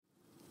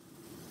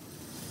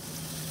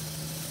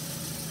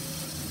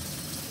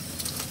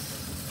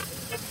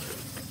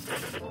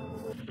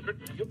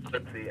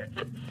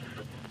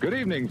Good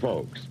evening,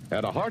 folks,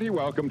 and a hearty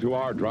welcome to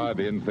our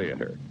drive-in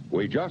theater.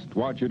 We just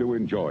want you to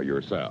enjoy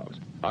yourselves.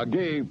 A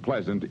gay,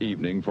 pleasant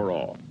evening for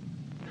all.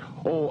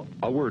 Oh,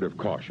 a word of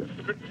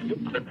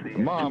caution.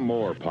 Mom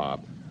or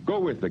Pop, go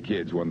with the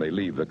kids when they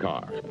leave the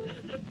car.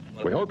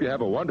 We hope you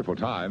have a wonderful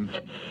time.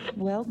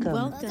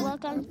 Welcome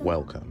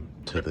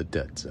to the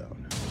Dead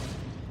Zone.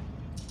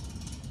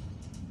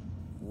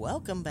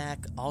 Welcome back,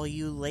 all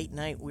you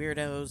late-night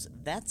weirdos.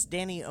 That's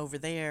Danny over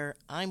there.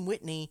 I'm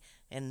Whitney,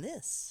 and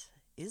this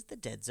is the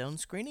Dead Zone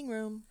Screening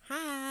Room.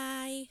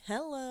 Hi.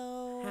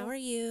 Hello. How are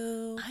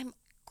you? I'm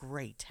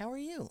great. How are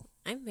you?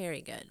 I'm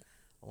very good.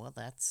 Well,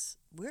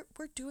 we're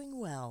doing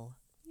well.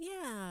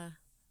 Yeah.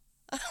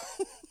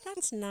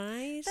 That's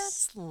nice.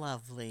 That's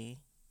lovely.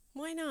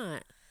 Why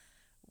not?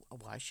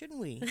 Why shouldn't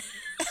we?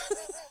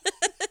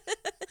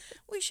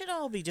 We should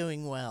all be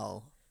doing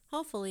well.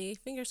 Hopefully,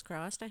 fingers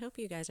crossed. I hope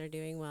you guys are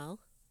doing well.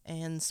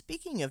 And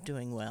speaking of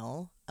doing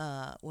well,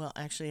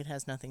 actually it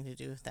has nothing to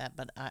do with that,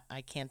 but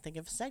I can't think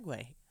of a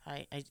segue.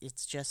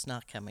 It's just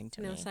not coming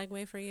to me. No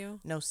segue for you?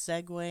 No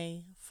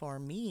segue for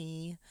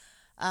me.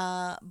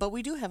 But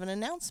we do have an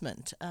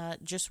announcement,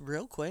 just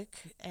real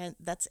quick, and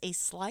that's a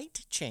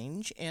slight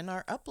change in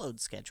our upload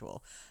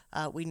schedule.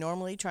 We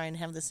normally try and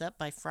have this up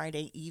by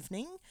Friday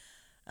evening,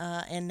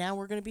 and now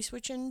we're going to be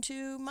switching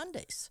to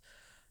Mondays.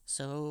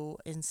 So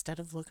instead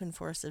of looking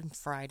for us on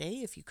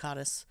Friday, if you caught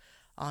us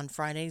on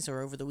Fridays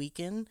or over the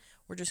weekend,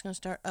 we're just going to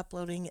start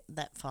uploading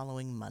that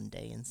following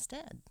Monday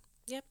instead.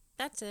 Yep,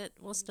 that's it.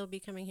 We'll still be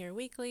coming here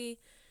weekly.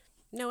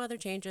 No other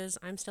changes.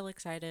 I'm still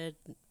excited.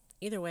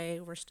 Either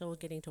way, we're still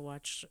getting to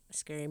watch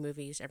scary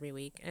movies every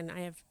week, and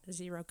I have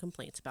zero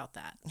complaints about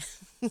that.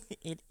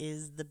 It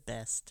is the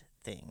best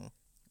thing.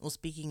 Well,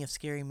 speaking of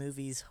scary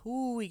movies,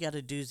 we got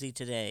a doozy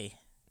today.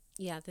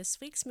 Yeah, this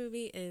week's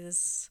movie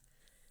is...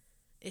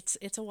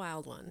 It's a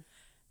wild one.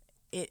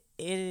 It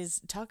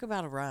is, talk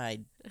about a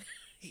ride.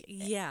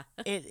 Yeah.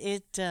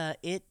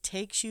 It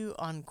takes you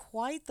on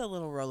quite the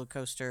little roller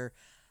coaster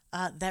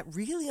that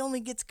really only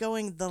gets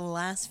going the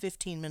last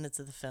 15 minutes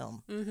of the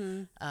film.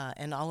 Mm-hmm.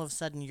 And all of a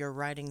sudden you're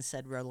riding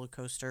said roller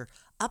coaster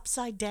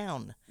upside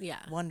down. Yeah.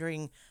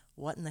 Wondering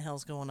what in the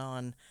hell's going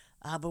on.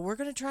 But we're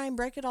going to try and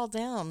break it all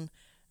down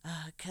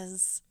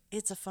because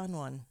it's a fun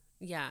one.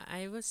 Yeah,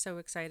 I was so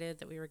excited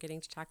that we were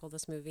getting to tackle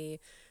this movie.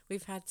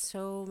 We've had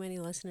so many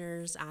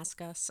listeners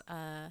ask us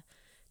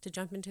to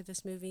jump into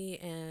this movie,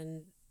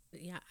 and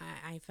yeah,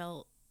 I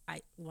felt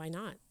why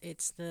not?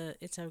 It's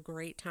a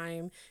great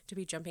time to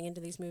be jumping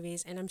into these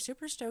movies, and I'm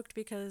super stoked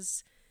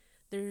because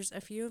there's a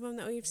few of them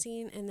that we've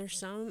seen, and there's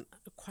some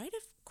quite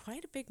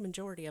a big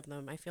majority of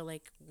them I feel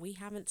like we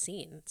haven't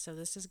seen. So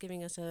this is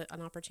giving us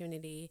an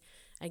opportunity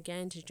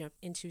again to jump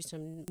into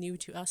some new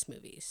to us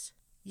movies.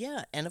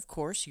 Yeah, and of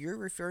course, you're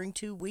referring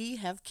to we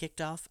have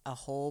kicked off a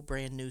whole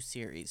brand new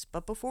series.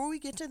 But before we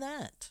get to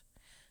that,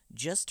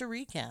 just to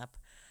recap,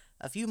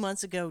 a few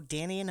months ago,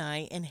 Danny and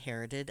I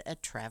inherited a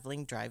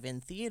traveling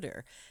drive-in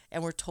theater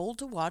and were told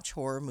to watch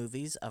horror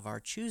movies of our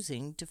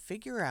choosing to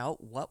figure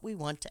out what we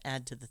want to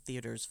add to the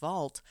theater's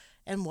vault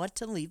and what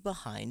to leave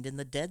behind in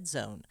the dead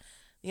zone.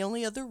 The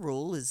only other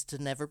rule is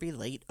to never be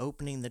late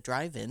opening the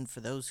drive-in for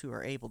those who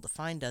are able to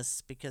find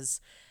us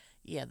because...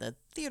 yeah, the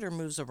theater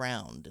moves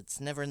around.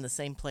 It's never in the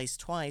same place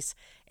twice,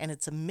 and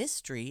it's a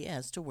mystery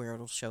as to where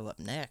it'll show up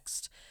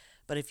next.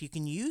 But if you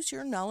can use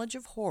your knowledge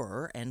of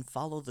horror and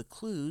follow the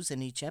clues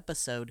in each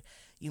episode,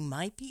 you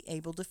might be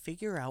able to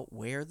figure out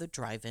where the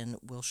drive-in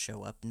will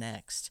show up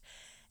next.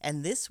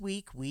 And this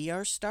week, we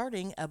are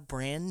starting a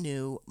brand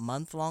new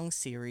month-long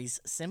series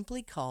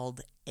simply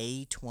called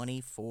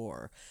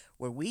A24,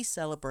 where we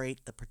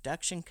celebrate the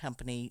production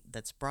company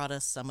that's brought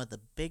us some of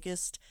the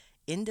biggest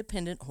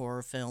independent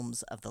horror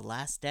films of the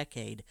last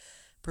decade,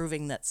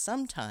 proving that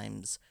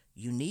sometimes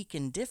unique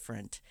and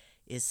different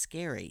is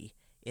scary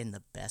in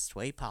the best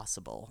way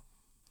possible.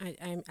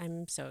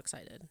 I'm so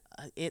excited.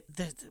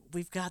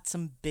 We've got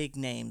some big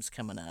names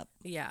coming up.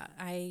 Yeah,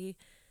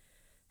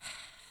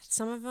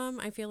 some of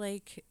them I feel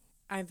like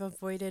I've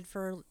avoided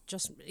for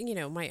just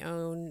my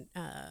own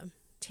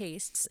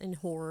tastes in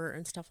horror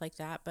and stuff like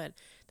that, but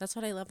that's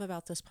what I love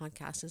about this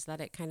podcast is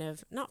that it kind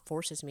of not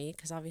forces me,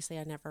 because obviously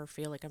I never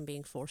feel like I'm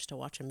being forced to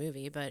watch a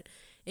movie, but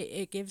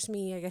it gives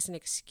me, I guess, an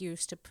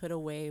excuse to put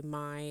away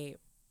my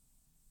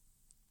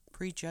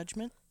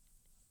prejudgment,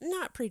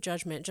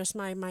 just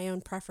my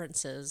own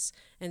preferences,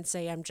 and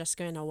say I'm just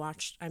going to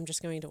watch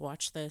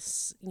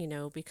this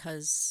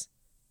because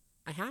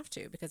I have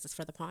to, because it's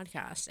for the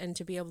podcast, and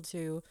to be able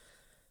to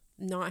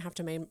not have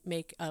to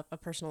make up a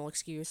personal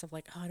excuse of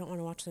like, oh, I don't want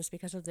to watch this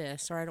because of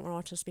this, or I don't want to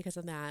watch this because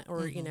of that,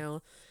 or,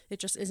 it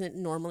just isn't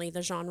normally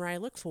the genre I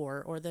look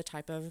for or the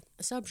type of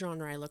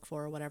subgenre I look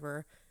for or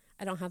whatever.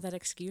 I don't have that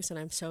excuse, and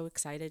I'm so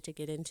excited to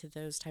get into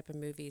those type of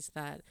movies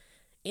that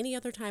any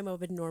other time I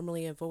would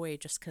normally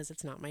avoid just because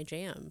it's not my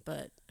jam.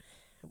 But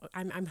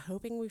I'm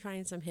hoping we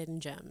find some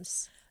hidden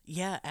gems.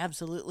 Yeah,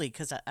 absolutely,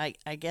 because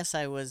I guess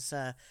I was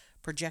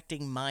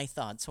projecting my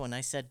thoughts when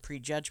I said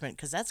prejudgment,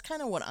 because that's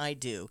kind of what I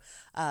do.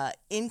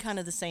 In kind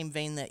of the same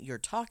vein that you're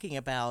talking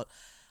about,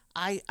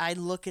 I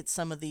look at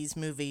some of these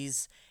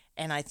movies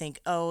and I think,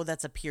 oh,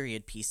 that's a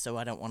period piece, so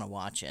I don't want to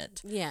watch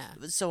it. Yeah.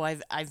 So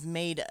I've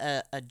made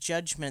a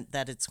judgment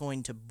that it's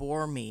going to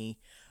bore me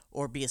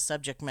or be a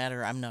subject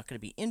matter I'm not going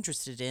to be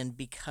interested in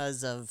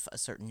because of a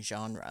certain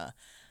genre.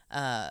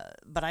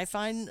 But I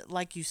find,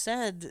 like you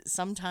said,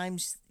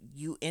 sometimes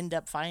you end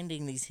up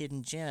finding these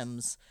hidden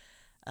gems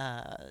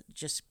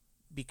just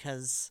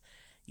because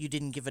you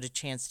didn't give it a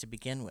chance to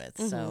begin with.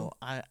 So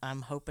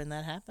I'm hoping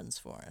that happens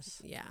for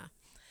us. Yeah.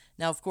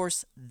 Now, of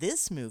course,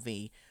 this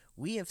movie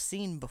we have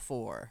seen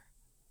before.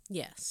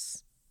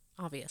 Yes.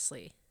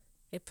 Obviously.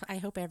 I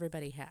hope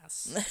everybody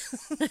has.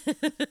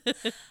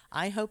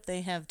 I hope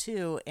they have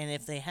too, and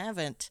if they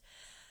haven't,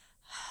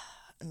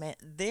 man,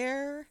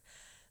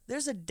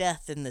 there's a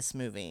death in this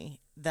movie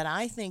that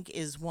I think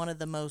is one of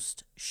the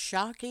most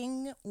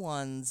shocking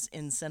ones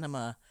in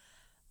cinema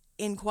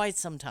in quite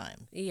some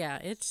time. Yeah,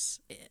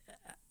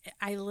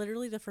 I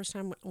literally the first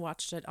time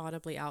watched it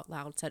audibly out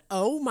loud said,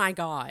 "Oh my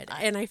God."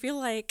 And I feel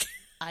like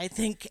I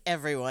think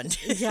everyone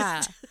did.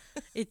 yeah,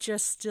 it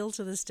just still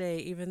to this day,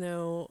 even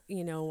though,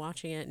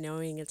 watching it,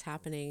 knowing it's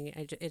happening,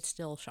 it's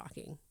still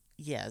shocking.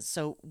 Yeah,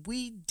 so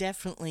we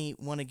definitely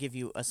want to give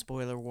you a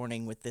spoiler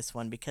warning with this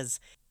one, because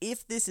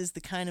if this is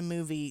the kind of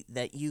movie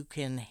that you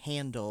can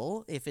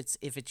handle, if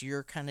it's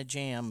your kind of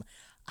jam,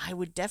 I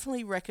would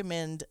definitely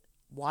recommend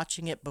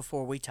watching it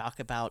before we talk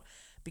about,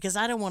 because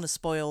I don't want to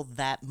spoil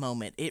that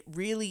moment. It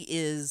really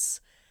is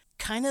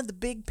kind of the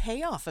big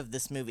payoff of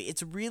this movie.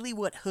 It's really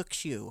what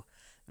hooks you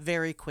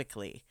very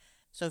quickly.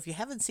 So if you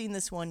haven't seen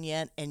this one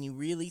yet and you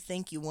really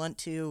think you want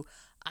to,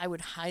 I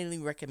would highly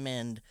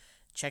recommend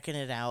checking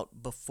it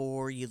out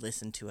before you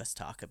listen to us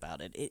talk about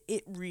it.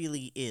 It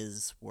really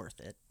is worth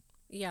it.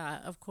 Yeah,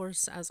 of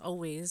course, as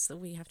always,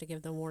 we have to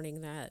give the warning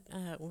that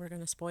we're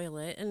going to spoil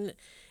it. And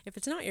if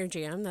it's not your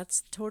jam,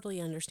 that's totally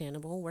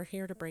understandable. We're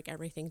here to break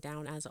everything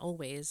down as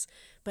always.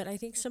 But I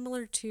think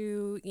similar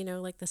to,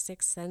 like The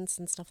Sixth Sense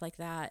and stuff like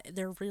that,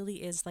 there really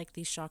is like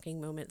these shocking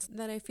moments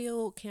that I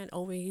feel can't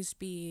always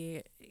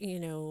be,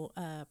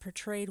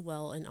 portrayed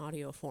well in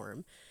audio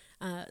form.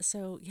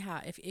 So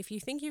yeah, if you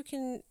think you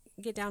can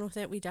get down with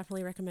it, we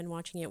definitely recommend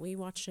watching it. We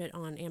watched it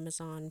on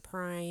Amazon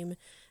Prime.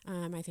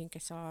 I think I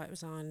saw it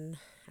was on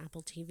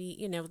Apple TV.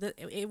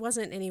 It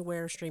wasn't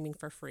anywhere streaming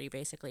for free,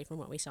 basically, from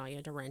what we saw. You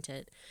had to rent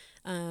it.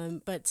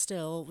 But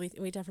still,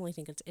 we definitely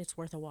think it's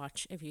worth a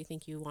watch if you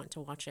think you want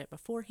to watch it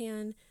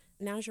beforehand.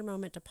 Now's your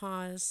moment to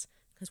pause,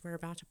 because we're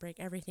about to break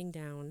everything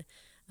down.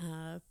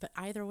 But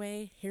either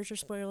way, here's your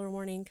spoiler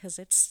warning, because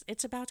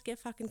it's about to get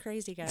fucking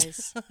crazy,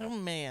 guys. Oh,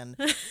 man.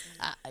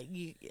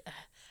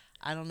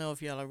 I don't know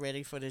if y'all are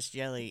ready for this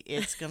jelly.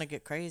 It's going to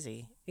get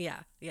crazy.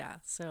 Yeah.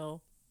 So,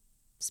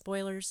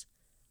 spoilers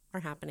are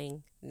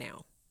happening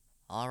now.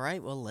 All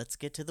right, well, let's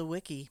get to the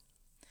wiki.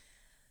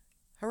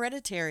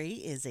 Hereditary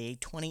is a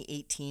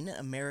 2018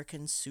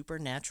 American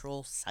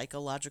supernatural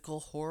psychological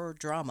horror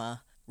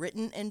drama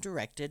written and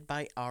directed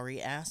by Ari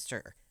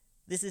Aster.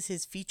 This is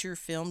his feature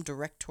film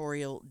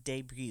directorial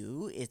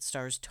debut. It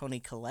stars Toni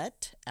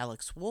Collette,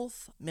 Alex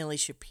Wolff, Millie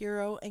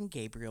Shapiro, and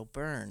Gabriel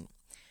Byrne.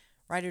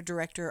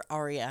 Writer-director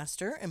Ari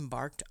Aster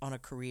embarked on a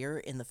career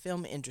in the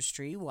film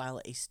industry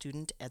while a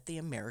student at the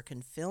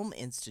American Film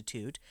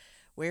Institute,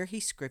 where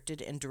he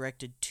scripted and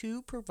directed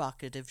 2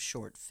 provocative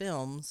short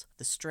films,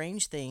 The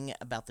Strange Thing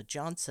About the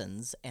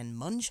Johnsons and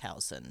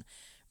Munchausen,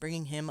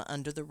 bringing him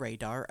under the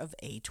radar of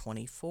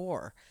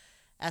A24.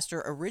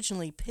 Aster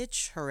originally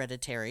pitched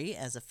Hereditary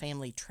as a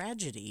family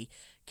tragedy,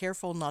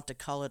 careful not to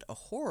call it a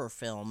horror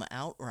film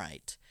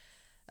outright.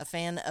 A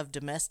fan of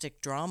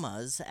domestic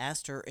dramas,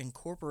 Aster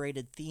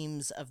incorporated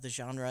themes of the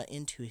genre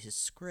into his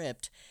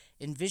script,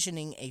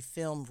 envisioning a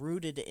film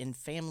rooted in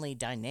family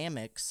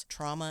dynamics,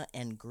 trauma,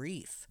 and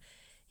grief.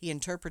 He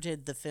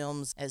interpreted the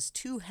films as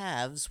 2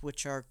 halves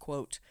which are,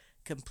 quote,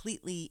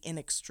 completely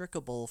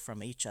inextricable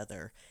from each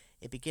other.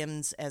 It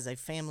begins as a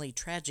family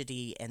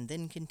tragedy and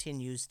then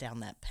continues down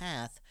that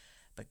path,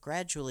 but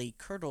gradually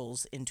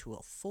curdles into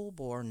a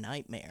full-bore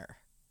nightmare,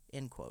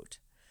 end quote.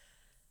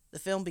 The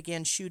film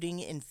began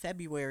shooting in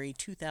February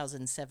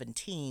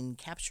 2017,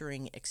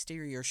 capturing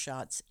exterior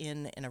shots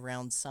in and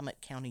around Summit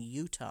County,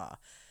 Utah.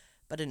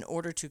 But in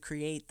order to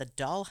create the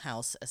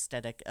dollhouse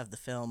aesthetic of the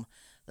film,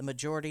 the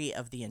majority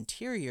of the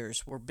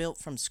interiors were built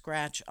from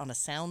scratch on a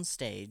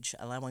soundstage,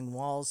 allowing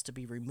walls to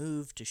be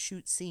removed to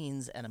shoot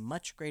scenes at a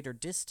much greater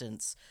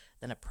distance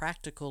than a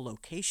practical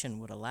location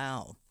would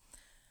allow.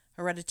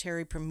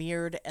 Hereditary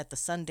premiered at the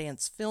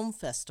Sundance Film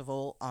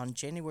Festival on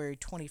January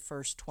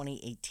 21,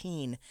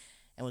 2018,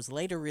 and was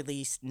later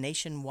released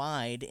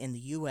nationwide in the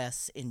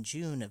U.S. in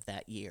June of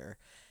that year.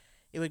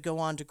 It would go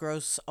on to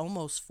gross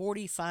almost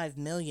 $45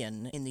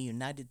 million in the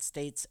United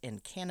States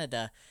and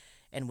Canada,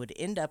 and would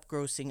end up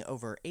grossing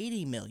over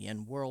 $80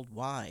 million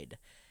worldwide.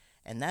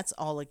 And that's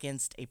all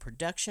against a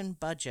production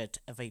budget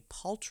of a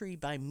paltry,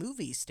 by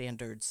movie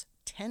standards,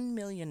 $10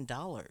 million.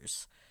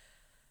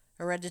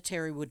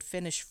 Hereditary would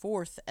finish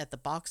fourth at the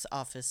box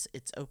office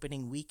its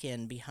opening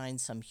weekend behind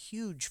some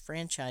huge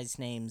franchise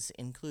names,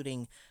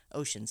 including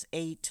Ocean's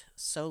 8,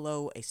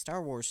 Solo, A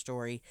Star Wars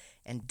Story,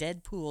 and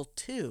Deadpool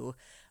 2,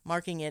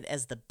 marking it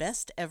as the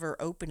best ever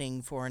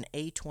opening for an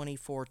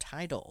A24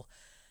 title.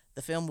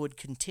 The film would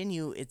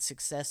continue its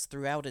success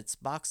throughout its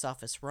box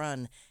office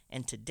run,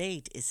 and to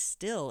date is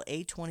still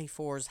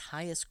A24's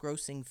highest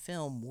grossing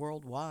film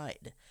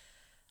worldwide.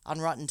 On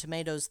Rotten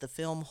Tomatoes, the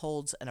film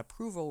holds an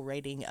approval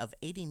rating of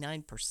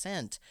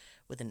 89%,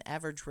 with an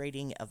average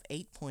rating of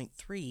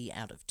 8.3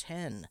 out of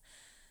 10.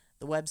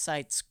 The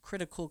website's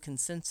critical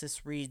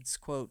consensus reads,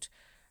 quote,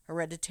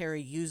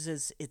 Hereditary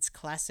uses its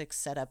classic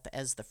setup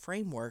as the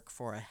framework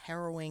for a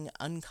harrowing,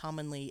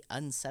 uncommonly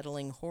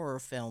unsettling horror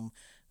film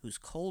whose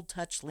cold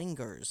touch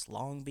lingers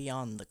long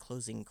beyond the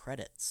closing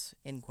credits,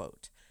 end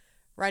quote.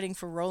 Writing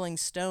for Rolling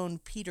Stone,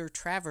 Peter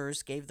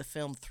Travers gave the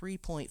film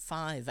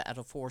 3.5 out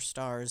of 4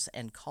 stars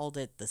and called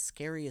it the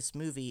scariest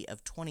movie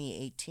of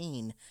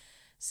 2018,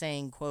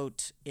 saying,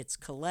 quote, It's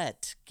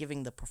Colette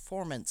giving the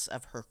performance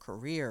of her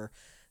career,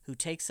 who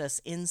takes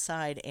us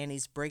inside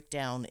Annie's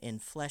breakdown in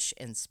flesh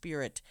and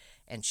spirit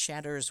and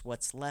shatters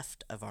what's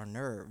left of our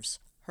nerves.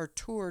 Her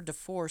tour de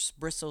force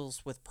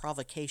bristles with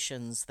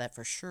provocations that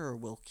for sure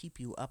will keep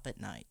you up at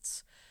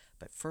nights.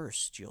 But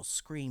first you'll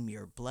scream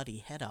your bloody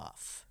head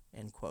off,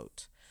 end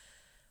quote.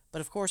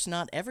 But of course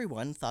not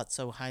everyone thought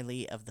so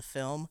highly of the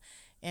film.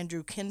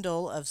 Andrew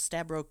Kendall of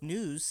Stabroek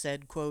News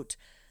said, quote,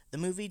 The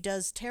movie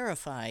does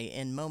terrify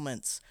in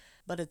moments,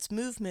 but its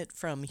movement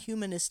from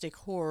humanistic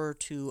horror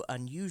to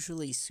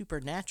unusually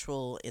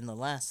supernatural in the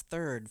last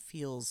third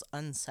feels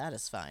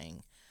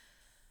unsatisfying.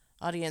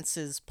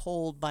 Audiences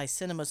polled by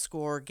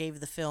CinemaScore gave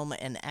the film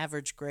an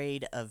average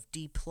grade of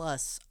D+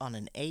 on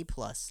an A+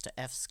 to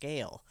F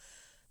scale.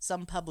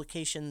 Some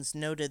publications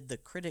noted the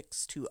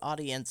critics to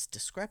audience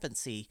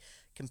discrepancy,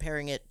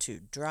 comparing it to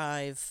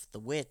Drive, The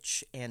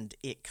Witch, and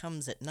It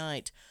Comes at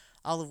Night,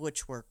 all of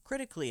which were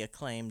critically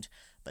acclaimed,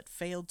 but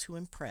failed to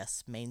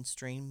impress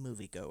mainstream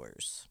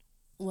moviegoers.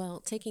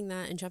 Well, taking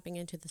that and jumping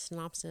into the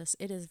synopsis,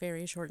 it is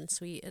very short and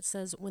sweet. It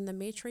says, when the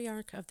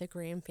matriarch of the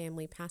Graham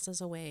family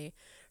passes away,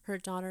 her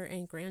daughter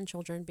and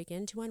grandchildren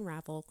begin to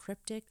unravel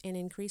cryptic and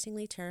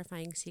increasingly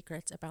terrifying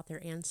secrets about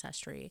their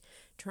ancestry,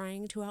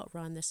 trying to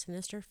outrun the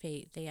sinister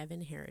fate they have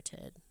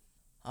inherited.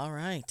 All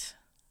right.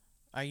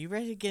 Are you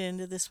ready to get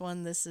into this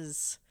one? This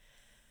is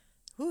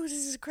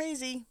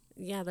crazy.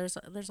 Yeah, there's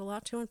a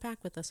lot to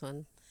unpack with this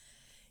one.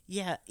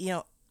 Yeah,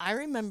 I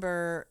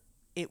remember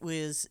it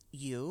was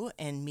you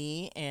and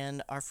me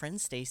and our friend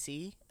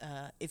Stacy.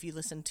 If you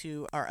listen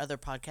to our other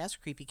podcast,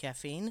 Creepy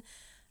Caffeine,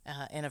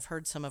 and have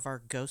heard some of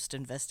our ghost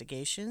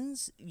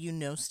investigations,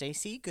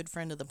 Stacy, good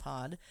friend of the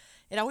pod.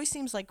 It always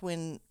seems like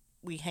when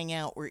we hang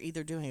out, we're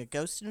either doing a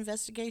ghost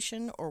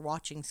investigation or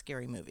watching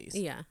scary movies.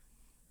 Yeah.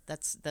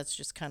 That's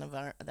just kind of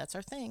our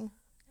thing.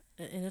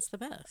 And it's the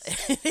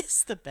best. It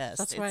is the best.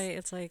 That's why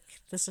it's like,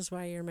 this is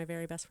why you're my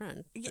very best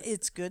friend.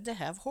 It's good to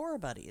have horror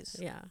buddies.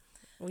 Yeah.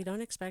 We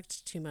don't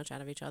expect too much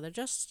out of each other.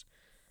 Just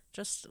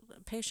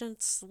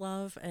patience,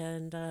 love,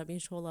 and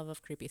mutual love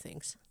of creepy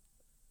things.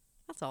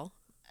 That's all.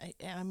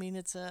 I mean,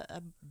 it's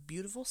a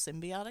beautiful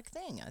symbiotic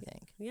thing, I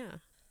think. Yeah.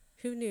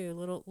 Who knew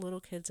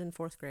little kids in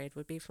 4th grade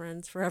would be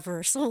friends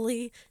forever,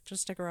 solely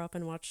just to grow up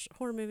and watch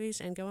horror movies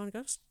and go on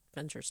ghost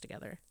ventures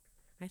together.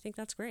 I think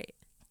that's great.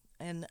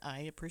 And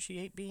I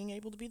appreciate being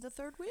able to be the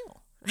third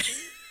wheel.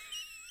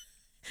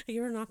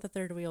 You are not the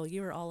third wheel.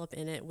 You are all up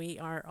in it. We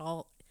are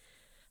all...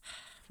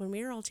 When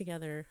we are all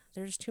together,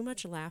 there's too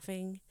much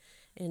laughing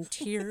and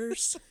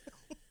tears.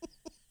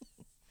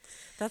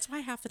 That's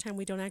why half the time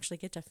we don't actually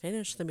get to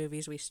finish the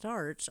movies we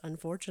start,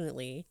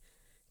 unfortunately,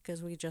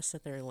 because we just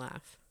sit there and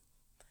laugh.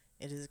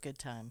 It is a good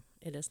time.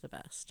 It is the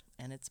best.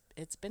 And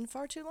it's been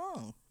far too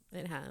long.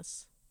 It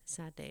has.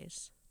 Sad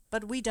days.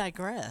 But we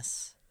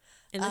digress.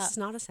 And this is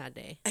not a sad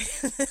day.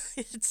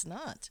 It's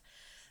not.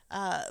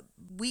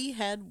 We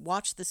had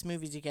watched this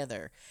movie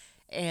together,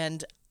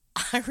 and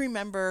I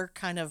remember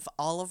kind of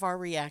all of our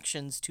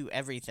reactions to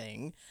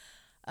everything.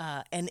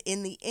 And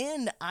in the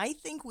end, I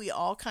think we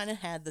all kind of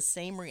had the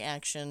same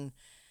reaction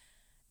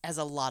as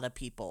a lot of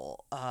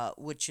people,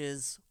 which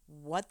is,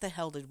 what the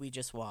hell did we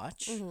just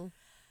watch? Mm-hmm.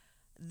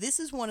 This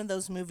is one of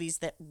those movies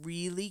that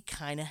really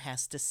kind of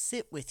has to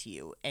sit with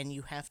you, and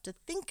you have to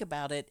think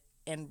about it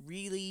and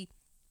really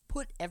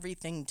put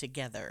everything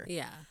together.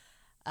 Yeah.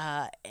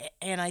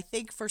 And I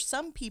think for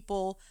some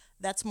people,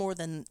 that's more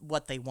than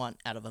what they want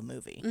out of a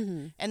movie.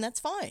 Mm-hmm. And that's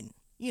fine.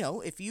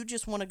 If you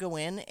just want to go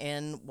in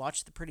and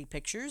watch the pretty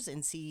pictures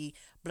and see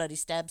bloody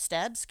stab,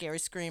 scary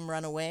scream,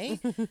 run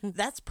away,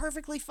 that's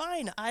perfectly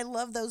fine. I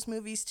love those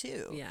movies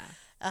too.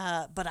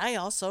 Yeah. But I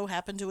also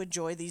happen to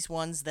enjoy these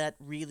ones that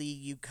really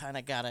you kind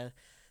of got to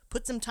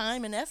put some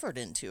time and effort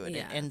into it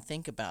and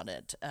think about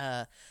it.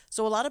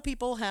 So a lot of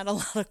people had a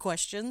lot of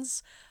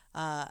questions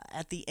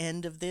at the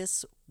end of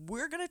this.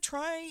 We're going to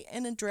try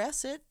and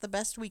address it the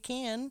best we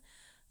can.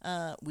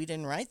 We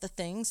didn't write the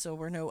thing, so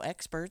we're no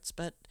experts,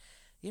 but,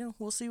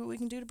 we'll see what we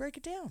can do to break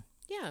it down.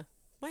 Yeah,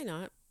 why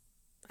not?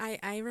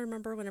 I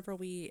remember whenever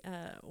we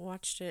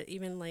watched it,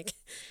 even like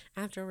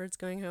afterwards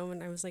going home,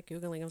 and I was like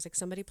Googling, I was like,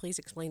 somebody please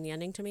explain the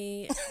ending to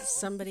me.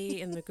 Somebody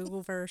in the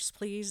Googleverse,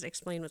 please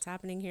explain what's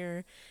happening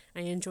here.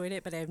 I enjoyed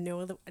it, but I have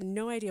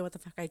no idea what the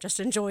fuck I just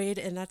enjoyed,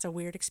 and that's a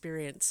weird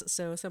experience.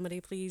 So somebody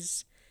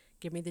please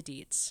give me the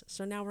deets.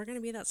 So now we're going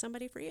to be that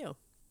somebody for you.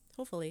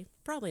 Hopefully.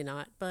 Probably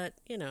not, but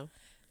you know.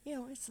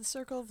 It's the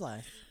circle of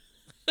life.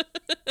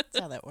 That's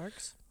how that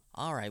works.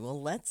 All right, well,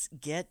 let's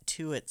get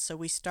to it. So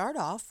we start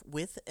off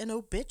with an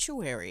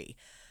obituary.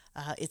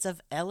 It's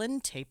of Ellen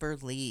Taper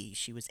Lee.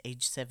 She was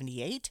age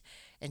 78,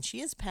 and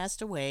she has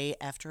passed away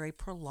after a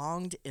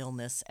prolonged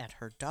illness at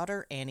her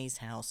daughter Annie's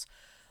house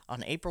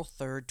on April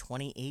 3rd,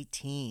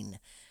 2018.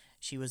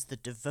 She was the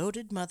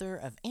devoted mother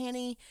of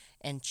Annie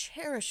and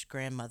cherished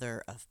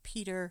grandmother of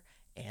Peter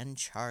and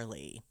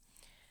Charlie.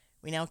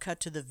 We now cut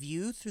to the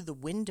view through the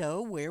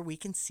window where we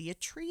can see a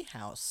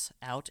treehouse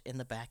out in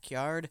the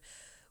backyard.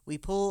 We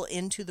pull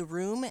into the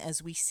room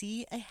as we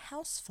see a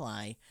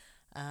housefly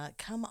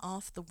come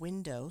off the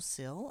window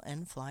sill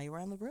and fly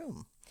around the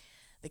room.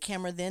 The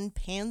camera then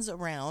pans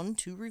around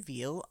to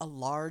reveal a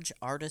large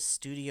artist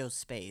studio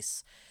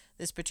space.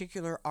 This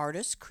particular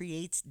artist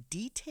creates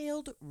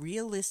detailed,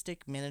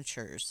 realistic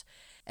miniatures,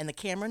 and the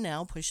camera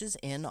now pushes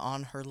in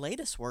on her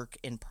latest work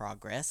in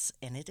progress,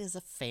 and it is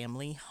a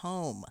family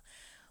home.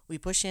 We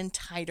push in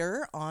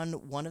tighter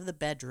on one of the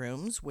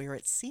bedrooms where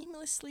it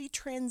seamlessly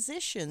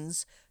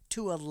transitions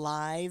to a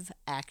live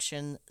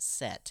action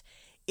set.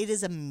 It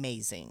is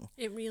amazing.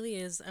 It really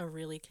is a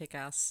really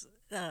kick-ass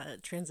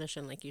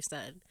transition, like you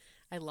said.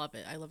 I love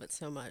it. I love it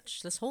so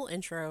much. This whole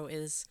intro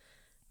is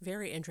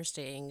very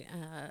interesting.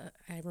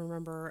 I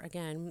remember,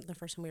 again, the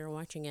first time we were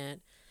watching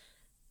it,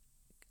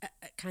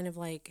 kind of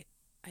like,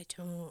 I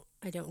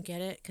don't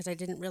get it, because I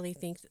didn't really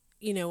think,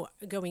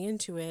 going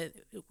into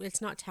it,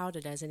 it's not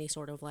touted as any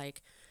sort of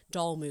like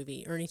doll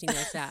movie or anything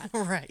like that.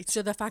 Right.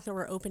 So the fact that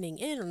we're opening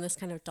in on this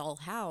kind of doll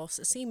house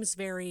seems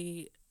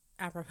very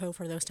apropos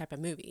for those type of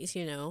movies,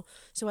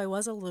 So I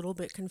was a little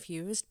bit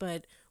confused,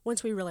 but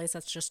once we realized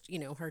that's just,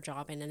 her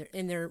job and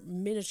in their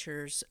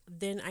miniatures,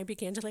 then I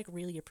began to like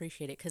really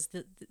appreciate it, because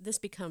this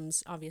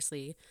becomes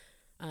obviously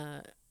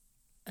a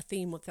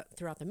theme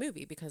throughout the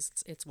movie, because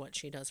it's what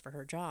she does for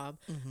her job.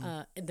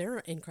 They're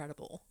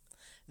incredible.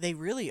 They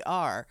really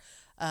are.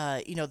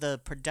 The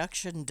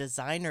production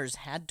designers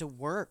had to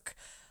work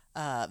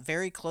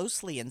very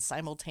closely and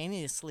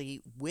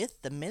simultaneously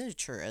with the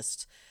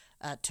miniaturists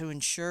to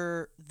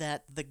ensure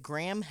that the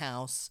Graham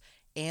house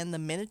and the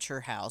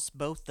miniature house,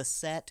 both the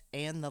set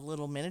and the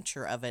little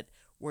miniature of it,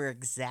 were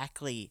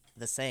exactly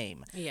the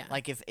same. Yeah.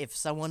 Like if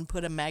someone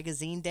put a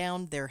magazine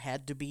down, there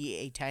had to be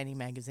a tiny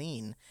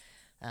magazine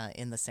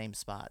in the same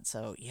spot.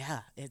 So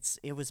yeah,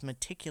 it was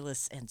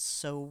meticulous and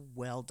so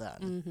well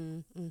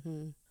done.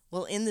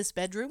 Well, in this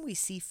bedroom, we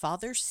see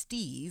Father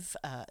Steve.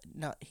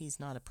 No, he's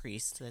not a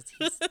priest.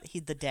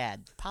 He's the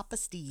dad. Papa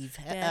Steve.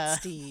 Dad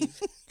Steve.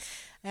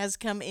 Has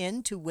come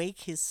in to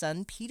wake his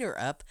son Peter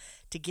up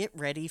to get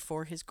ready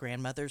for his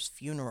grandmother's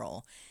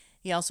funeral.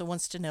 He also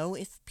wants to know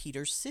if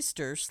Peter's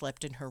sister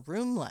slept in her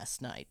room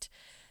last night.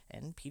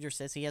 And Peter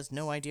says he has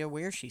no idea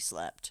where she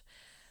slept.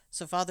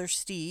 So Father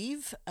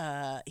Steve,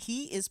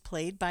 he is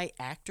played by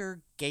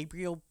actor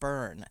Gabriel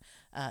Byrne.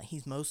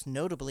 He's most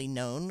notably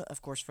known,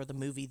 of course, for the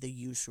movie The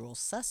Usual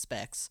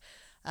Suspects.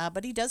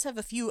 But he does have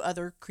a few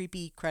other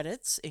creepy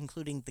credits,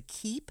 including The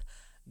Keep,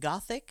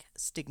 Gothic,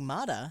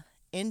 Stigmata,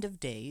 End of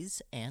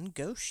Days, and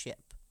Ghost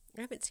Ship.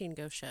 I haven't seen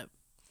Ghost Ship.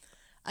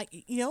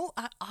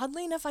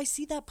 Oddly enough, I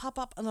see that pop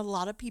up on a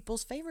lot of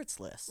people's favorites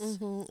lists.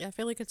 I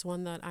feel like it's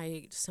one that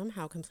I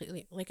somehow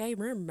completely, like, I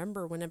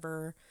remember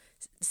whenever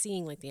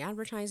seeing like the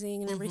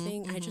advertising and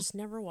everything. I just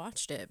never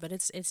watched it, but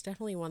it's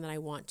definitely one that I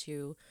want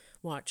to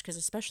watch, because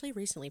especially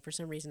recently, for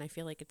some reason, I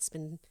feel like it's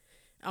been,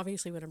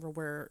 obviously whenever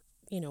we're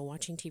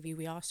watching TV,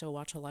 we also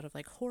watch a lot of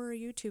like horror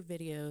YouTube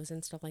videos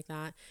and stuff like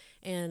that,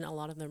 and a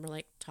lot of them are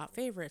like top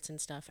favorites and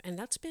stuff, and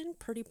that's been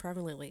pretty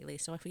prevalent lately.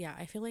 So I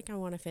feel like I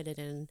want to fit it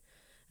in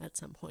at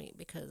some point,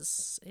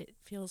 because it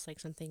feels like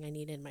something I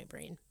need in my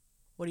brain.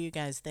 What do you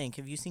guys think?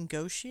 Have you seen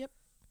Ghost Ship?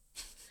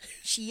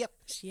 Ship.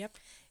 Yep.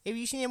 Have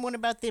you seen one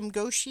about them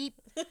ghost sheep?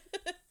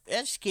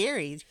 That's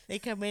scary. They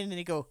come in and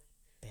they go,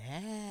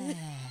 bah.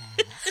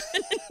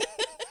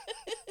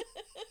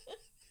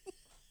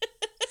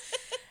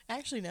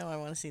 Actually, no, I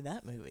want to see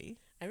that movie.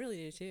 I really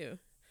do too.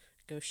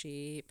 Ghost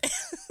sheep.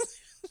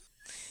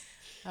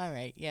 All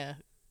right, yeah.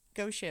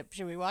 Ghost Ship.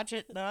 Should we watch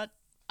it? Not.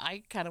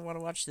 I kind of want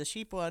to watch the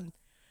sheep one.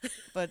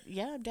 But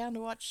yeah, I'm down to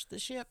watch the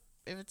ship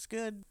if it's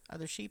good. Are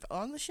there sheep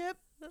on the ship?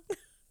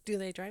 Do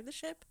they drive the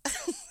ship?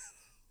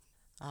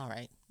 All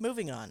right,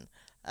 moving on.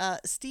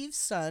 Steve's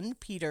son,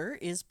 Peter,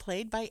 is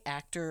played by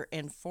actor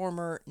and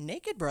former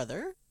Naked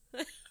Brother.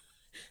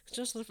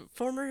 Just the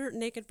former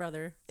Naked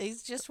Brother.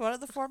 He's just one of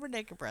the former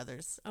Naked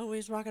Brothers.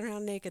 Always walking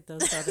around naked,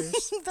 those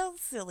brothers.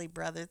 Those silly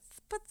brothers.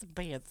 Put some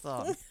pants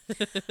on.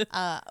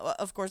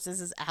 Of course,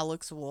 this is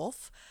Alex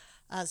Wolff.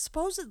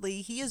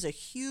 Supposedly, he is a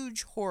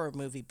huge horror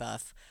movie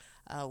buff.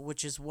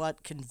 which is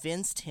what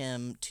convinced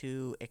him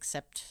to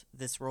accept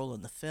this role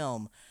in the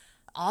film.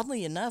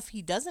 Oddly enough,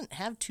 he doesn't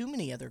have too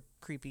many other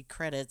creepy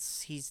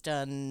credits. He's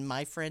done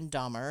My Friend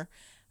Dahmer,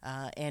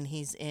 and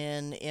he's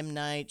in M.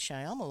 Night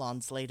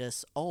Shyamalan's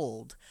latest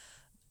Old.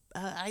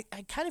 I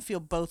kind of feel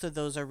both of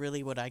those are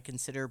really what I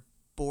consider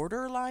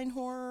borderline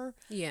horror.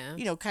 Yeah.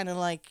 You know, kind of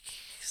like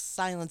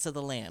Silence of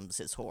the Lambs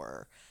is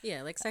horror.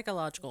 Yeah, like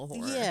psychological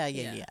horror.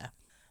 Yeah.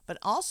 But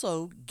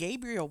also,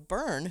 Gabriel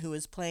Byrne, who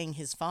is playing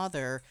his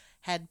father,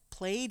 had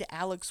played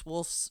Alex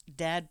Wolff's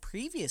dad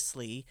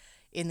previously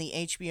in the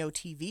HBO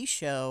TV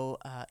show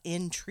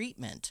In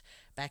Treatment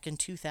back in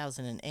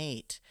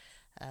 2008.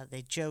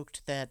 They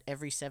joked that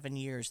every 7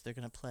 years they're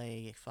going to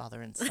play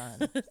father and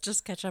son.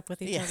 Just catch up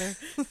with each other.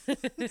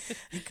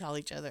 They call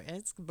each other,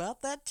 it's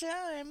about that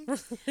time.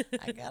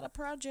 I got a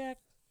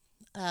project.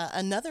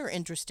 Another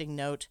interesting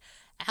note,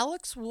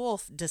 Alex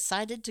Wolff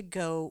decided to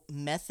go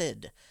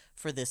method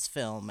for this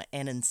film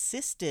and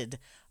insisted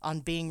on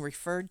being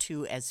referred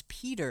to as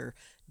Peter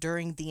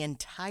during the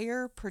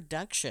entire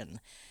production.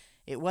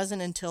 It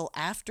wasn't until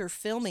after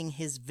filming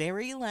his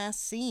very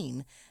last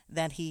scene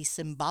that he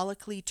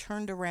symbolically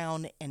turned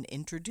around and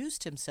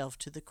introduced himself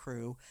to the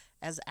crew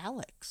as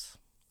Alex.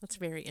 That's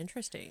very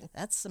interesting.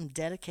 That's some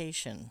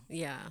dedication.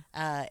 Yeah.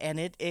 And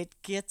it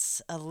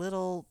gets a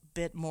little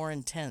bit more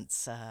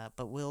intense,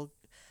 but we'll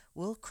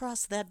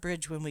cross that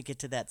bridge when we get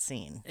to that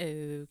scene.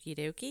 Okie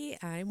dokie,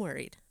 I'm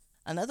worried.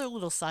 Another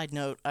little side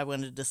note I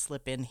wanted to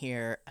slip in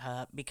here,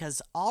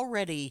 because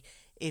already,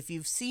 if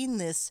you've seen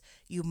this,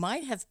 you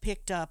might have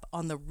picked up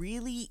on the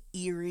really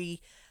eerie,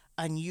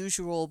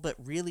 unusual, but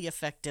really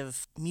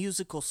effective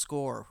musical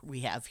score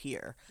we have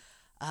here.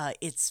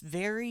 It's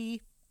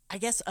very, I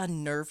guess,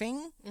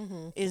 unnerving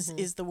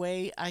is the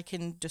way I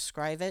can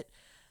describe it.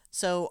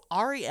 So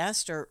Ari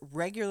Aster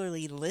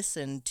regularly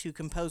listened to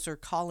composer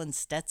Colin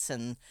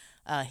Stetson,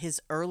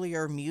 his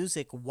earlier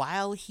music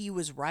while he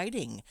was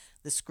writing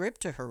the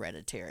script to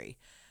Hereditary.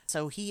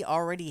 So he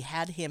already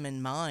had him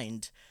in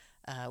mind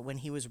when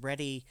he was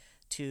ready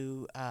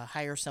to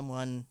hire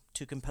someone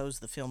to compose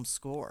the film's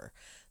score.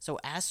 So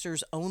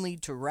Aster's only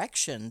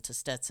direction to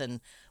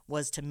Stetson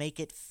was to make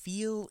it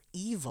feel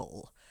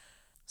evil.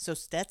 So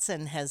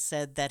Stetson has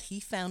said that he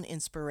found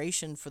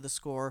inspiration for the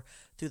score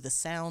through the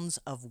sounds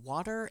of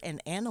water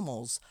and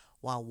animals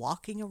while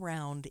walking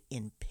around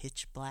in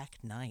pitch black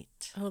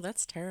night. Oh,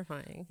 that's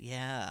terrifying.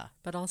 Yeah.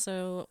 But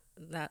also,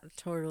 that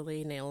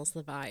totally nails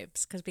the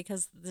vibes.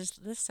 Because this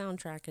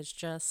soundtrack is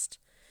just,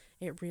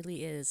 it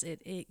really is.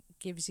 It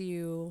gives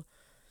you,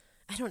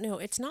 I don't know,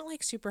 it's not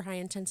like super high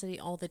intensity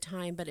all the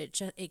time, but it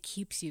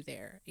keeps you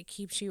there. It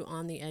keeps you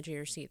on the edge of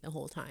your seat the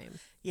whole time.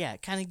 Yeah,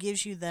 it kind of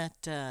gives you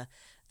that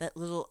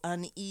little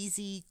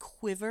uneasy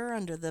quiver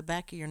under the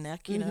back of your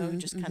neck, you know,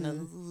 just kind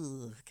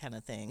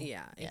of thing.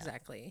 Yeah,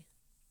 exactly.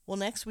 Well,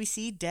 next we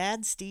see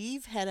Dad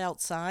Steve head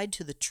outside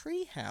to the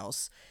tree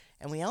house,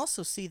 and we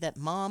also see that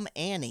Mom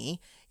Annie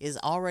is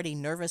already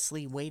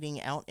nervously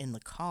waiting out in the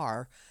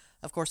car.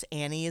 Of course,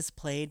 Annie is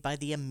played by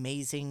the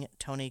amazing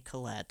Toni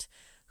Collette,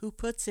 who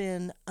puts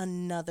in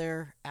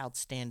another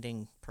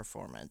outstanding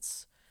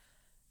performance.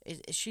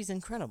 She's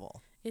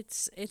incredible.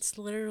 It's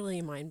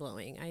literally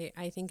mind-blowing.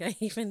 I think I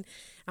even,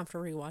 after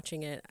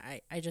rewatching it,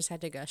 I just had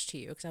to gush to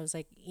you because I was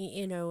like,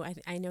 you know,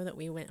 I know that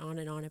we went on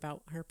and on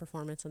about her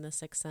performance in The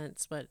Sixth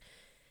Sense, but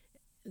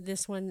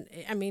this one,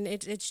 I mean,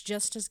 it's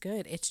just as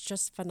good. It's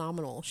just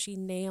phenomenal. She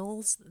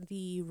nails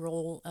the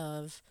role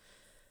of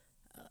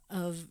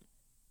a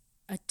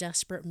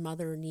desperate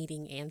mother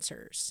needing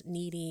answers,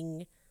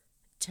 needing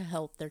to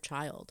help their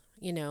child,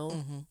 you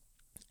know?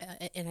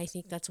 And I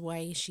think that's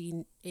why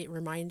it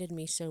reminded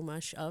me so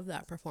much of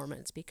that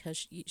performance,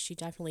 because she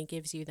definitely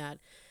gives you that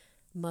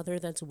mother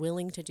that's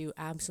willing to do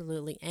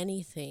absolutely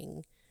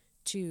anything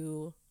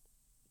to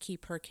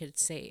keep her kids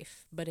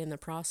safe, but in the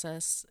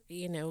process,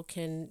 you know,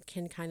 can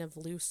kind of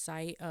lose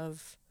sight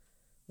of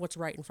what's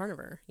right in front of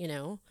her, you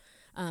know?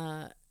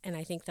 And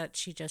I think that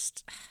she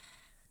just,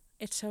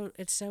 she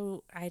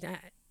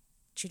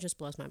just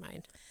blows my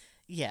mind.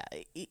 Yeah,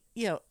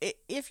 you know,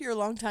 if you're a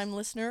longtime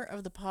listener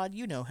of the pod,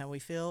 you know how we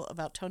feel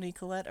about Toni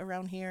Collette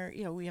around here.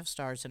 You know, we have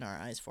stars in our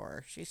eyes for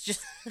her. She's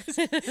just,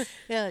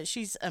 yeah,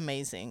 she's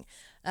amazing.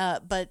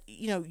 But,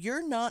 you know,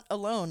 you're not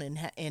alone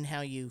in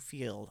how you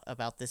feel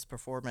about this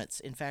performance.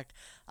 In fact,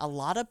 a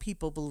lot of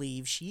people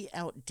believe she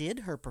outdid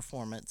her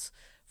performance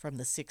from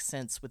The Sixth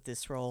Sense with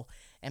this role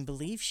and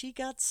believe she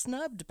got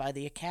snubbed by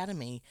the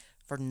Academy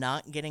for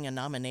not getting a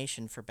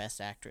nomination for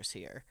Best Actress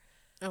here.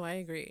 Oh, I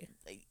agree.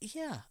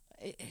 Yeah.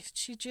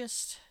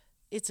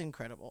 It's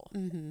incredible.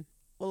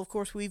 Well, of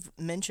course, we've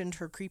mentioned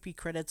her creepy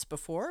credits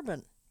before, but,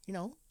 you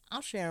know,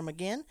 I'll share them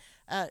again.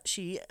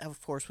 She, of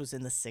course, was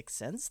in The Sixth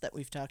Sense that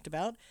we've talked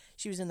about.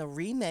 She was in the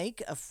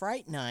remake of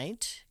Fright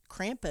Night,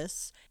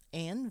 Krampus,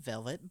 and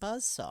Velvet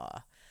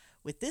Buzzsaw.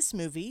 With this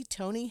movie,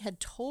 Toni had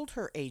told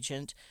her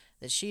agent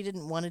that she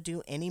didn't want to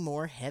do any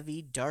more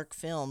heavy, dark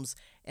films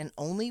and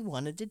only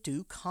wanted to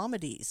do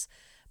comedies.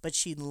 but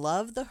she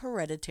loved the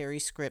Hereditary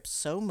script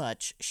so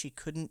much she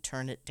couldn't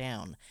turn it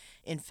down.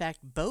 In fact,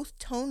 both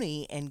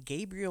Tony and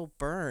Gabriel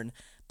Byrne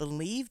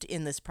believed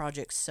in this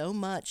project so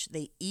much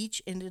they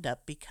each ended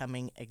up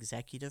becoming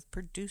executive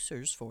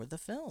producers for the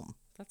film.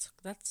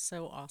 That's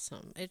so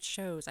awesome. It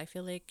shows. I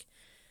feel like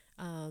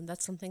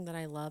that's something that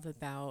I love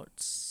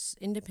about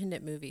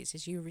independent movies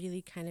is you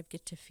really kind of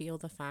get to feel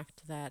the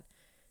fact that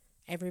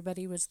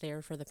everybody was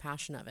there for the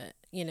passion of it,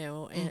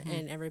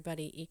 and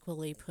everybody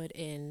equally put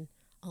in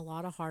a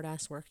lot of hard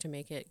ass work to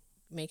make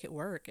it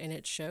work, and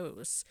it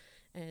shows,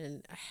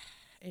 and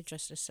it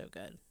just is so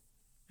good.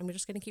 I'm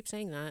just going to keep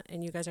saying that,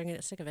 and you guys are going to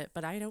get sick of it,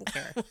 but I don't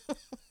care.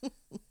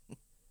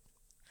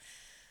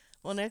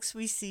 Well, next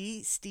we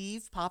see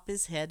Steve pop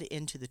his head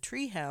into the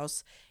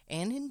treehouse,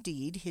 and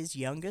indeed his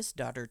youngest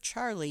daughter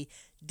Charlie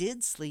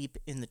did sleep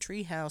in the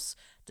treehouse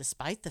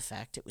despite the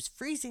fact it was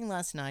freezing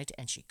last night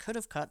and she could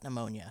have caught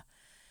pneumonia.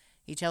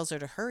 He tells her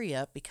to hurry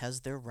up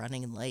because they're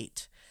running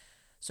late.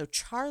 So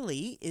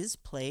Charlie is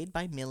played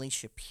by Millie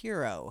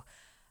Shapiro.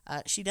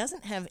 She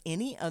doesn't have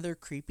any other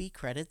creepy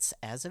credits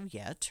as of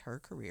yet. Her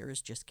career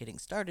is just getting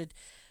started.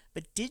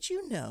 But did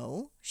you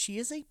know she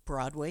is a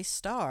Broadway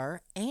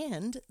star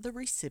and the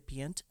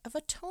recipient of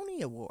a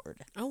Tony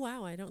Award? Oh,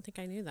 wow. I don't think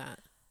I knew that.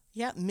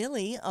 Yeah,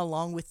 Millie,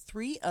 along with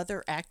 3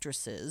 other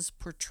actresses,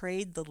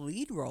 portrayed the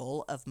lead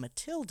role of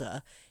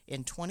Matilda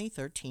in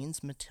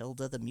 2013's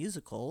Matilda the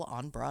Musical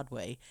on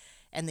Broadway,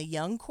 and the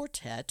young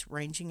quartet,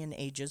 ranging in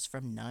ages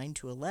from 9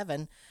 to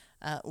 11,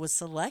 was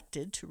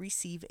selected to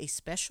receive a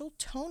special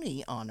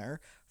Tony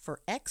honor for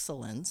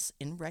excellence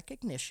in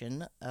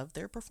recognition of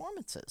their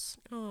performances.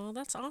 Oh,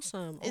 that's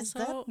awesome. Is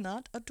that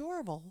not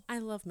adorable? I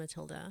love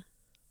Matilda,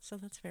 so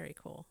that's very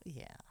cool.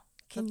 Yeah.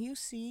 Can you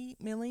see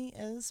Millie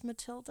as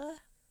Matilda?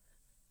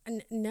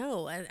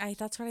 No, I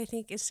that's what I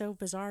think is so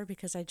bizarre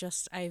because I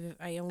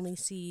only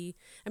see,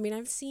 I mean,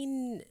 I've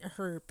seen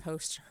her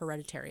post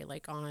Hereditary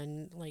like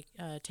on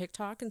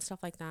TikTok and stuff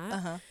like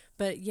that.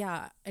 But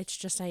yeah, it's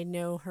just I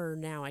know her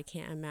now. I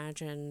can't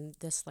imagine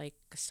this like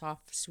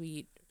soft,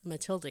 sweet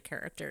Matilda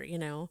character,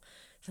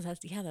 So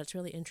that's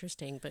really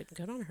interesting. But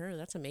good on her.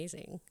 That's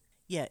amazing.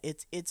 Yeah,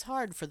 it's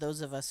hard for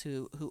those of us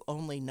who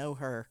only know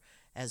her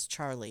as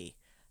Charlie.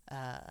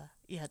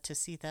 To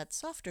see that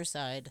softer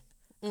side.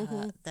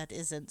 That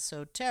isn't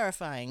so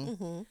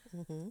terrifying.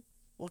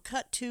 We'll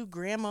cut to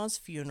Grandma's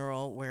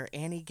funeral where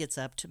Annie gets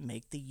up to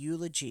make the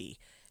eulogy.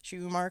 She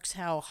remarks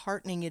how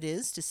heartening it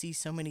is to see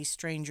so many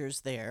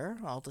strangers there,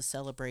 all to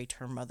celebrate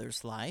her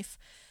mother's life.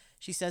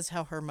 She says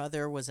how her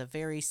mother was a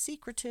very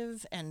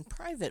secretive and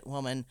private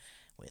woman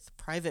with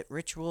private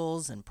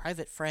rituals and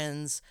private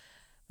friends,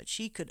 but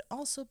she could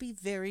also be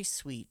very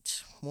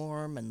sweet,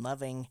 warm, and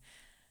loving.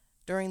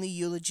 During the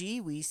eulogy,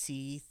 we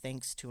see,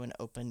 thanks to an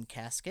open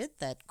casket,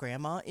 that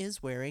Grandma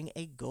is wearing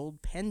a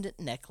gold pendant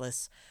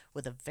necklace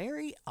with a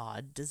very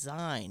odd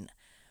design.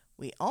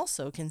 We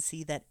also can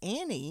see that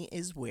Annie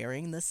is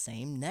wearing the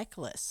same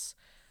necklace.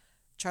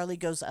 Charlie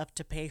goes up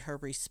to pay her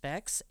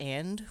respects,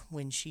 and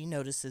when she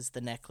notices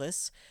the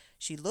necklace,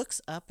 she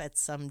looks up at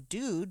some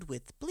dude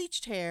with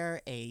bleached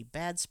hair, a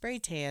bad spray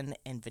tan,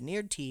 and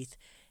veneered teeth,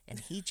 and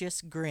he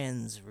just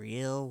grins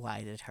real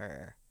wide at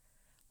her.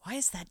 Why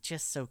is that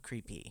just so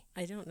creepy?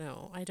 I don't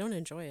know. I don't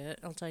enjoy it.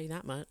 I'll tell you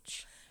that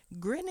much.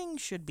 Grinning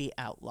should be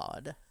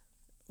outlawed.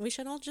 We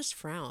should all just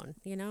frown,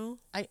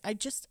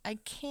 I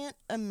can't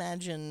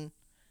imagine.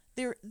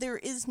 There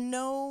is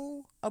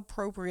no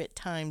appropriate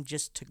time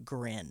just to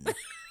grin.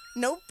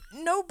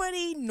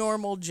 Nobody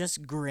normal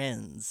just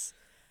grins.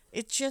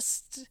 It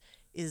just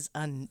is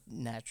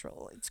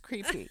unnatural. It's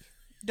creepy.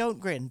 Don't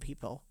grin,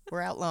 people.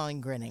 We're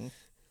outlawing grinning.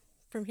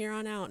 From here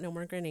on out, no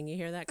more grinning. You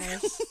hear that,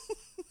 guys?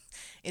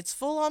 It's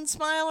full on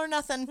smile or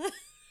nothing.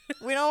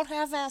 We don't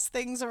half-ass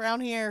things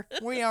around here.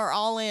 We are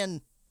all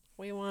in.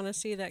 We want to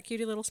see that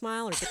cutie little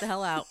smile or get the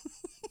hell out.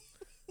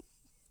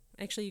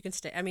 Actually, you can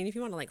stay. I mean, if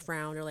you want to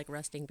frown or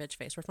resting bitch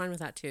face, we're fine with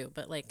that too.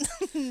 But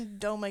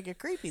don't make it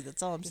creepy.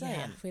 That's all I'm saying.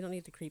 Yeah, we don't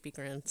need the creepy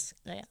grins.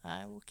 Yeah,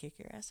 I will kick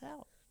your ass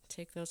out.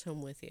 Take those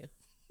home with you.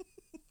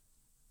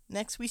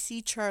 Next, we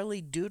see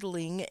Charlie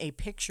doodling a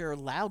picture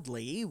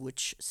loudly,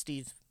 which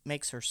Steve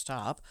makes her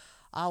stop,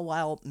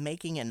 while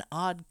making an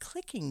odd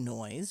clicking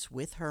noise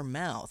with her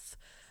mouth.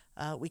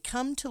 We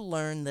come to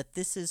learn that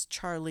this is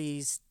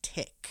Charlie's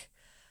tic,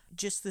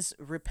 just this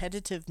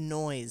repetitive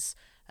noise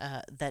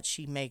that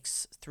she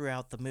makes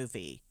throughout the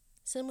movie.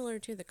 Similar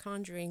to The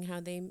Conjuring, how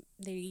they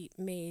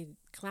made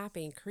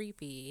clapping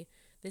creepy,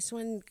 this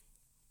one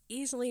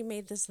easily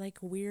made this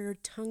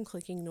weird tongue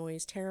clicking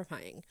noise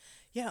terrifying.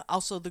 Yeah,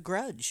 also The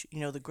Grudge.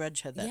 The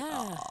Grudge had that.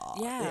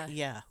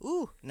 Yeah.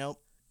 Ooh,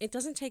 nope. It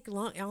doesn't take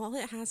long. All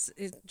it has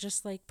is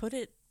just put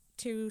it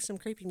to some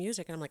creepy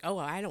music, and I'm like, oh,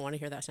 I don't want to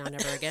hear that sound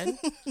ever again.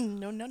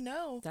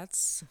 No.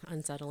 That's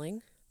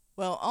unsettling.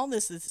 Well, all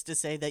this is to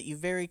say that you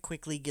very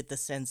quickly get the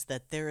sense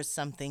that there is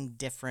something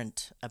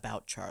different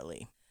about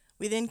Charlie.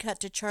 We then cut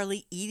to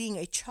Charlie eating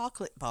a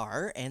chocolate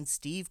bar, and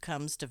Steve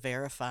comes to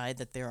verify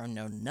that there are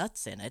no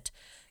nuts in it,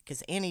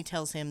 because Annie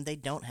tells him they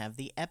don't have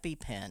the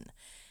EpiPen.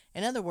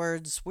 In other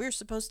words, we're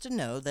supposed to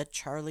know that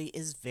Charlie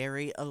is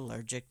very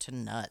allergic to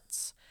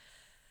nuts.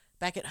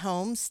 Back at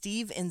home,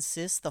 Steve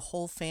insists the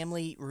whole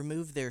family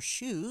remove their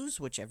shoes,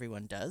 which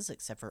everyone does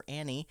except for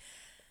Annie.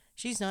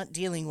 She's not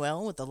dealing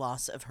well with the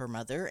loss of her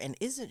mother and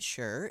isn't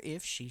sure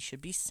if she should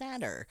be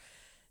sadder.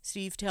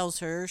 Steve tells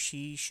her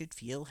she should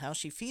feel how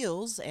she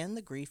feels and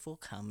the grief will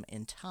come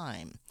in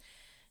time.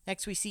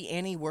 Next, we see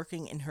Annie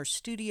working in her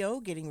studio,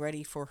 getting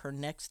ready for her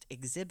next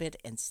exhibit,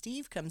 and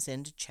Steve comes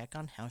in to check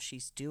on how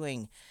she's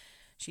doing.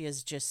 She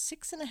has just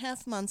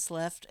 6.5 months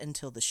left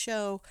until the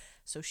show,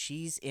 so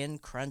she's in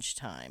crunch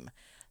time.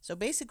 So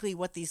basically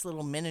what these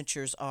little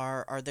miniatures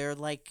are they're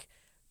like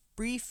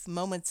brief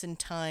moments in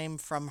time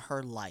from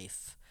her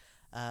life,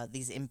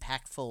 these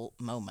impactful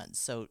moments.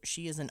 So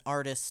she is an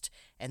artist,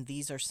 and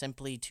these are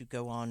simply to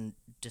go on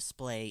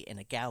display in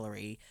a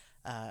gallery,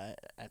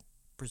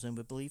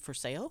 presumably for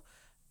sale.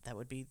 That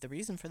would be the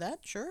reason for that,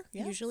 sure.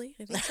 Yeah. Usually,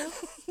 I think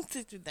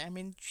so. I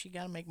mean, she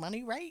got to make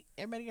money, right?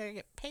 Everybody got to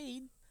get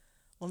paid.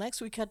 Well,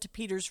 next we cut to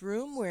Peter's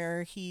room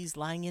where he's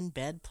lying in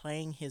bed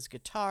playing his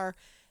guitar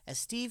as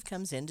Steve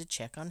comes in to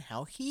check on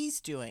how he's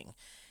doing.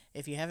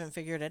 If you haven't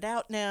figured it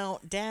out now,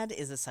 Dad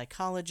is a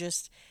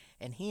psychologist,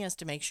 and he has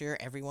to make sure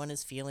everyone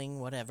is feeling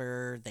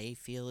whatever they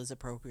feel is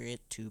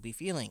appropriate to be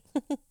feeling.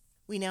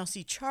 We now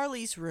see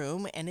Charlie's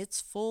room, and it's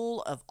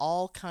full of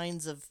all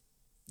kinds of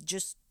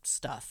just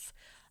stuff.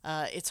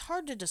 It's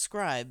hard to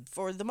describe.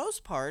 For the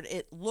most part,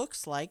 it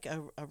looks like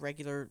a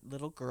regular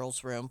little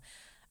girl's room.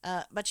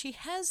 But she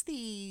has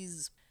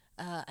these,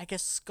 I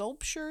guess,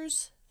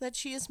 sculptures that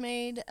she has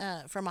made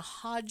from a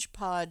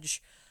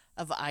hodgepodge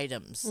of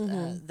items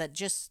that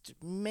just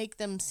make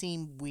them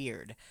seem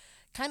weird.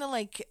 Kind of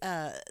like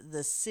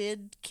the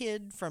Sid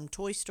kid from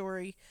Toy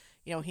Story.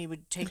 You know, he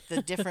would take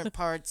the different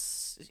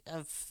parts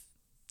of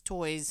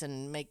toys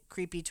and make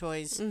creepy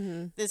toys.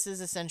 Mm-hmm. This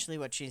is essentially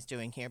what she's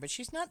doing here, but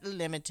she's not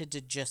limited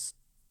to just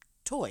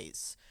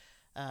toys.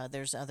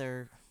 There's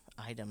other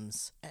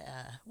items.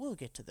 We'll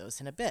get to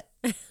those in a bit.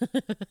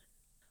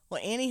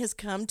 Well, Annie has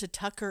come to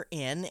tuck her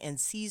in and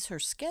sees her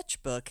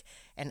sketchbook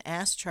and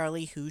asks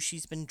Charlie who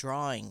she's been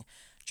drawing.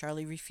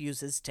 Charlie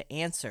refuses to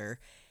answer.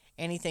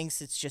 Annie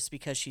thinks it's just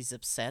because she's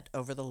upset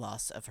over the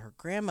loss of her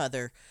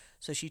grandmother,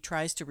 so she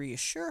tries to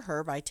reassure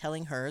her by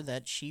telling her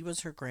that she was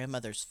her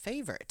grandmother's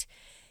favorite.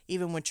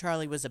 Even when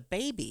Charlie was a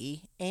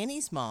baby,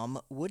 Annie's mom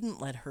wouldn't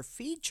let her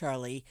feed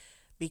Charlie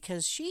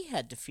because she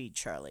had to feed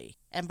Charlie.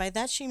 And by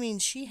that she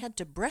means she had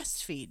to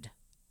breastfeed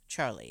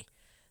Charlie.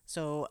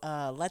 So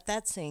let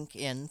that sink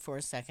in for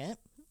a second.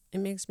 It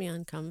makes me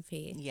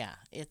uncomfy. Yeah,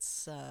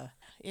 it's a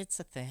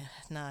thing,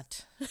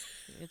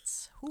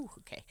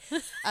 okay.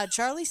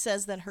 Charlie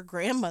says that her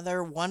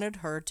grandmother wanted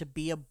her to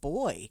be a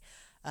boy,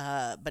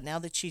 but now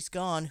that she's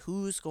gone,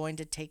 who's going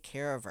to take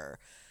care of her?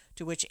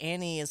 To which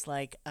Annie is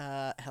like,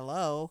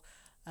 hello.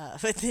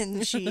 But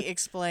then she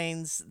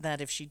explains that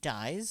if she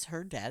dies,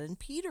 her dad and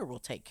Peter will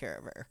take care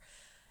of her.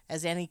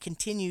 As Annie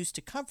continues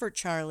to comfort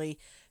Charlie,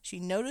 she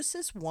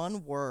notices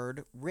one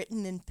word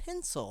written in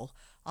pencil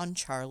on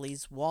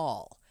Charlie's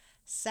wall,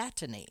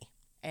 satiny.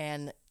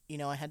 And,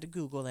 I had to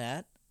Google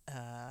that.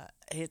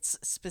 Its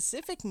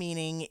specific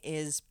meaning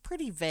is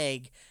pretty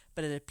vague,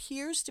 but it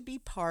appears to be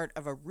part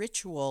of a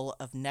ritual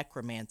of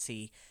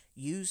necromancy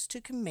used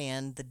to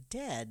command the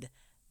dead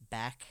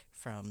back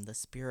from the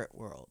spirit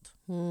world.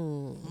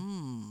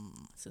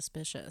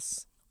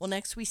 Suspicious. Well,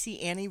 next we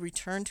see Annie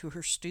return to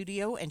her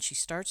studio, and she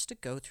starts to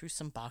go through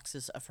some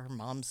boxes of her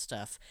mom's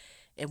stuff.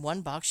 In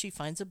one box, she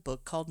finds a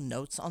book called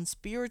Notes on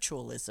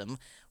Spiritualism,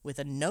 with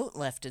a note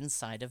left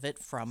inside of it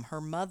from her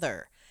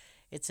mother.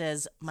 It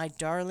says, "My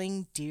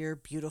darling, dear,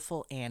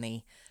 beautiful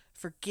Annie,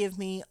 forgive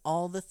me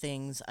all the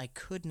things I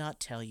could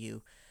not tell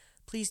you.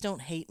 Please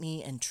don't hate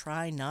me and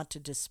try not to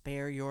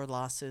despair your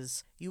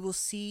losses. You will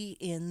see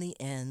in the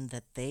end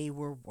that they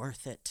were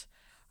worth it.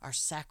 Our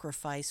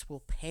sacrifice will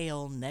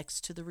pale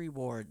next to the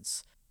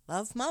rewards.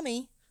 Love,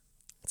 Mommy."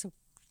 It's a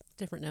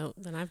different note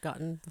than I've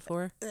gotten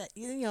before.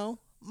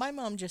 My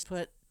mom just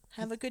put,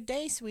 "Have a good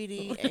day,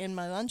 sweetie," in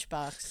my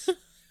lunchbox.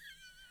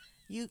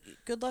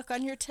 Good luck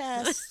on your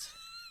test.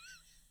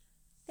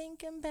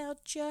 Thinking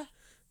about ya.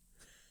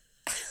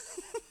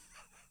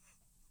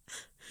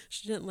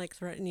 She didn't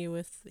threaten you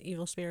with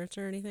evil spirits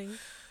or anything?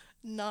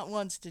 Not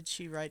once did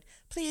she write,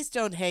 "Please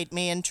don't hate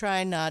me and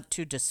try not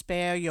to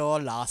despair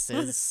your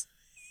losses."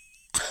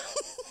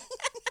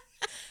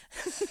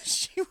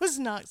 She was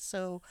not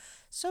so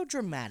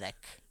dramatic.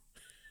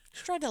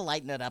 She tried to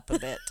lighten it up a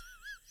bit.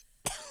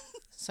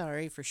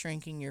 Sorry for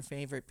shrinking your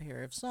favorite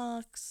pair of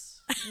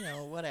socks.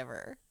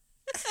 Whatever.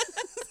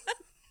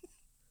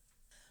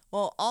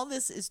 Well, all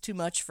this is too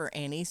much for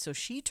Annie, so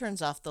she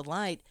turns off the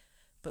light.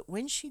 But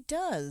when she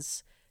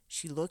does,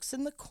 she looks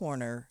in the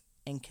corner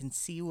and can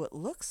see what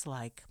looks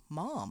like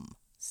Mom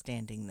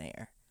standing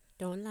there.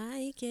 Don't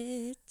like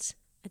it.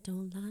 I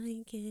don't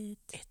like it.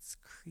 It's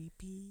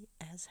creepy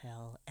as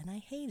hell, and I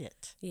hate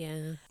it.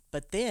 Yeah.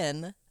 But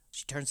then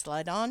she turns the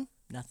light on,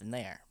 nothing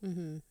there.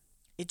 Mm-hmm.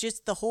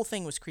 The whole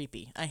thing was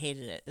creepy. I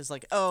hated it. It was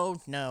like,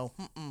 oh, no,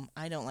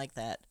 I don't like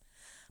that.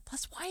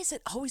 Plus, why is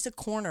it always a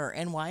corner,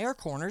 and why are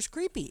corners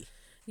creepy?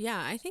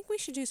 Yeah, I think we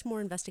should do some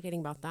more investigating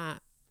about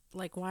that.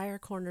 Like, why are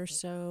corners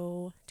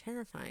so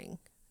terrifying?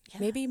 Yeah.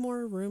 Maybe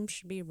more rooms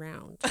should be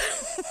round.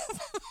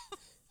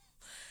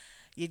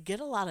 You'd get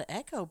a lot of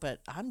echo,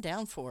 but I'm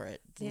down for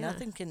it. Yeah.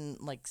 Nothing can,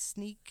 like,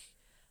 sneak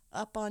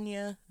up on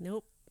you.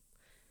 Nope.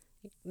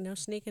 No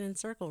sneaking in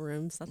circle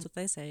rooms. That's what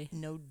they say.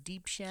 No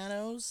deep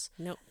shadows.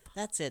 Nope.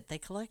 That's it. They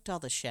collect all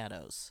the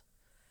shadows.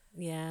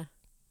 Yeah.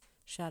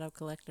 Shadow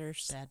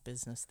collectors. Bad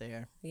business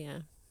there.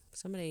 Yeah.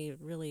 Somebody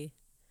really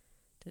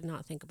did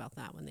not think about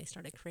that when they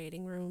started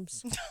creating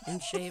rooms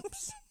and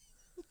shapes.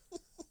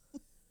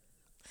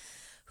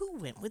 Who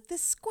went with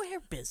this square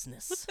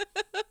business?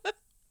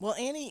 Well,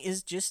 Annie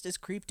is just as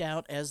creeped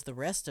out as the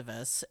rest of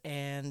us,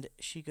 and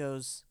she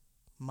goes,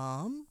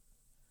 "Mom?"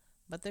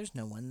 But there's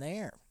no one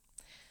there.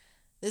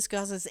 This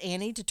causes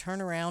Annie to turn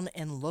around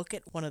and look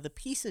at one of the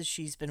pieces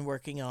she's been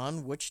working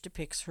on, which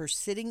depicts her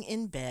sitting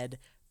in bed,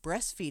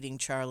 breastfeeding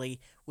Charlie,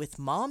 with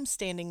Mom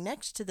standing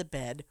next to the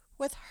bed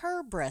with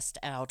her breast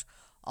out,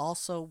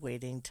 also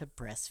waiting to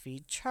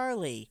breastfeed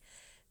Charlie.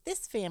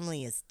 This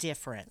family is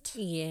different.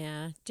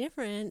 Yeah,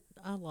 different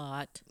a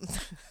lot.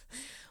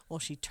 Well,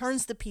 she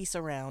turns the piece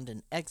around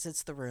and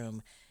exits the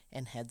room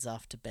and heads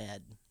off to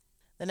bed.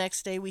 The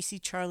next day, we see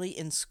Charlie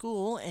in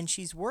school, and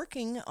she's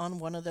working on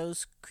one of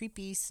those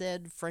creepy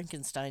said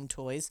Frankenstein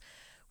toys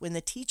when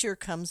the teacher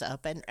comes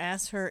up and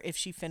asks her if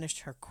she finished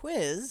her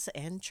quiz,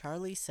 and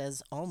Charlie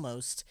says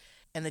almost.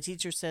 And the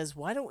teacher says,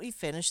 "Why don't we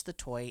finish the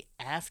toy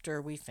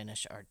after we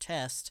finish our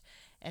test?"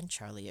 And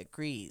Charlie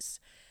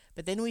agrees.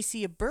 But then we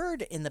see a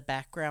bird in the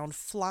background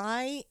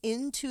fly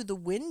into the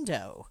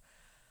window.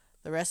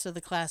 The rest of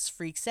the class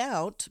freaks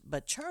out,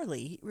 but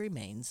Charlie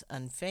remains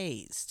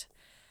unfazed.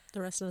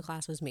 The rest of the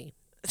class was me.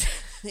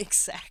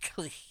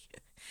 Exactly.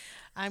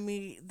 I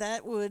mean,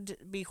 that would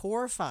be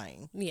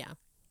horrifying, Yeah.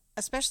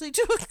 especially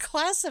to a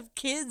class of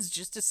kids,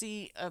 just to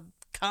see a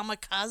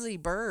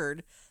kamikaze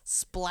bird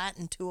splat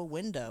into a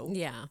window.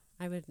 Yeah.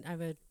 I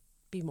would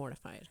be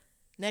mortified.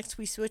 Next,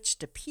 we switch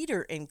to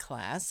Peter in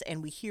class,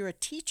 and we hear a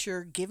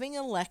teacher giving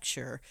a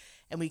lecture,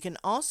 and we can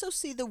also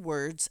see the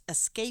words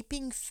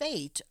 "escaping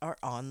fate" are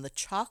on the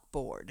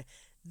chalkboard.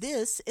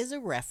 This is a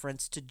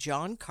reference to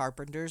John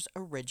Carpenter's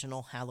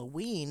original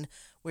Halloween,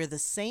 where the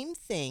same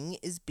thing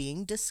is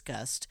being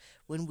discussed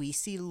when we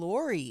see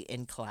Lori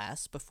in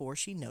class before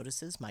she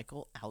notices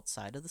Michael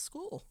outside of the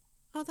school.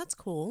 Oh, that's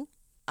cool.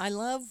 I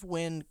love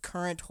when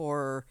current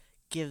horror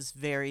gives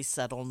very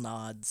subtle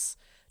nods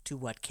to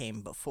what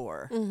came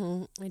before.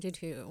 Mm-hmm. I do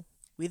too.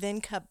 We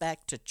then cut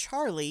back to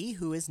Charlie,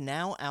 who is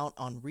now out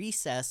on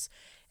recess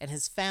and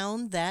has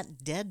found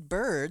that dead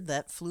bird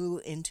that flew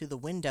into the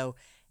window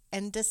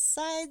and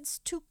decides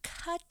to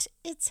cut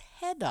its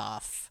head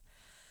off.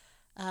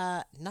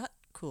 Not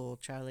cool,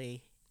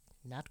 Charlie.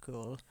 Not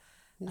cool.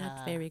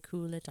 Not very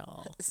cool at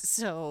all.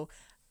 So,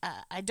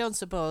 I don't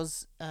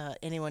suppose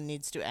anyone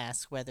needs to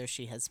ask whether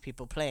she has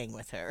people playing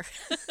with her.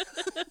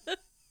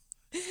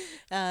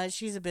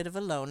 She's a bit of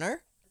a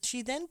loner.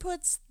 She then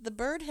puts the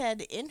bird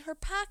head in her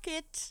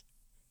pocket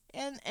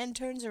and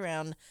turns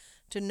around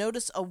to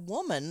notice a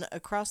woman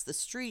across the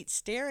street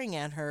staring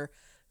at her,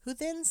 who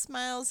then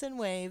smiles and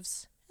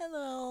waves.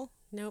 Hello.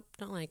 Nope,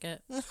 don't like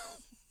it.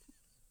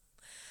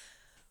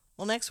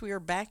 Well, next we are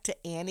back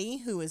to Annie,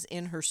 who is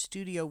in her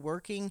studio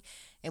working,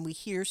 and we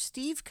hear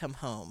Steve come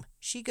home.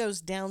 She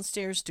goes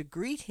downstairs to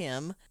greet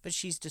him, but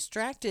she's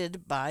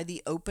distracted by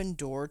the open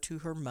door to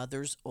her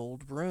mother's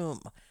old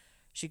room.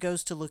 She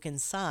goes to look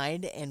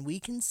inside, and we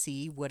can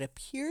see what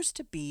appears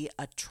to be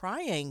a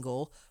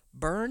triangle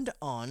burned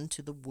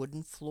onto the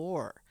wooden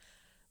floor.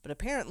 But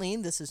apparently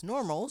this is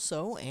normal,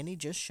 so Annie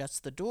just shuts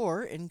the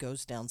door and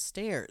goes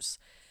downstairs.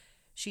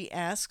 She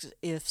asks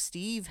if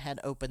Steve had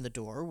opened the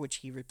door, which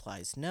he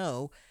replies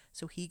no,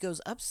 so he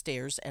goes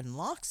upstairs and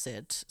locks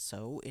it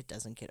so it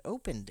doesn't get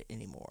opened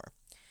anymore.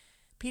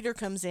 Peter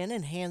comes in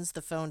and hands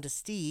the phone to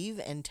Steve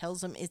and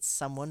tells him it's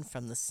someone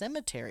from the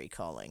cemetery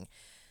calling.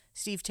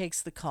 Steve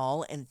takes the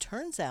call, and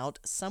turns out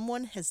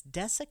someone has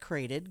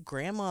desecrated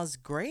Grandma's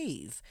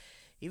grave,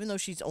 even though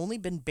she's only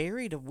been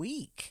buried a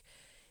week.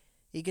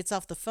 He gets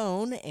off the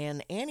phone,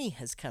 and Annie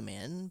has come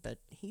in, but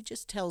he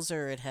just tells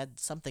her it had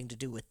something to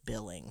do with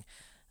billing.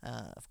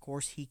 Of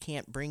course, he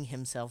can't bring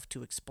himself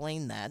to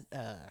explain that.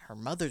 Her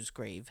mother's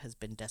grave has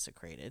been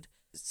desecrated.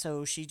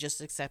 So she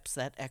just accepts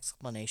that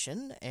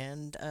explanation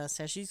and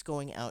says she's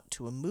going out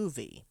to a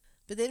movie.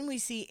 But then we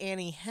see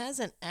Annie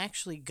hasn't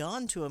actually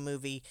gone to a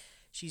movie.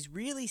 She's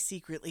really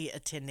secretly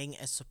attending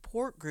a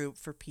support group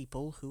for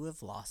people who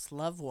have lost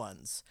loved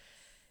ones.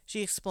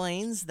 She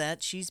explains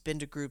that she's been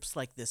to groups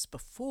like this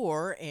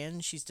before,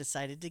 and she's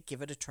decided to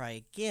give it a try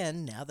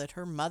again now that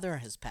her mother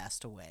has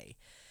passed away.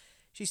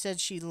 She said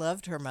she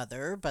loved her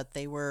mother, but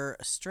they were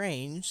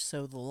estranged,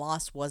 so the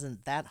loss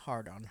wasn't that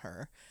hard on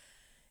her.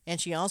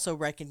 And she also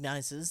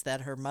recognizes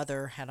that her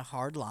mother had a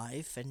hard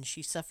life, and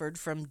she suffered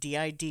from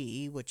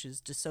DID, which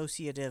is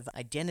dissociative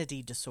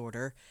identity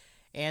disorder,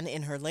 and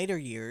in her later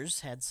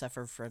years had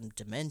suffered from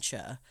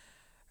dementia.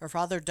 Her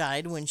father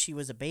died when she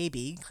was a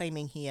baby,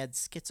 claiming he had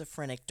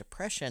schizophrenic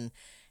depression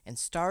and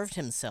starved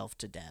himself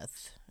to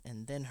death.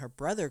 And then her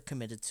brother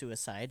committed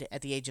suicide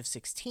at the age of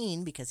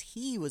 16 because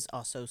he was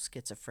also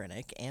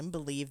schizophrenic and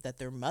believed that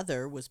their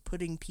mother was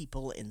putting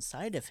people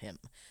inside of him.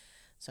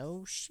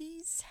 So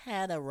she's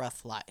had a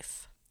rough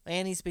life.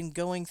 Annie's been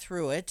going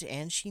through it,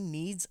 and she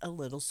needs a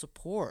little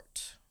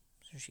support.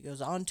 So she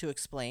goes on to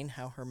explain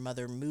how her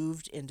mother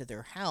moved into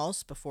their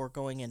house before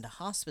going into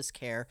hospice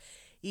care,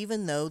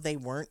 even though they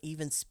weren't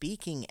even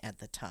speaking at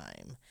the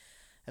time.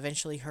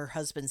 Eventually, her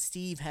husband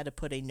Steve had to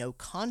put a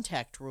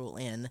no-contact rule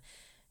in,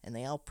 and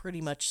they all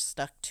pretty much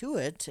stuck to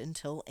it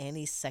until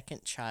Annie's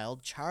second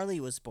child, Charlie,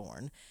 was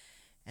born.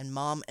 And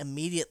Mom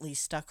immediately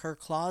stuck her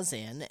claws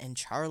in, and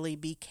Charlie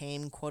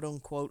became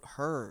quote-unquote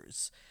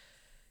hers.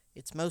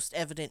 It's most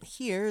evident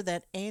here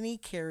that Annie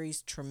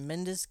carries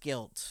tremendous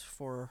guilt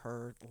for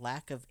her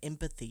lack of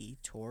empathy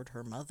toward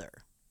her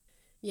mother.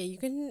 Yeah, you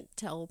can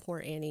tell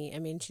poor Annie. I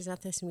mean, she's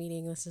at this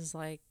meeting. This is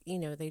like,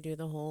 they do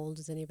the whole,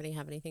 does anybody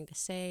have anything to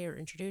say or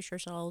introduce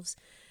yourselves?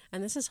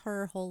 And this is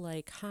her whole,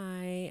 like,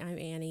 hi, I'm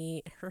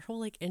Annie, her whole,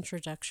 like,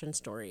 introduction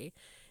story.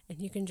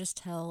 And you can just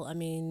tell, I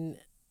mean,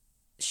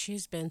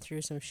 she's been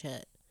through some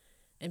shit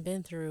and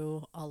been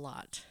through a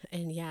lot.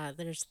 And yeah,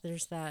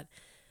 there's that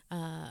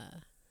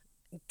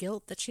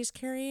guilt that she's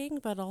carrying,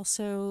 but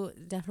also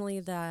definitely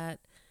that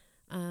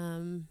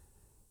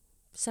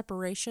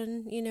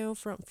separation,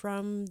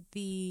 from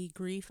the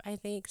grief, I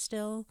think,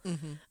 still,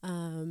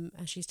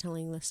 as she's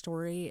telling the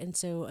story. And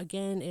so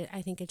again,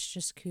 I think it's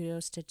just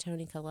kudos to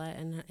Toni Collette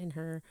and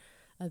her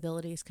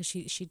abilities, because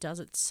she does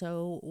it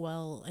so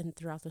well. And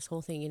throughout this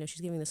whole thing,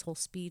 she's giving this whole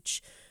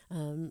speech,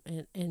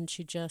 and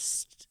she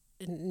just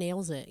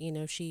nails it.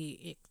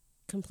 It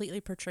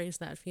completely portrays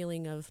that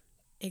feeling of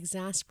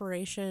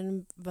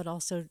exasperation, but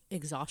also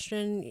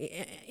exhaustion.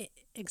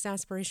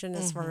 Exasperation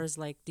as far as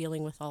like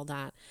dealing with all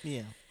that.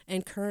 Yeah.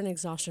 And current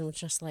exhaustion was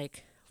just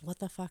like, what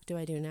the fuck do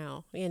I do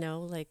now?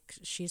 Like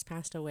she's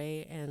passed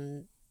away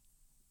and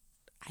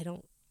I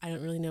don't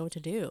really know what to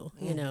do,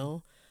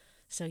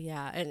 So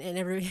yeah, and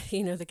every,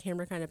 the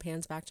camera kind of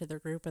pans back to their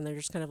group and they're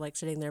just kind of like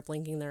sitting there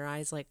blinking their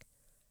eyes like,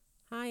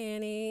 hi,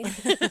 Annie.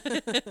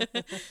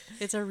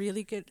 It's a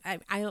really good,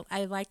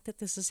 I like that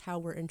this is how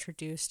we're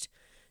introduced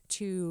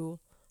to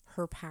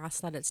her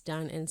past, that it's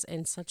done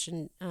in such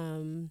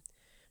an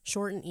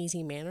short and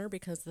easy manner,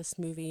 because this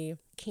movie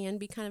can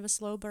be kind of a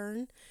slow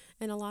burn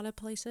in a lot of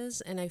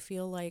places. And I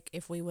feel like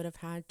if we would have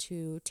had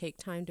to take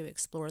time to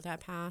explore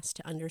that past,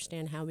 to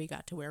understand how we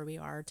got to where we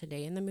are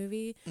today in the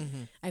movie,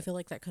 I feel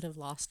like that could have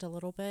lost a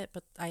little bit.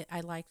 But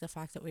I like the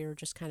fact that we were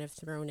just kind of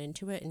thrown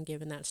into it and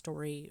given that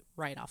story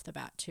right off the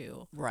bat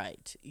too.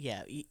 Right.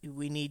 Yeah.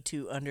 We need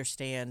to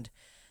understand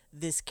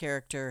this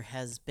character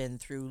has been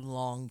through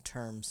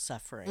long-term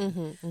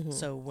suffering.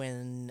 So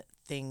when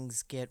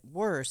things get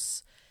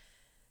worse,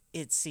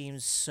 it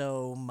seems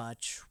so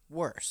much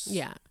worse.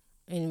 Yeah.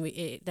 And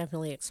it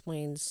definitely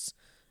explains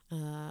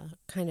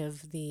kind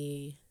of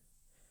the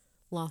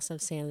loss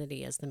of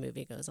sanity as the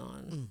movie goes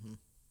on.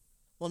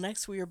 Well,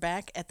 next we are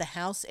back at the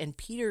house, and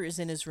Peter is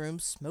in his room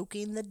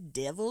smoking the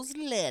devil's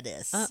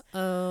lettuce.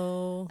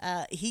 Uh-oh.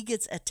 He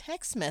gets a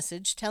text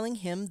message telling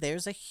him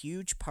there's a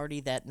huge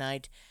party that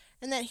night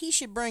and that he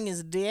should bring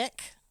his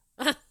dick.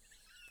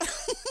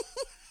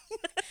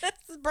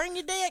 Bring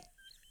your dick.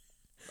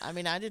 I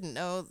mean, I didn't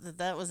know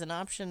that was an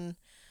option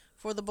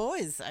for the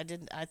boys.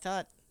 I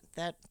thought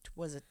that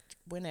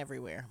went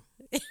everywhere.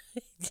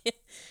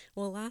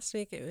 Well, last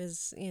week it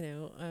was,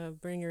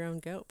 bring your own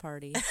goat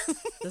party.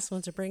 This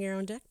one's a bring your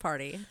own dick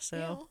party.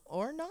 So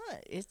or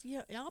not. It's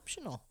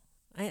optional.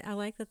 I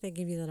like that they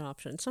give you that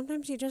option.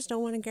 Sometimes you just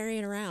don't want to carry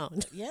it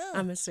around. Yeah.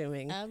 I'm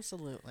assuming.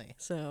 Absolutely.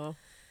 So,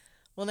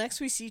 well,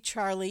 next we see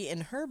Charlie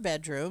in her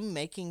bedroom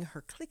making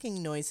her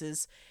clicking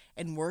noises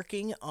and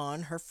working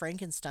on her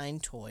Frankenstein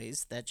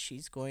toys that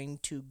she's going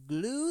to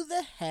glue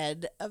the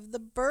head of the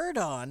bird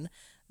on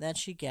that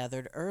she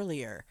gathered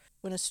earlier,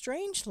 when a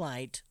strange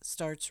light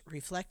starts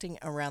reflecting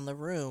around the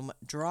room,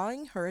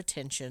 drawing her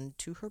attention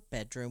to her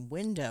bedroom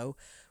window,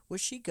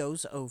 which she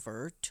goes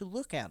over to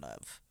look out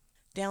of.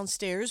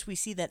 Downstairs, we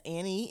see that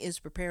Annie is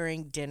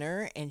preparing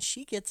dinner, and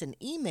she gets an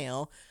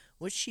email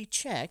which she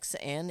checks,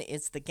 and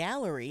it's the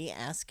gallery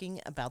asking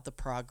about the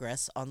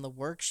progress on the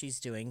work she's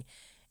doing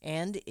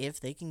and if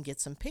they can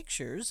get some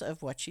pictures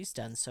of what she's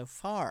done so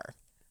far.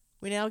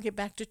 We now get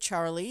back to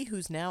Charlie,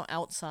 who's now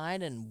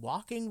outside and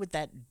walking with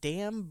that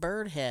damn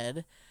bird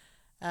head.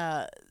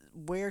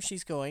 Where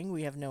she's going,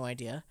 we have no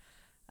idea.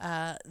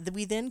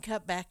 We then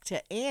cut back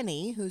to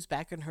Annie, who's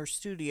back in her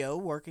studio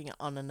working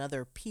on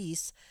another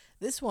piece.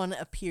 This one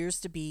appears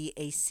to be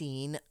a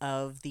scene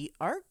of the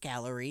art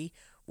gallery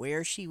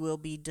where she will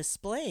be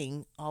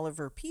displaying all of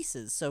her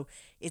pieces. So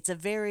it's a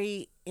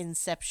very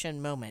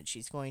Inception moment.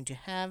 She's going to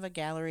have a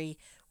gallery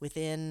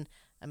within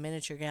a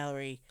miniature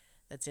gallery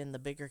that's in the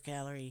bigger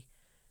gallery.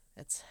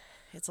 It's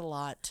a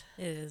lot.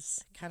 it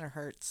is. It kind of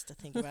hurts to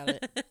think about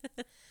it.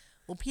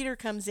 Well, Peter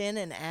comes in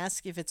and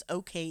asks if it's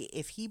okay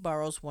if he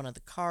borrows one of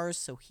the cars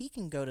so he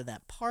can go to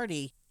that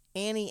party.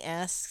 Annie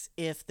asks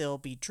if they'll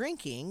be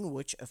drinking,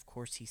 which of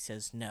course he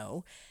says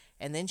no.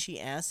 And then she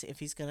asks if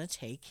he's going to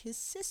take his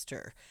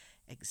sister.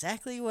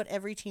 Exactly what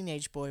every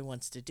teenage boy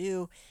wants to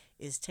do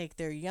is take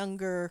their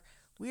younger,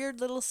 weird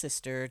little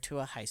sister to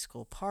a high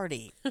school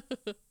party.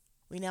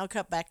 We now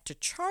cut back to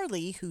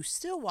Charlie, who's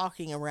still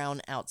walking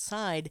around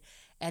outside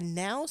and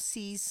now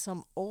sees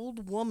some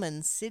old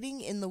woman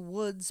sitting in the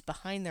woods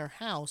behind their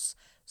house,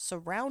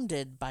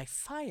 surrounded by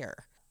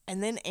fire.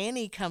 And then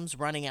Annie comes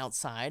running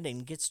outside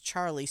and gets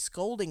Charlie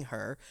scolding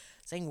her,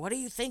 saying, "What are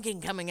you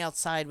thinking coming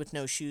outside with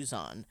no shoes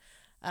on?"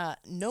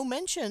 No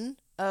mention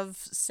of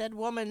said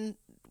woman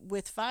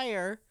with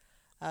fire,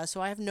 so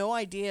I have no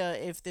idea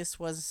if this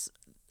was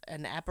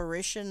an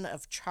apparition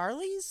of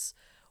Charlie's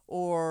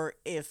or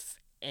if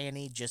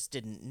Annie just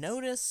didn't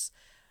notice.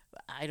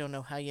 I don't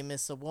know how you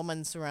miss a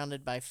woman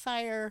surrounded by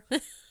fire.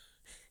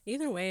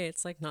 Either way,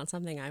 it's like not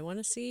something I want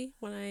to see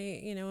when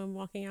I, am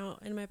walking out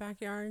in my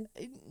backyard.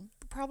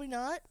 Probably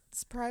not.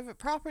 It's private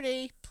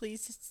property.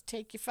 Please just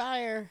take your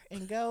fire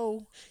and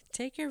go.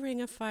 Take your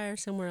ring of fire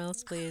somewhere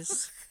else,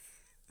 please.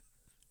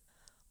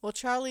 Well,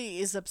 Charlie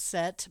is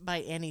upset by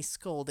Annie's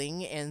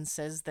scolding and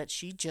says that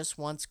she just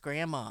wants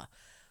Grandma.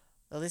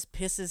 Well, this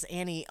pisses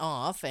Annie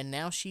off, and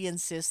now she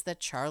insists that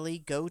Charlie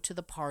go to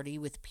the party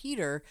with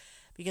Peter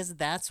because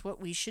that's what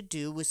we should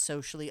do with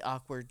socially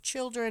awkward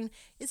children,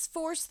 is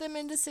force them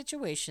into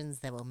situations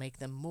that will make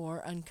them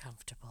more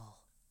uncomfortable.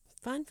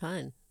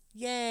 Fun.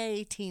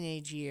 Yay,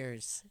 teenage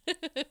years.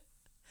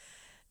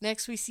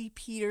 Next, we see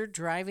Peter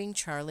driving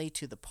Charlie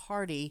to the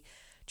party.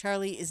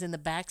 Charlie is in the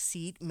back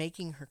seat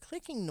making her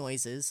clicking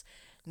noises,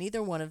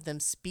 neither one of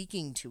them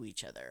speaking to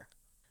each other.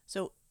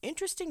 So,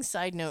 interesting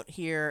side note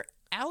here,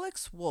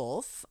 Alex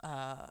Wolff,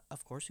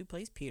 of course, who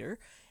plays Peter,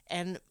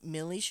 and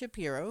Millie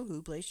Shapiro,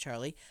 who plays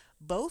Charlie,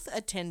 both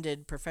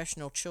attended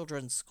professional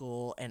children's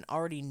school and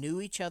already knew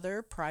each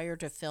other prior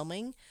to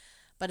filming.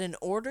 But in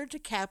order to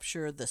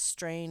capture the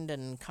strained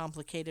and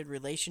complicated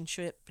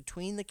relationship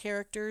between the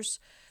characters,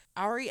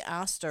 Ari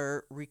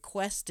Aster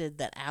requested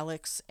that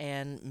Alex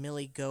and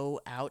Millie go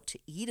out to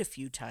eat a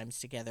few times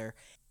together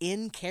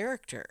in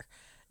character,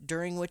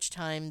 during which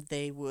time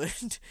they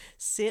would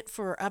sit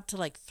for up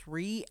to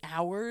 3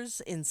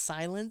 hours in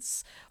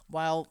silence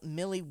while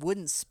Millie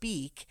wouldn't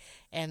speak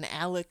and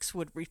Alex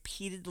would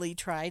repeatedly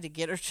try to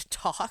get her to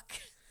talk.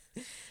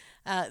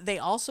 They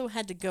also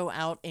had to go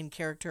out in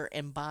character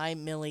and buy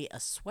Millie a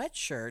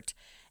sweatshirt,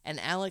 and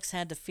Alex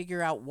had to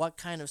figure out what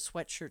kind of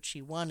sweatshirt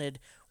she wanted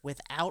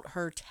without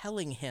her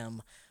telling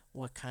him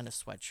what kind of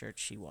sweatshirt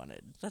she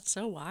wanted. That's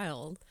so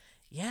wild.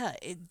 Yeah,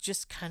 it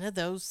just kind of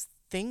those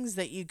things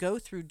that you go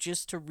through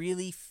just to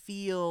really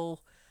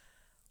feel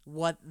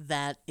what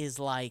that is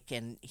like,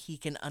 and he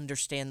can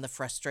understand the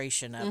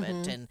frustration of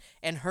it,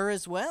 and her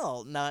as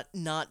well,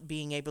 not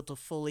being able to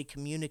fully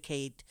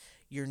communicate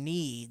your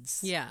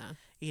needs. Yeah.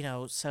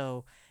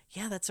 So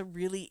yeah, that's a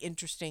really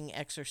interesting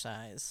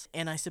exercise.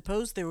 And I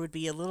suppose there would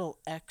be a little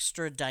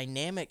extra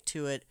dynamic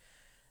to it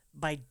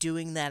by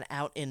doing that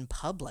out in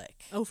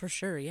public. Oh, for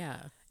sure,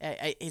 yeah.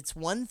 It's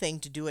one thing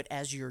to do it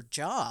as your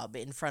job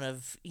in front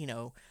of,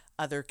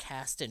 other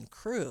cast and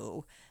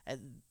crew.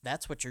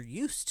 That's what you're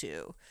used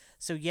to.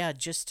 So yeah,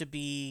 just to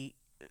be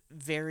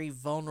very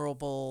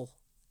vulnerable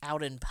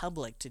out in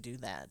public to do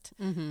that.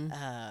 Mm-hmm.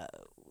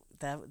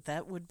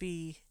 That would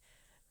be...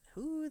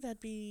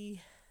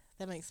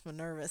 That makes me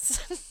nervous.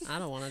 I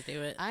don't want to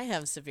do it. I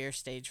have severe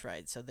stage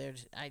fright, so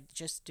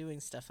just doing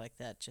stuff like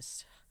that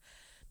just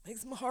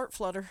makes my heart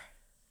flutter.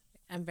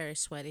 I'm very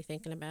sweaty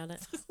thinking about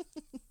it.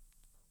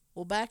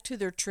 Well, back to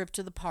their trip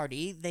to the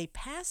party, they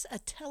pass a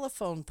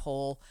telephone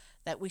pole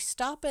that we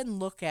stop and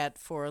look at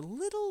for a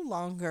little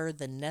longer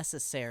than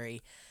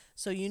necessary.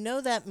 So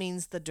that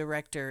means the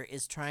director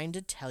is trying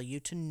to tell you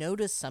to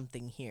notice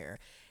something here.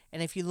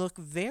 And if you look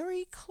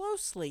very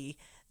closely,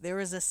 there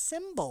is a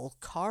symbol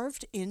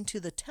carved into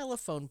the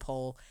telephone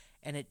pole,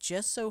 and it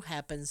just so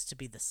happens to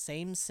be the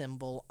same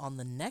symbol on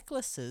the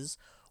necklaces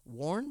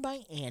worn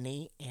by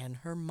Annie and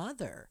her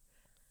mother.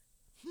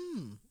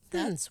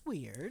 That's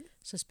weird.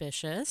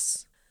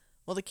 Suspicious.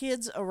 Well, the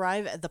kids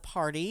arrive at the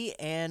party,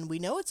 and we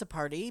know it's a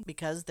party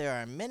because there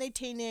are many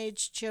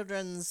teenage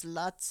children's,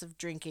 lots of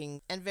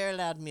drinking, and very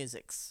loud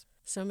musics.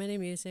 So many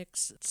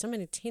musics, so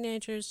many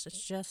teenagers.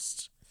 It's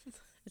just...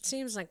 It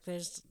seems like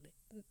this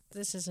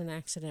is an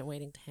accident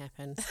waiting to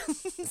happen.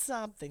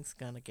 Something's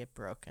gonna get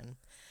broken.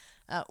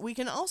 We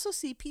can also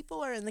see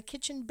people are in the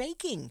kitchen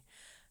baking,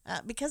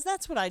 because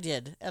that's what I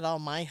did at all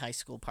my high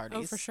school parties.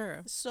 Oh, for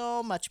sure.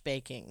 So much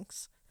baking.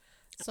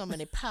 So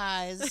many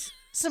pies,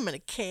 so many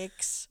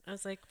cakes. I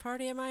was like,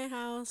 party at my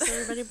house.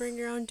 Everybody bring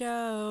your own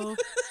dough.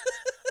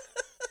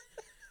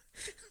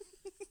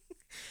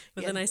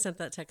 But then I sent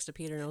that text to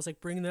Peter and I was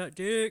like, bring that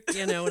dick.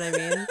 You know what I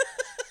mean?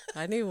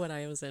 I knew what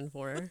I was in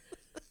for.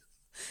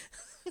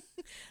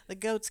 The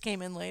goats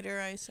came in later,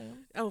 I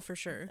assume. Oh, for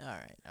sure. All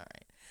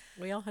right.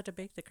 We all had to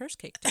bake the curse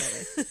cake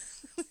together.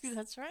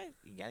 That's right.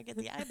 You got to get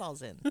the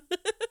eyeballs in.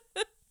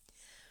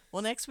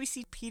 Well, next we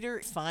see Peter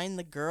find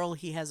the girl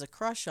he has a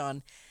crush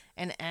on,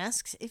 and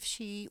asks if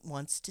she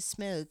wants to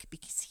smoke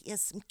because he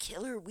has some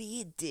killer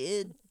weed,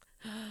 dude.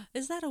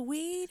 Is that a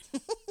weed?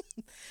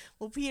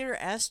 Well, Peter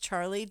asks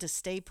Charlie to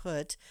stay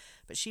put,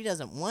 but she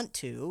doesn't want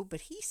to.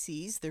 But he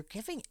sees they're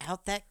giving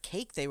out that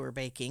cake they were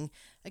baking.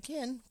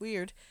 Again,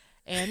 weird.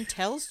 And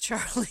tells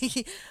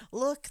Charlie,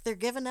 look, they're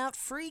giving out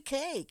free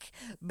cake.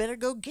 Better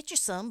go get you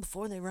some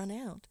before they run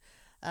out.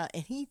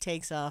 And he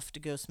takes off to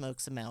go smoke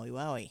some Maui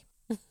Wowie.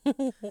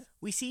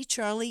 We see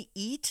Charlie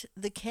eat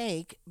the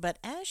cake, but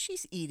as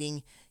she's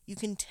eating, you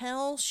can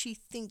tell she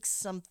thinks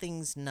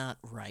something's not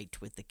right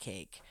with the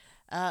cake.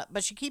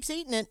 But she keeps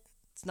eating it.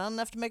 It's not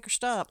enough to make her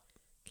stop.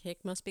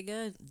 Cake must be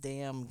good.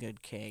 Damn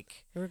good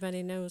cake.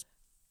 Everybody knows.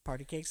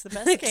 Party cake's the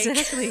best cake.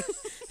 Exactly.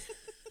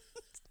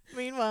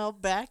 Meanwhile,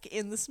 back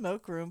in the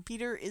smoke room,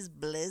 Peter is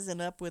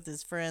blazing up with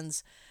his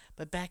friends.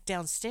 But back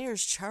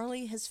downstairs,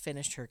 Charlie has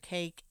finished her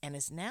cake and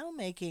is now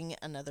making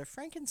another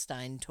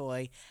Frankenstein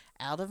toy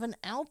out of an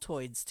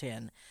Altoids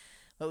tin.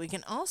 But we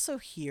can also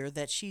hear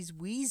that she's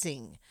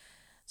wheezing.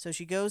 So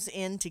she goes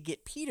in to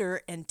get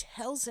Peter and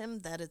tells him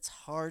that it's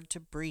hard to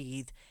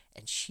breathe,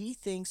 and she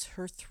thinks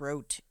her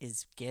throat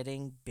is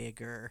getting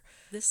bigger.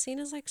 This scene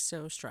is like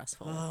so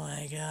stressful. Oh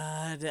my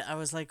God. I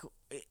was like,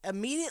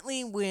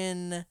 immediately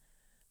when,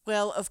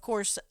 well, of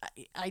course,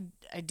 I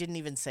didn't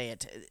even say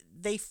it.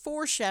 They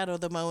foreshadow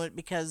the moment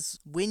because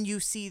when you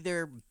see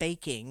they're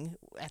baking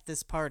at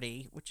this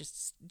party, which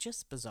is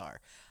just bizarre,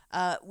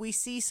 we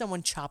see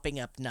someone chopping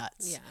up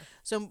nuts. Yeah.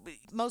 So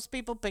most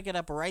people pick it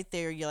up right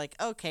there. You're like,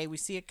 okay, we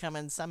see it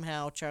coming.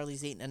 Somehow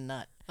Charlie's eating a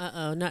nut.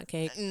 Uh-oh, nut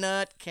cake.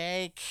 Nut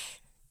cake.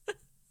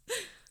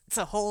 It's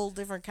a whole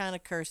different kind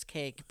of cursed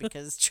cake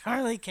because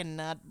Charlie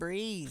cannot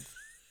breathe.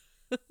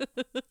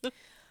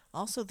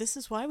 Also, this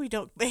is why we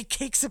don't make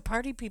cakes at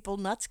party people.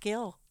 Nuts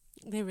kill.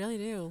 They really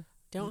do.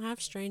 Don't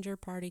have stranger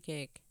party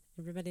cake.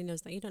 Everybody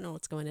knows that. You don't know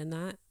what's going in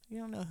that. You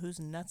don't know whose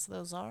nuts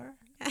those are?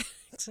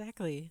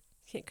 Exactly.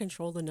 Can't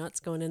control the nuts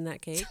going in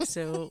that cake,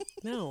 so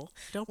no,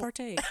 don't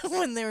partake.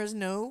 When there is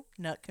no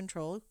nut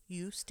control,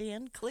 you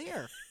stand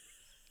clear.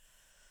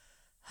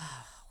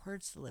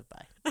 Words to live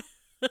by.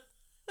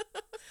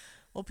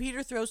 Well,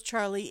 Peter throws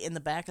Charlie in the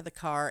back of the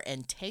car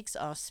and takes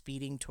off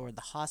speeding toward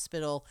the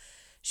hospital.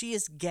 She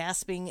is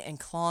gasping and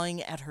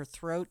clawing at her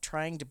throat,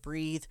 trying to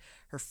breathe.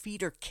 Her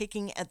feet are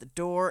kicking at the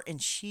door,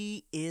 and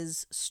she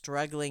is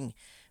struggling.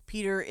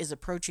 Peter is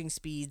approaching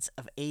speeds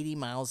of 80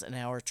 miles an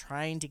hour,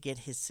 trying to get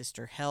his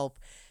sister help.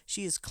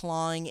 She is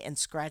clawing and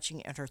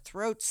scratching at her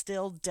throat,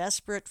 still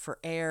desperate for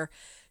air.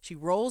 She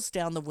rolls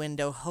down the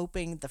window,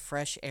 hoping the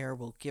fresh air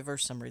will give her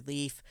some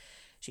relief.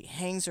 She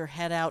hangs her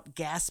head out,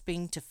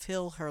 gasping to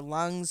fill her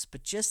lungs,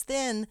 but just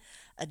then,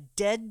 a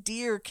dead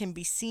deer can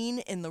be seen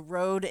in the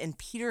road, and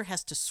Peter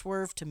has to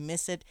swerve to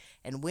miss it,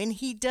 and when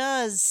he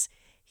does,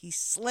 he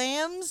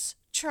slams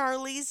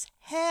Charlie's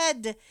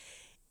head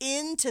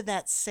into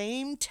that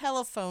same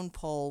telephone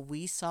pole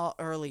we saw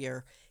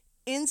earlier,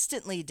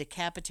 instantly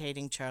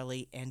decapitating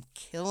Charlie and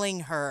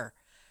killing her,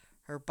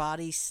 her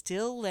body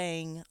still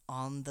laying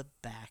on the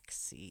back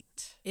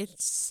seat.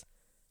 It's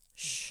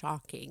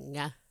shocking.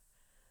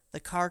 The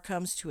car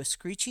comes to a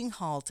screeching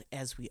halt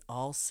as we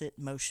all sit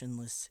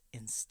motionless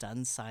in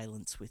stunned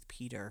silence with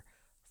Peter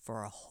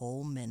for a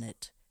whole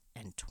minute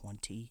and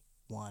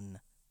 21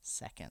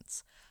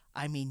 seconds.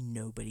 I mean,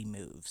 nobody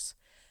moves.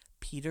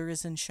 Peter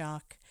is in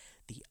shock.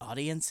 The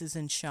audience is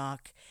in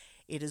shock.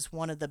 It is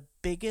one of the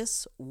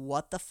biggest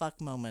what the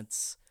fuck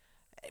moments,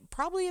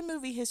 probably in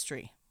movie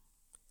history.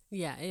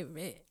 Yeah,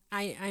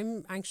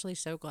 I'm actually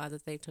so glad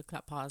that they took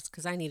that pause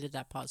because I needed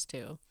that pause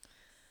too.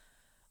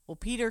 Well,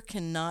 Peter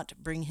cannot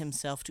bring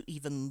himself to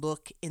even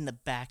look in the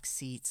back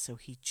seat, so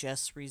he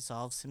just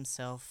resolves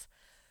himself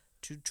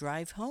to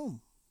drive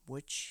home,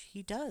 which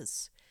he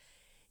does.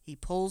 He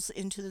pulls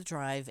into the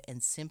drive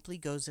and simply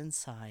goes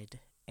inside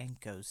and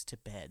goes to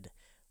bed,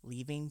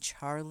 leaving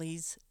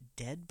Charlie's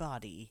dead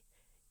body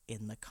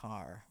in the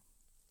car.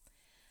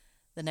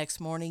 The next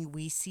morning,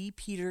 we see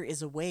Peter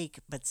is awake,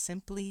 but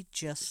simply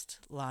just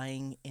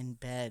lying in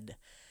bed.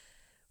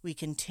 We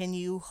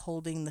continue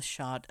holding the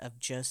shot of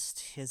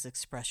just his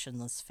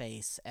expressionless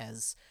face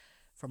as,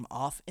 from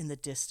off in the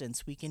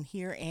distance, we can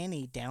hear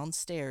Annie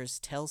downstairs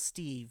tell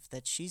Steve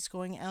that she's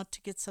going out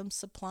to get some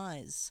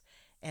supplies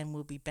and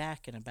will be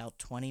back in about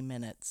 20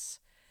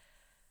 minutes.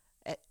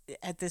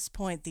 At this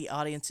point, the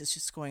audience is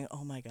just going,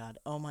 oh my God,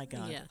 oh my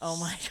God, yes. Oh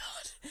my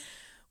God.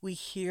 We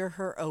hear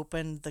her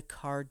open the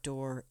car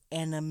door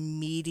and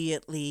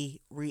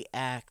immediately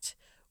react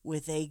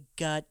with a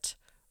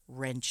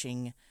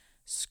gut-wrenching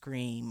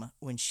scream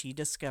when she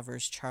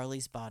discovers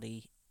Charlie's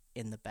body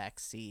in the back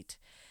seat.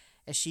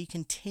 As she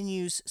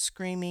continues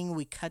screaming,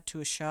 we cut to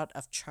a shot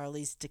of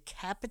Charlie's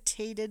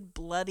decapitated,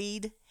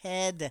 bloodied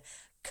head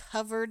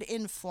covered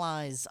in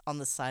flies on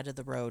the side of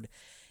the road.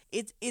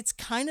 It's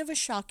kind of a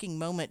shocking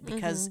moment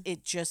because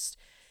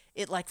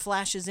it like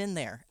flashes in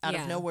there out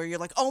of nowhere. You're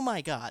like, oh my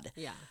God.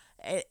 Yeah.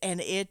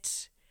 And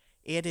it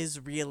is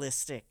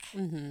realistic.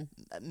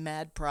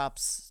 Mad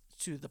props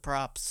to the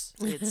props.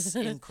 It's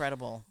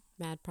incredible.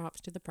 Mad props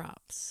to the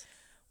props.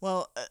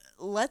 Well,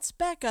 let's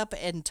back up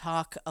and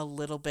talk a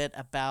little bit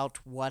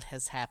about what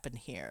has happened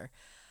here.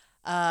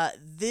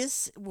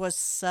 This was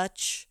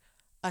such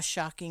a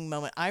shocking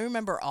moment. I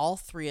remember all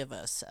three of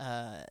us,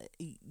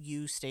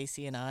 you,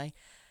 Stacy, and I,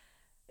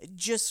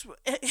 just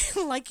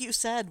like you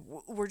said,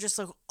 we're just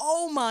like,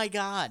 oh my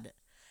God,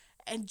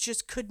 and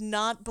just could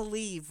not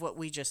believe what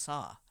we just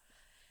saw.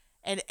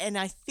 And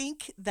I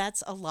think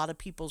that's a lot of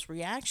people's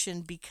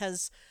reaction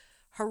because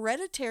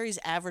Hereditary's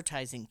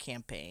advertising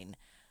campaign,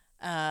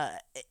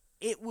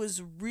 it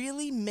was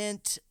really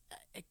meant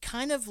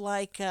kind of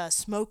like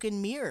smoke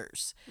and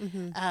mirrors.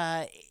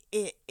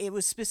 It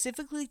was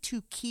specifically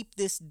to keep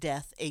this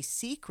death a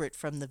secret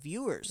from the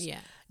viewers. Yeah.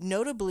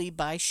 Notably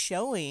by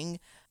showing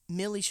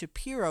Millie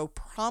Shapiro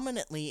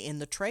prominently in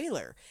the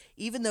trailer,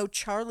 even though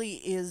Charlie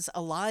is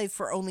alive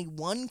for only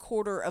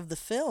 1/4 of the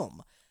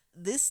film.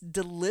 This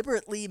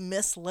deliberately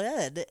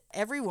misled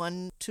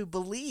everyone to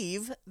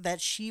believe that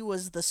she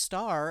was the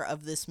star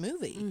of this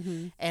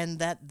movie and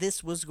that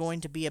this was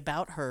going to be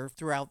about her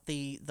throughout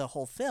the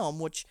whole film,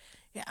 which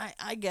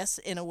I guess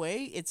in a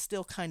way it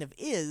still kind of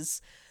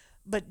is.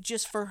 But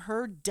just for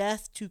her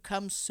death to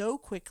come so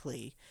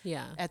quickly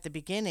at the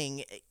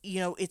beginning,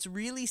 it's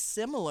really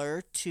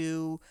similar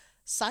to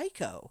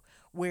Psycho,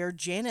 where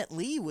Janet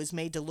Leigh was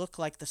made to look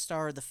like the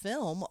star of the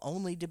film,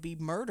 only to be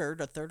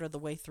murdered a third of the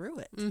way through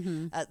it.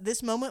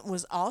 This moment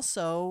was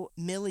also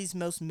Millie's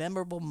most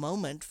memorable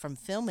moment from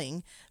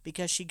filming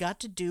because she got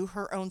to do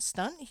her own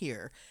stunt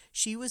here.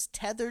 She was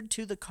tethered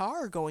to the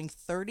car going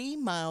 30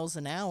 miles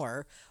an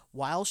hour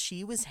while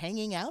she was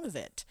hanging out of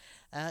it.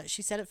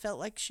 She said it felt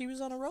like she was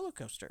on a roller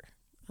coaster.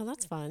 Oh,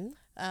 that's fun.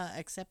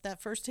 Except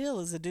that first hill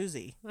is a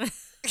doozy.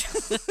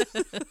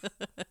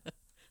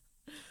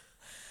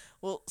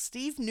 Well,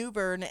 Steve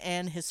Newburn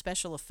and his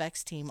special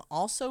effects team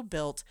also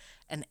built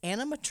an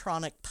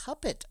animatronic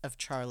puppet of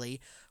Charlie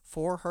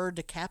for her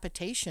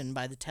decapitation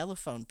by the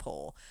telephone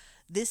pole.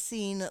 This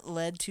scene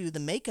led to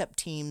the makeup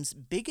team's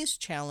biggest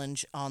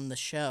challenge on the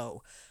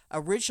show.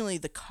 Originally,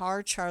 the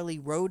car Charlie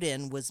rode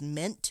in was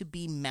meant to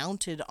be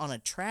mounted on a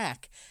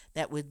track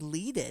that would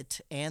lead it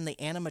and the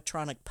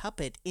animatronic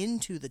puppet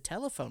into the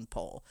telephone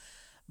pole.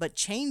 But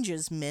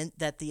changes meant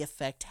that the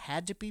effect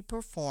had to be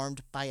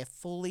performed by a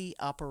fully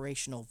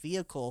operational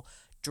vehicle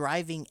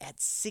driving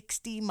at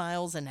 60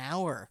 miles an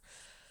hour.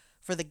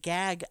 For the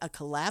gag, a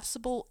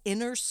collapsible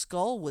inner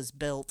skull was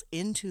built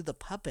into the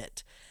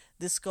puppet.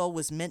 This skull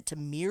was meant to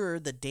mirror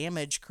the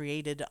damage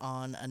created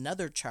on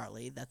another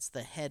Charlie. That's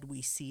the head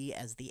we see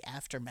as the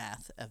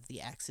aftermath of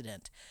the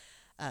accident.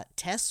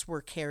 Tests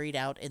were carried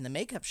out in the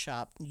makeup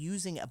shop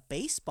using a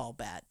baseball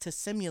bat to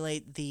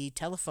simulate the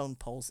telephone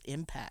pole's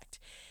impact.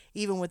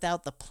 Even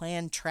without the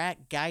planned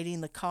track guiding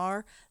the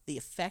car, the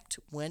effect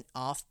went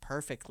off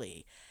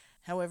perfectly.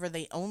 However,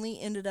 they only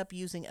ended up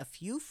using a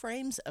few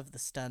frames of the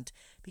stunt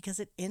because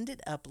it ended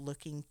up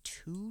looking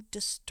too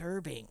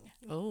disturbing.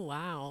 Oh,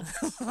 wow.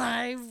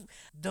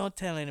 Don't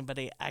tell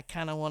anybody. I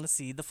kind of want to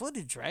see the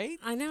footage, right?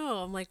 I know.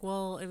 I'm like,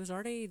 well, it was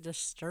already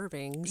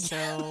disturbing,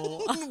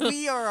 so...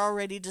 We are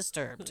already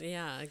disturbed.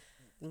 Yeah,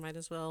 might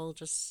as well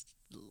just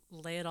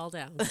lay it all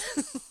down.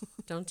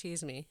 Don't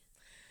tease me.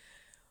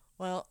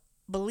 Well,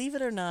 believe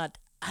it or not,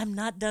 I'm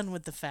not done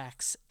with the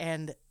facts,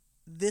 and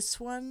this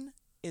one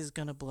is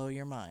going to blow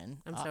your mind.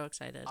 I'm so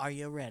excited. Are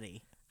you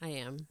ready? I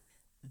am.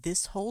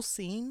 This whole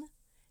scene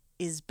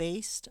is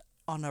based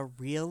on a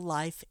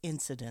real-life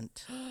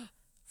incident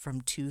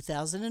from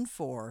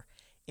 2004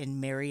 in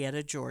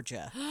Marietta,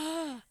 Georgia,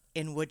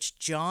 in which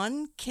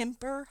John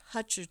Kemper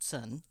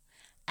Hutcherson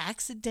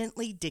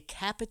accidentally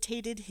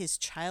decapitated his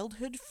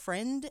childhood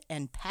friend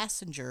and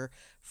passenger,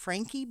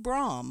 Frankie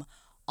Brom,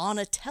 on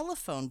a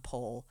telephone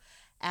pole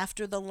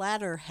after the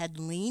latter had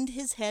leaned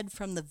his head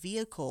from the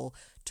vehicle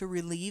to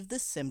relieve the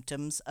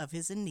symptoms of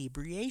his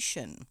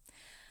inebriation.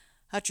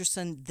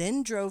 Hutcherson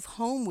then drove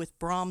home with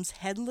Brom's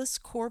headless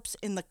corpse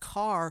in the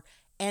car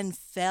and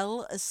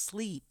fell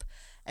asleep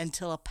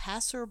until a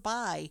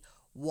passerby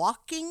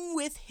walking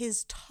with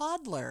his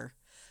toddler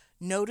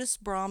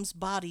noticed Brom's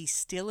body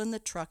still in the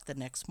truck the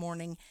next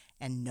morning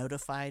and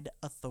notified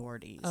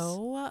authorities.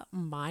 Oh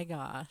my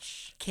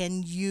gosh.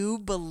 Can you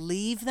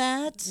believe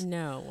that?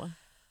 No.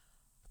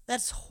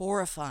 That's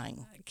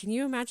horrifying. Can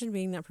you imagine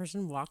being that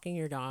person walking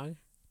your dog?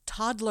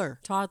 Toddler.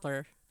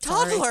 Toddler.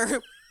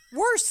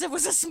 Worse, it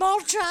was a small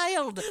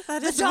child.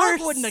 The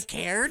dog wouldn't have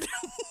cared.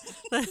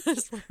 That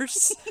is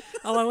worse.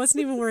 Oh, I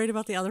wasn't even worried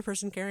about the other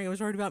person caring. I was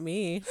worried about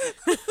me.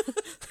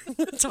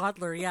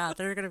 Toddler, yeah,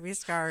 they're going to be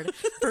scarred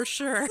for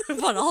sure,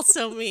 but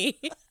also me.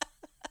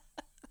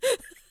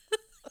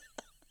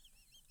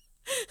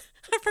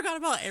 I forgot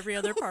about every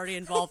other party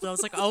involved. I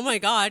was like, oh my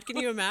God, can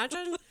you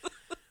imagine?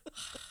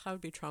 I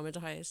would be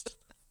traumatized.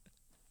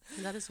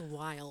 That is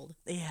wild.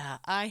 Yeah,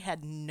 I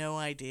had no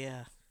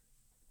idea.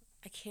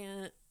 I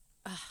can't.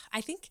 I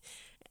think,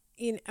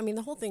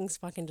 the whole thing's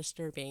fucking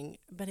disturbing.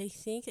 But I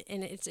think,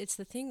 and it's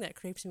the thing that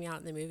creeps me out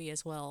in the movie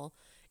as well,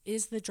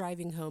 is the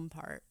driving home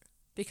part.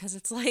 Because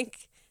it's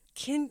like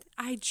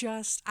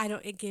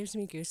it gives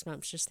me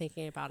goosebumps just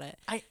thinking about it.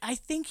 I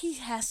think he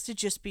has to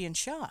just be in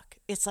shock.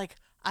 It's like,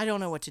 I don't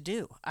know what to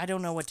do. I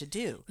don't know what to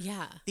do.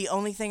 Yeah. The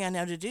only thing I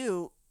know to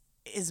do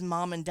is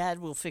mom and dad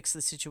will fix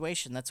the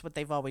situation. That's what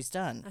they've always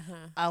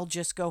done. I'll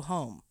just go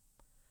home.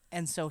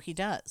 And so he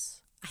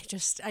does.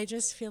 I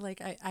just feel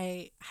like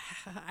I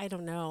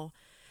don't know.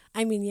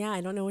 I mean, yeah,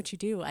 I don't know what you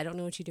do. I don't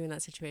know what you do in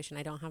that situation.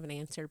 I don't have an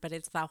answer, but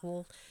it's that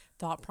whole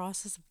thought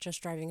process of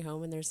just driving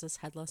home and there's this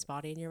headless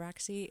body in your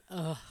backseat.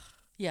 Ugh.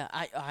 Yeah,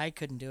 I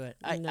couldn't do it.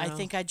 I No.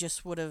 think I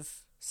just would have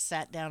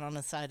sat down on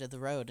the side of the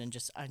road and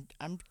just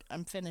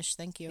I'm finished.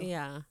 Thank you.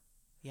 Yeah.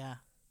 Yeah.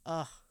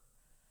 Ugh.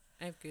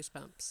 I have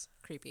goosebumps.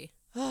 Creepy.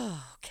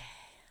 Okay.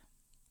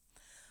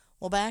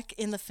 Well, back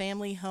in the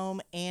family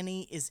home,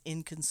 Annie is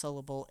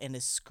inconsolable and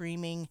is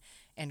screaming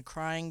and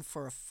crying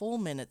for a full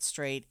minute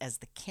straight as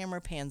the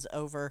camera pans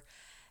over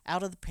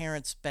out of the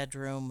parents'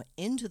 bedroom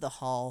into the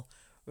hall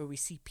where we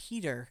see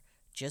Peter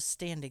just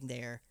standing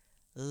there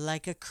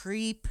like a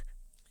creep.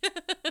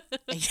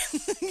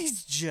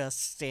 He's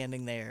just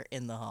standing there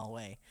in the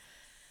hallway.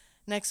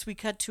 Next, we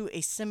cut to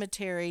a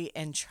cemetery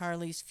and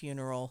Charlie's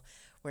funeral,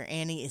 where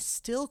Annie is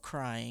still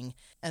crying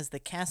as the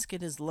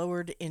casket is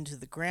lowered into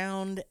the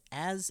ground,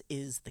 as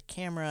is the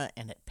camera,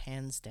 and it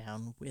pans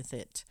down with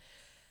it.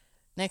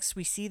 Next,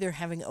 we see they're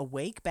having a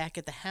wake back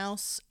at the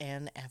house,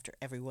 and after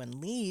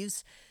everyone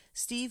leaves,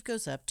 Steve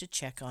goes up to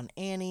check on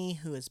Annie,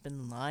 who has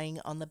been lying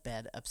on the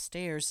bed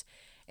upstairs,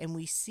 and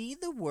we see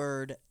the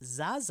word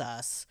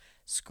Zazas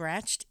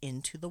scratched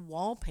into the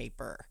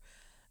wallpaper.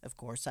 Of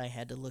course, I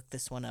had to look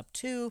this one up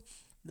too.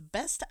 The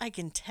best I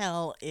can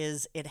tell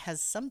is it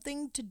has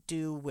something to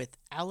do with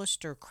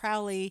Aleister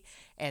Crowley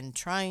and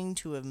trying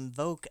to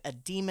invoke a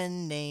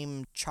demon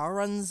named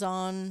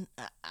Charanzon.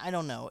 I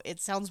don't know.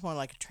 It sounds more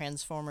like a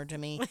transformer to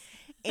me.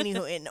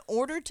 Anywho, in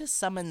order to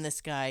summon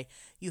this guy,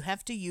 you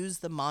have to use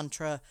the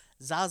mantra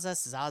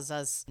Zazas,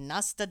 Zazas,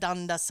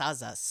 Nastadanda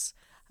Sazas.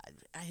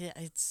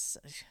 It's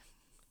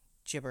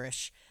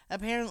gibberish.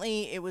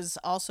 Apparently, it was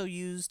also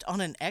used on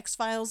an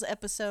X-Files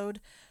episode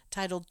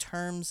titled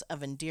Terms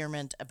of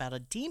Endearment about a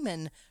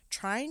demon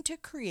trying to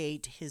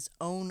create his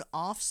own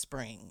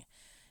offspring.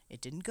 It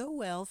didn't go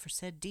well for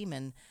said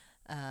demon,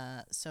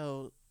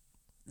 so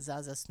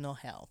Zazas no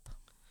help.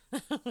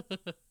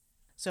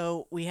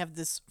 So we have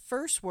this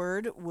first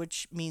word,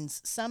 which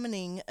means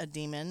summoning a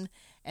demon,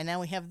 and now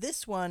we have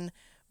this one,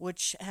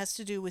 which has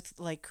to do with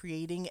like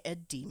creating a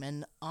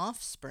demon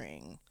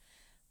offspring.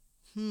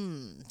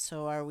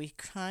 So are we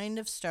kind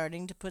of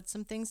starting to put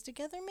some things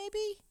together,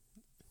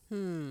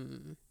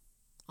 maybe?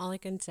 All I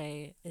can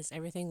say is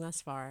everything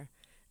thus far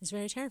is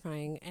very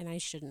terrifying, and I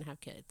shouldn't have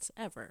kids,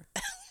 ever.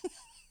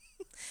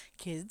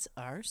 Kids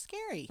are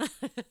scary.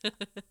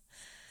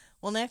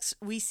 Well, next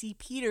we see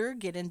Peter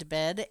get into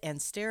bed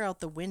and stare out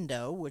the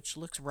window, which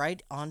looks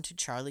right onto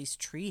Charlie's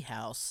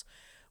treehouse.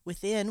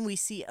 Within, we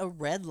see a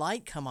red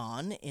light come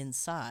on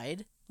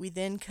inside. We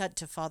then cut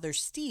to Father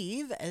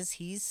Steve as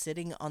he's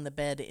sitting on the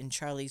bed in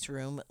Charlie's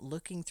room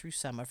looking through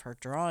some of her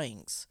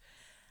drawings.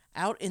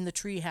 Out in the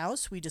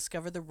treehouse, we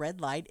discover the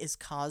red light is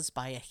caused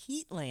by a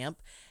heat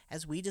lamp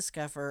as we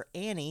discover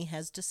Annie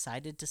has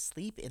decided to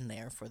sleep in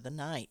there for the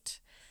night.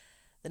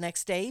 The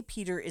next day,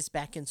 Peter is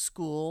back in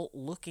school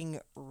looking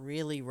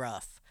really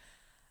rough.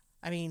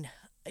 I mean,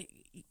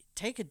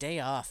 take a day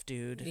off,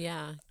 dude.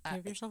 Yeah,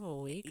 give yourself a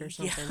week or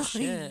something.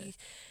 Shit.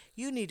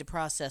 You need to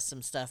process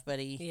some stuff,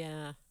 buddy.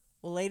 Yeah.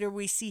 Well, later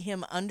we see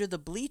him under the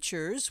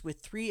bleachers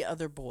with 3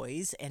 other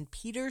boys, and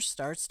Peter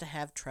starts to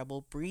have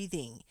trouble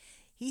breathing.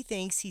 He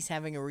thinks he's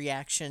having a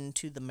reaction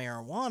to the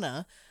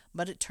marijuana,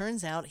 but it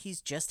turns out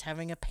he's just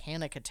having a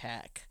panic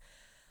attack.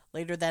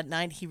 Later that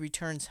night, he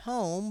returns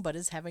home, but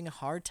is having a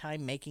hard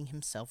time making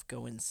himself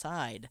go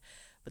inside.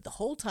 But the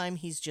whole time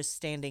he's just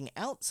standing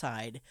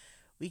outside,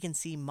 we can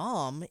see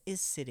Mom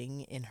is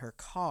sitting in her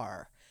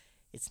car.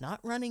 It's not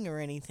running or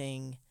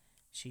anything.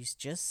 She's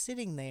just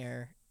sitting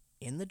there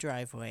in the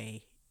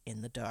driveway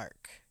in the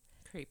dark.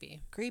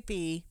 Creepy.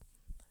 Creepy.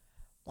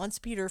 Once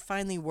Peter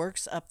finally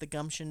works up the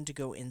gumption to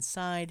go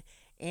inside,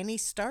 Annie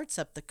starts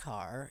up the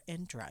car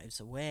and drives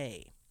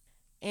away.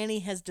 Annie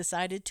has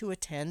decided to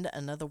attend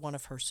another one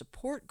of her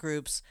support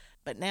groups,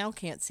 but now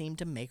can't seem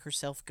to make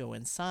herself go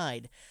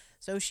inside.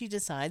 So she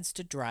decides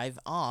to drive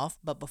off,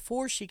 but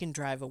before she can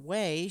drive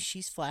away,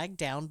 she's flagged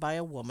down by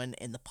a woman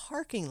in the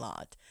parking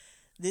lot.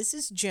 This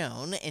is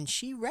Joan, and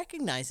she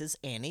recognizes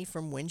Annie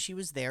from when she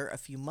was there a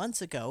few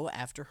months ago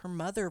after her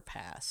mother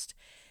passed.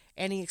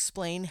 Annie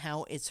explained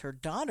how it's her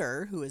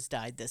daughter who has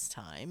died this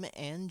time,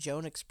 and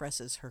Joan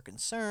expresses her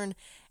concern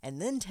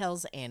and then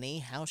tells Annie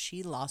how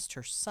she lost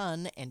her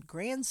son and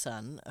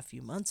grandson a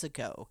few months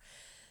ago.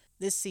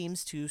 This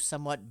seems to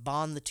somewhat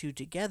bond the two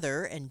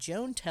together, and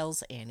Joan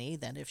tells Annie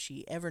that if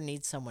she ever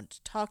needs someone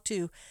to talk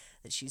to,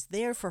 that she's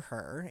there for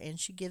her, and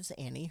she gives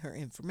Annie her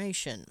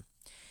information.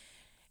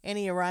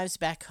 Annie arrives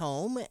back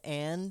home,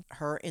 and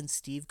her and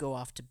Steve go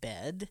off to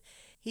bed.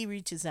 He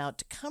reaches out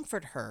to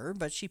comfort her,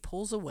 but she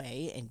pulls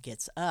away and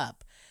gets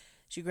up.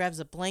 She grabs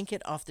a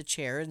blanket off the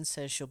chair and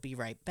says she'll be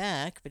right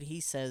back, but he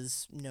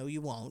says, no,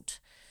 you won't.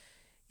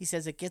 He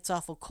says it gets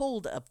awful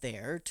cold up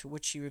there, to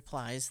which she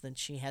replies that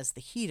she has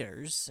the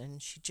heaters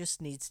and she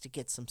just needs to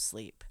get some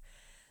sleep.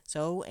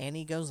 So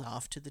Annie goes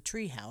off to the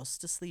treehouse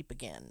to sleep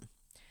again.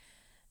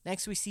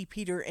 Next, we see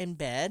Peter in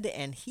bed,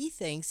 and he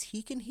thinks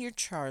he can hear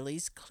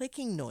Charlie's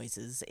clicking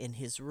noises in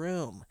his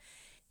room.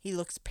 He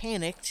looks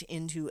panicked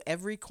into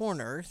every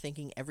corner,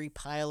 thinking every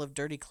pile of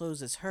dirty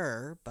clothes is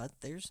her, but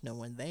there's no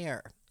one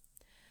there.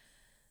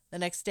 The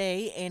next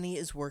day, Annie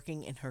is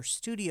working in her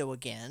studio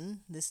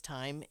again. This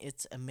time,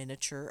 it's a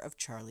miniature of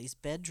Charlie's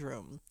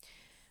bedroom.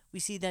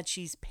 We see that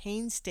she's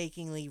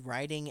painstakingly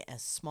writing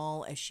as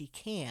small as she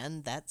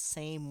can that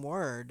same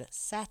word,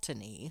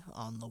 satiny,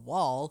 on the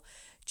wall,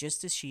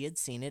 just as she had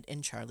seen it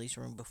in Charlie's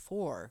room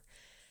before.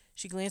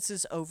 She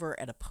glances over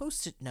at a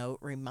post-it note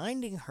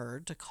reminding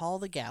her to call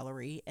the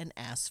gallery and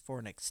ask for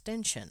an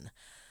extension.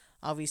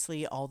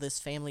 Obviously, all this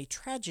family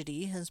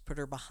tragedy has put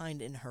her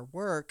behind in her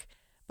work,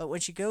 but when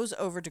she goes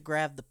over to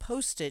grab the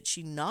post-it,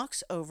 she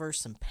knocks over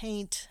some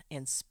paint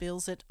and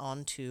spills it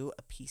onto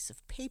a piece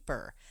of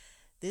paper.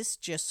 This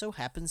just so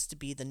happens to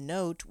be the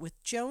note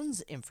with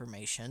Joan's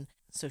information,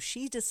 so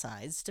she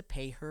decides to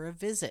pay her a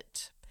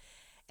visit.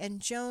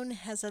 And Joan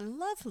has a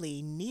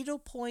lovely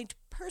needlepoint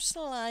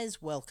personalized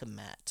welcome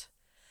mat.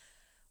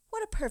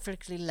 What a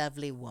perfectly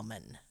lovely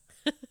woman.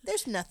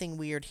 There's nothing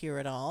weird here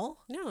at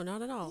all. No,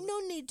 not at all. No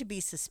need to be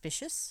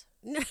suspicious.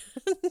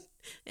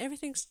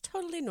 Everything's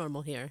totally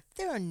normal here.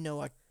 There are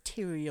no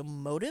arterial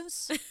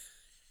motives.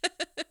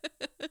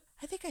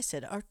 I think I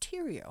said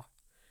arterial.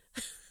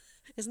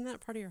 Isn't that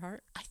part of your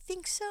heart? I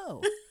think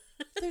so.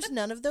 There's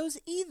none of those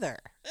either.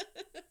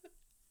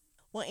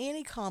 Well,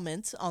 Annie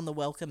comments on the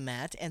welcome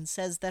mat and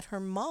says that her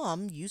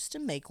mom used to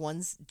make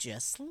ones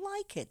just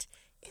like it.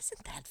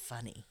 Isn't that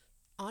funny?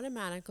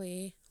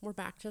 Automatically, we're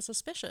back to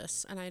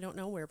suspicious, and I don't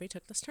know where we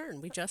took this turn.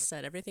 We just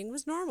said everything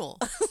was normal.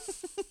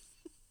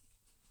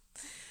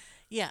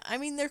 Yeah, I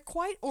mean, they're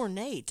quite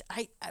ornate.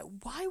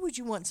 Why would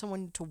you want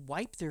someone to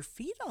wipe their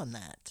feet on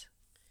that?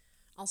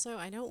 Also,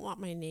 I don't want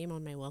my name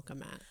on my welcome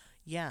mat.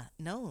 Yeah,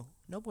 no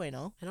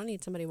bueno. I don't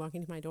need somebody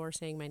walking to my door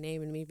saying my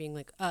name and me being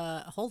like,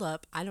 hold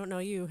up, I don't know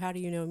you, how do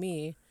you know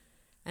me?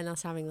 And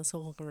us having this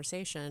whole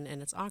conversation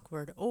and it's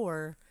awkward,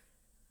 or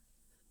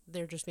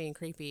they're just being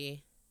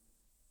creepy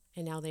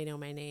and now they know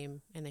my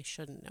name and they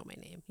shouldn't know my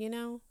name, you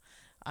know?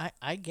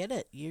 I get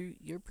it.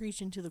 You're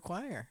preaching to the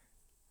choir.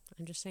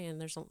 I'm just saying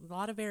there's a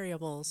lot of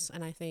variables,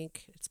 and I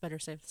think it's better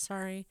say,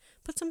 sorry,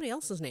 put somebody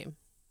else's name,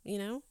 you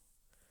know?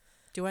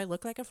 Do I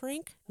look like a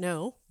Frank?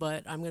 No,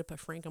 but I'm going to put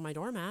Frank on my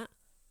doormat.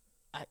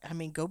 I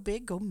mean, go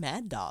big, go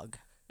Mad Dog.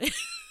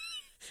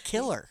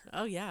 Killer.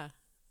 Oh, yeah.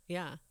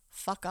 Yeah.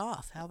 Fuck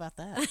off. How about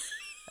that?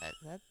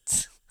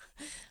 That's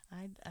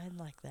I'd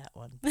like that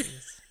one,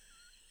 please.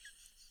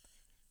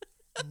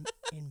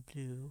 In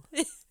blue.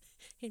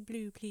 In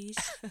blue, please.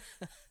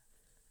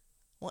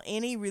 Well,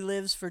 Annie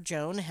relives for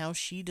Joan how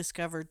she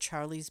discovered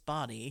Charlie's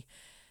body,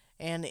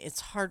 and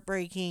it's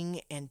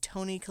heartbreaking, and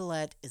Toni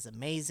Collette is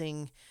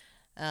amazing.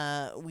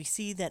 We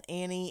see that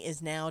Annie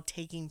is now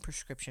taking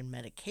prescription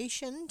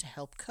medication to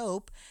help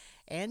cope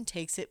and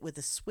takes it with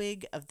a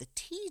swig of the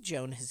tea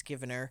Joan has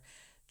given her.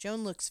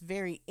 Joan looks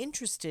very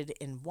interested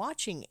in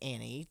watching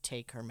Annie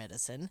take her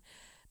medicine,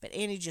 but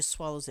Annie just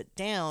swallows it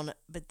down,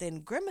 but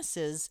then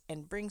grimaces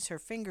and brings her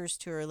fingers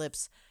to her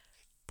lips,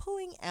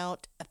 pulling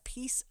out a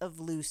piece of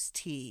loose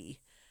tea.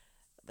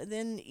 But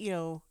then,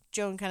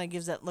 Joan kind of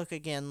gives that look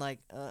again like,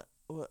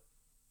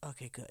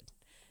 okay, good.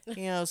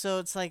 So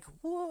it's like,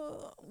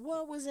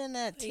 what was in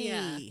that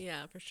tea?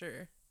 Yeah, for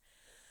sure.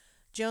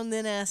 Joan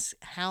then asks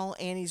how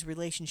Annie's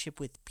relationship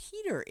with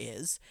Peter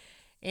is.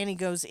 Annie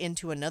goes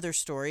into another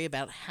story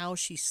about how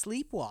she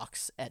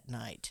sleepwalks at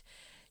night.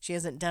 She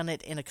hasn't done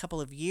it in a couple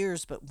of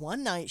years, but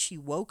one night she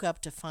woke up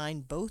to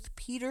find both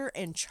Peter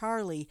and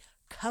Charlie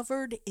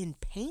covered in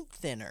paint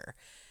thinner.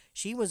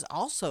 She was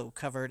also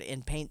covered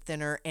in paint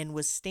thinner and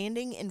was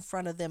standing in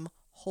front of them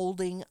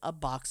holding a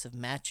box of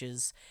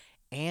matches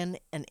and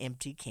an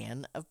empty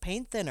can of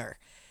paint thinner.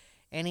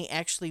 Annie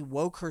actually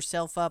woke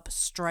herself up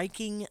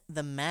striking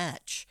the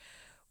match,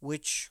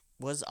 which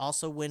was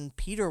also when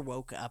Peter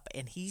woke up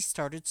and he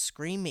started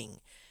screaming.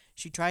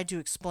 She tried to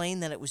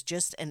explain that it was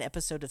just an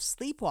episode of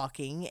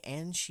sleepwalking,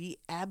 and she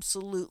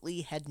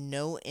absolutely had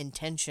no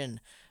intention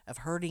of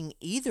hurting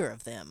either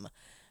of them,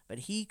 but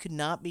he could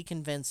not be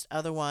convinced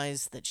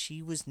otherwise that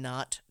she was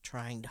not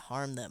trying to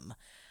harm them.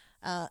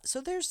 So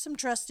there's some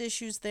trust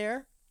issues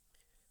there.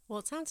 Well,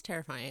 it sounds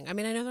terrifying. I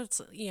mean, I know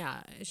that's,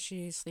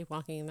 she's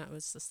sleepwalking. That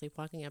was the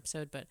sleepwalking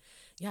episode. But,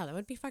 yeah, that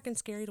would be fucking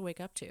scary to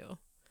wake up to.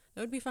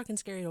 That would be fucking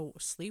scary to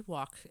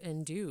sleepwalk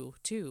and do,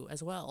 too,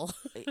 as well.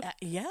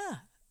 Yeah.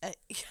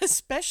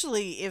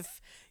 Especially if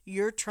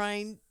you're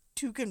trying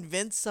to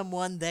convince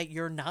someone that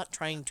you're not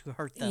trying to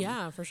hurt them.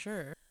 Yeah, for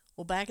sure.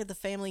 Well, back at the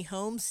family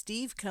home,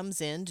 Steve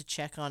comes in to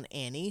check on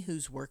Annie,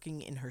 who's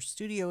working in her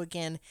studio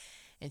again,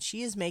 and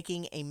she is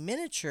making a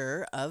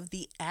miniature of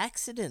the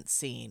accident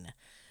scene.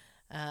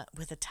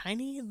 With a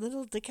tiny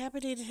little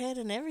decapitated head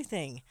and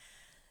everything.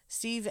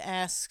 Steve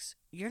asks,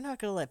 "You're not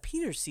going to let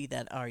Peter see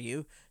that, are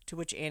you?" To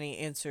which Annie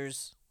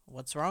answers,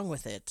 "What's wrong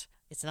with it?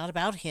 It's not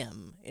about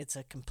him. It's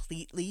a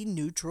completely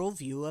neutral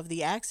view of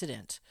the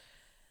accident."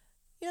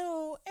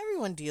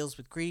 Everyone deals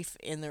with grief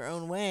in their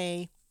own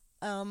way.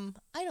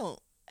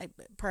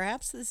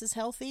 Perhaps this is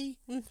healthy.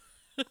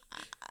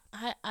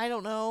 I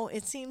don't know.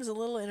 It seems a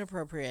little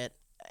inappropriate.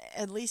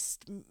 At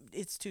least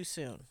it's too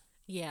soon.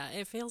 Yeah,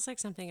 it feels like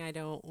something I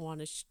don't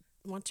want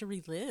to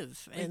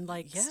relive and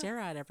stare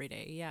at every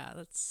day. Yeah,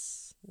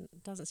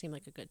 doesn't seem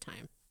like a good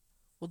time.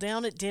 Well,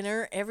 down at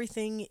dinner,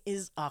 everything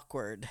is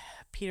awkward.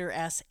 Peter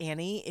asks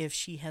Annie if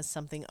she has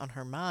something on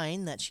her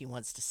mind that she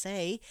wants to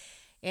say.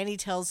 Annie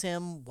tells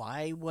him,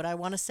 "Why would I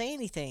want to say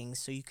anything?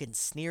 So you can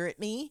sneer at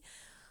me?"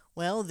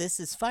 Well, this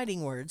is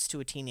fighting words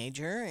to a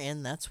teenager,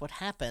 and that's what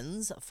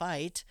happens, a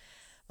fight.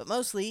 But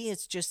mostly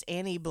it's just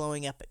Annie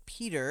blowing up at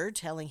Peter,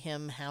 telling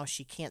him how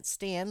she can't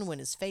stand when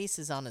his face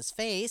is on his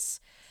face.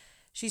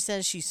 She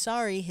says she's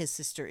sorry his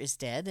sister is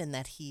dead and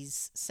that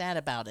he's sad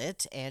about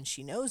it, and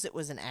she knows it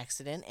was an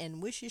accident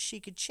and wishes she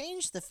could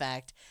change the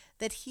fact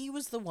that he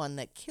was the one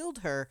that killed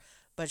her,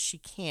 but she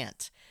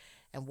can't.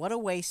 And what a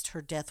waste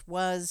her death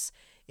was,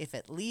 if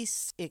at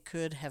least it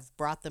could have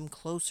brought them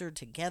closer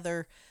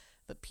together.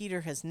 But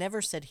Peter has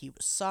never said he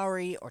was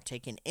sorry or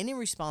taken any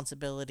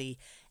responsibility,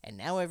 and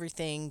now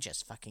everything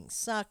just fucking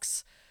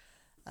sucks.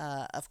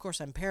 Of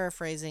course, I'm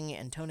paraphrasing,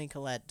 and Toni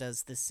Collette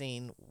does this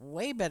scene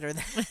way better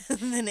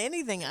than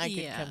anything I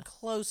could come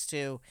close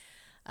to.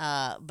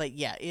 But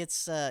yeah,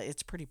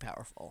 it's pretty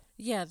powerful.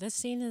 Yeah, this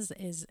scene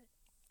is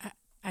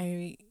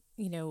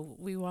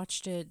we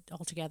watched it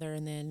all together,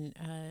 and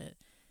then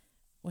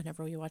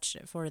whenever we watched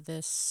it for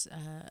this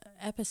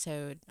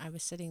episode, I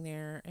was sitting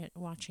there and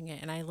watching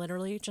it, and I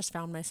literally just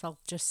found myself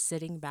just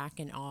sitting back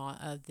in awe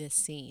of this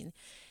scene,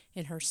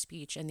 in her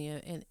speech and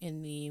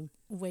in the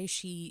way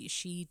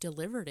she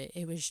delivered it.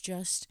 It was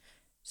just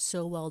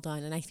so well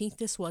done, and I think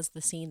this was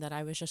the scene that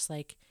I was just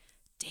like,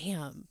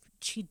 damn,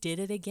 she did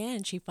it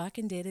again. She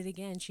fucking did it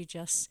again. She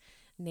just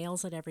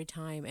nails it every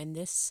time. And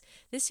this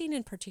scene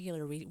in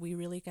particular, we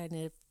really kind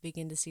of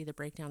begin to see the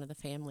breakdown of the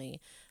family.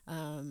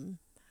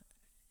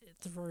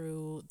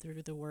 Through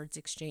the words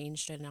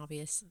exchanged and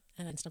obvious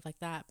and stuff like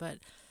that. But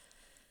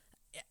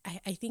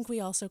I think we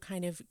also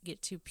kind of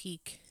get to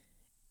peek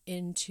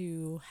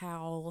into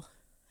how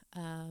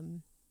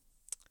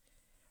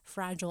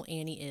fragile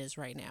Annie is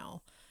right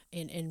now,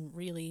 and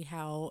really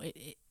how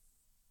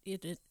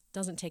it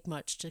doesn't take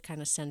much to kind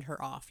of send her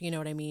off. You know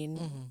what I mean?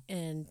 Mm-hmm.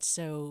 And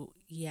so,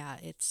 yeah,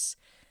 it's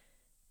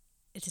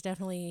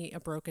definitely a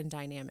broken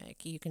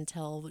dynamic. You can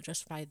tell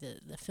just by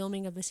the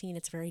filming of the scene.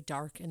 It's very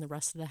dark in the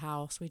rest of the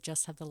house. We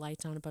just have the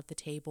lights on above the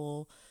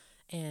table,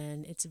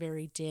 and it's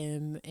very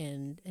dim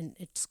and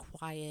it's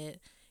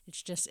quiet.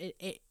 It's just,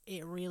 it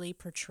really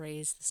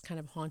portrays this kind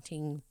of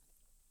haunting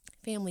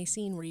family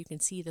scene where you can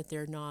see that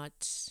they're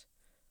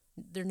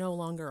no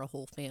longer a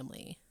whole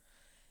family.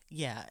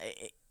 Yeah.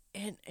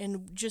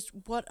 And just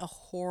what a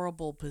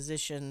horrible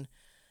position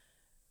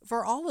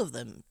for all of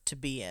them to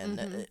be in.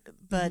 Mm-hmm.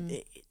 But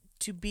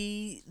to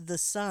be the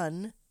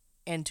son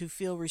and to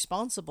feel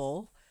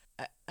responsible,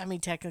 I mean,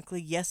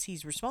 technically, yes,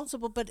 he's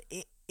responsible, but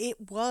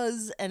it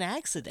was an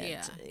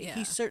accident. Yeah.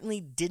 He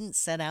certainly didn't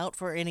set out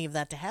for any of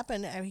that to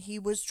happen. I mean, he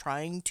was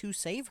trying to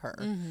save her.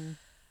 Mm-hmm.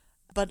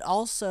 But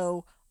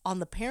also, on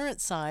the parent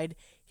side,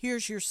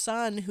 here's your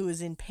son who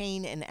is in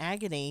pain and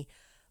agony,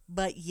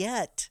 but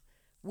yet,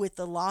 with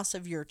the loss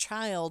of your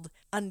child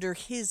under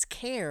his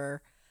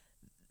care,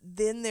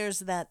 then there's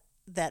that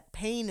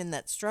pain and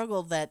that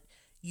struggle that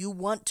you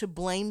want to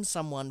blame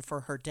someone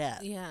for her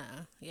death.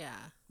 Yeah.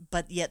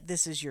 But yet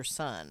this is your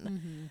son.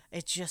 Mm-hmm.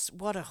 It's just,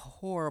 what a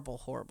horrible,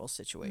 horrible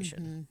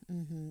situation.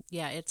 Mm-hmm. Mm-hmm.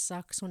 Yeah, it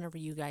sucks whenever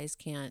you guys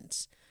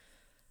can't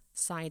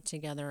side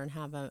together and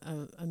have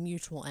a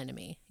mutual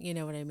enemy. You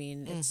know what I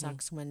mean? It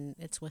sucks when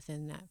it's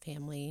within that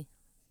family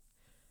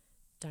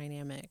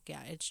dynamic.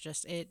 Yeah, it's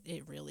just,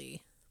 it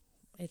really,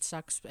 it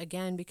sucks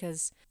again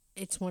because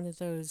it's one of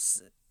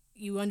those,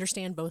 you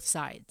understand both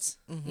sides,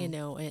 you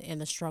know,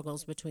 and the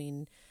struggles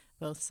between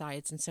both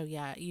sides. And so,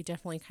 yeah, you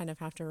definitely kind of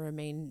have to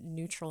remain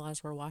neutral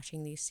as we're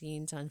watching these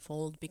scenes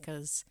unfold,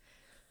 because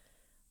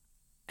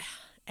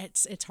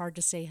it's hard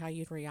to say how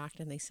you'd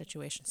react in these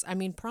situations. I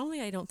mean,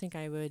 probably I don't think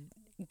I would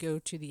go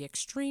to the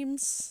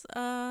extremes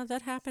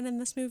that happen in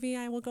this movie,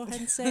 I will go ahead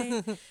and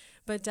say.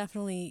 But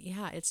definitely,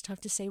 yeah, it's tough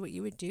to say what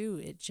you would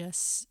do.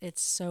 It's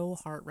so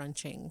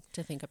heart-wrenching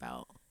to think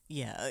about.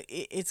 Yeah,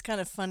 it's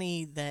kind of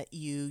funny that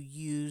you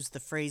use the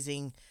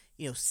phrasing,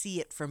 you know, see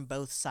it from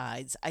both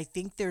sides. I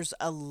think there's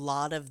a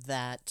lot of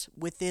that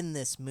within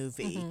this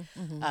movie,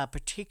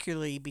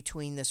 particularly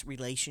between this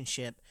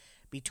relationship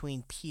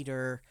between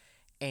Peter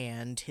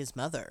and his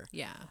mother.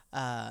 Yeah.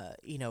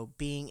 You know,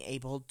 being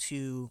able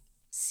to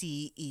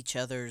see each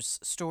other's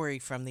story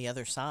from the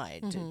other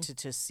side,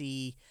 to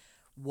see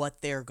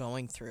what they're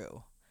going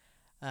through.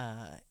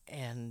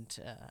 And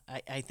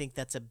I think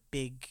that's a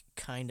big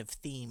kind of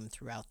theme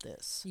throughout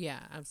this.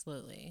 Yeah,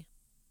 absolutely.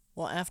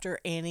 Well, after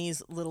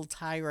Annie's little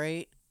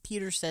tirade,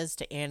 Peter says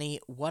to Annie,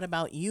 "What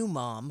about you,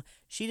 Mom?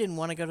 She didn't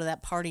want to go to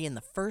that party in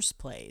the first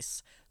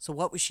place. So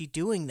what was she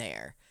doing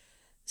there?"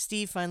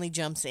 Steve finally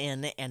jumps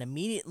in and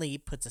immediately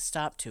puts a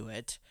stop to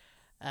it.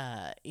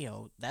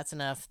 That's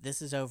enough.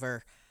 This is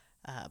over.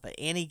 But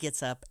Annie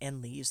gets up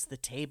and leaves the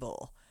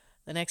table.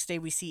 The next day,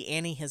 we see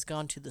Annie has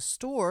gone to the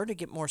store to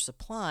get more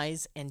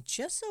supplies and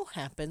just so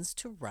happens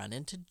to run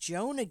into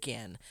Joan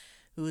again,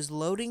 who is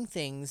loading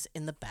things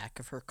in the back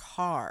of her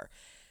car.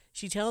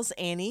 She tells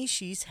Annie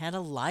she's had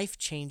a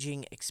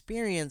life-changing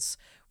experience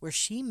where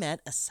she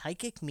met a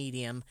psychic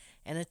medium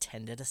and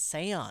attended a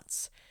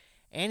seance.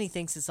 Annie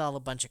thinks it's all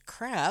a bunch of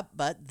crap,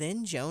 but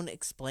then Joan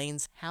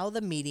explains how the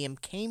medium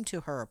came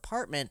to her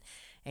apartment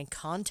and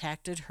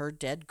contacted her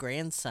dead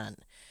grandson.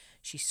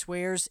 She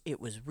swears it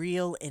was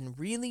real and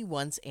really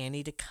wants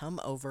Annie to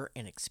come over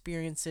and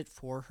experience it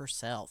for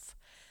herself.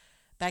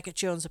 Back at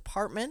Joan's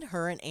apartment,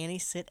 her and Annie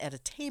sit at a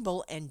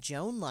table and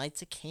Joan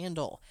lights a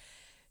candle.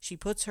 She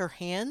puts her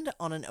hand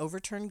on an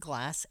overturned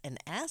glass and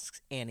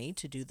asks Annie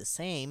to do the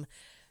same.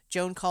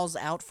 Joan calls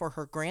out for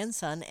her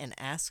grandson and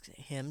asks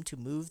him to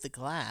move the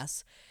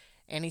glass.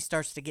 Annie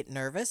starts to get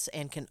nervous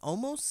and can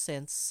almost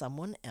sense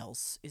someone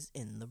else is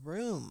in the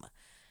room.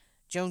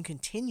 Joan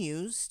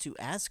continues to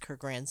ask her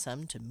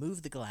grandson to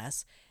move the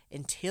glass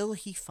until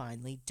he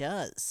finally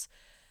does.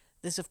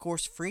 This, of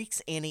course, freaks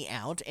Annie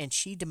out, and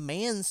she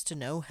demands to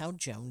know how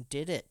Joan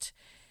did it.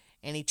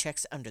 Annie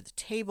checks under the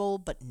table,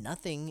 but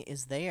nothing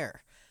is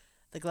there.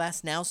 The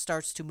glass now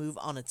starts to move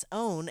on its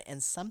own,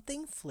 and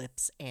something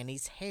flips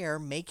Annie's hair,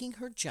 making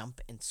her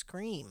jump and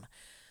scream.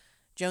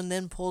 Joan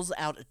then pulls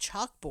out a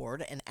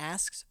chalkboard and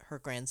asks her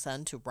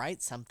grandson to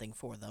write something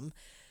for them.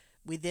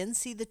 We then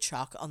see the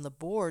chalk on the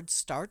board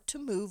start to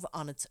move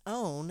on its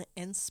own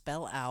and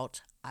spell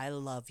out, "I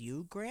love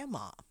you,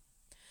 Grandma."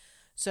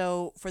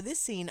 So for this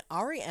scene,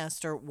 Ari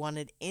Aster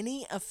wanted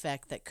any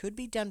effect that could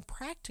be done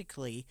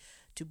practically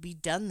to be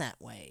done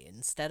that way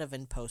instead of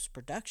in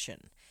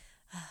post-production.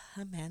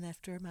 A man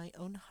after my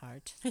own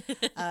heart.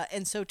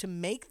 And so to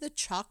make the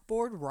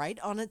chalkboard write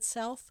on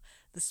itself,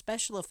 the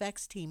special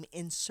effects team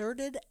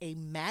inserted a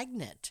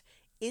magnet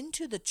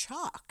into the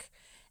chalk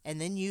and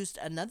then used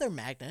another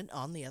magnet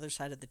on the other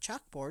side of the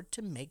chalkboard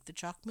to make the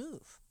chalk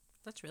move.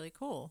 That's really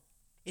cool.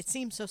 It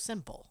seems so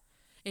simple.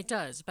 It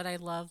does, but I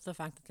love the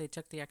fact that they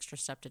took the extra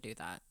step to do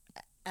that.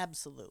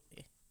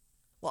 Absolutely.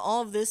 Well,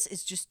 all of this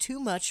is just too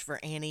much for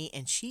Annie,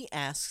 and she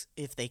asks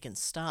if they can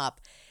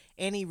stop.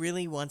 Annie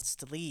really wants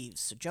to leave,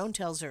 so Joan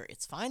tells her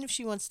it's fine if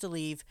she wants to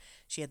leave.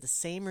 She had the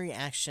same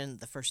reaction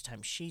the first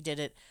time she did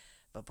it.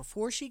 But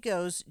before she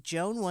goes,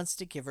 Joan wants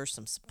to give her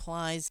some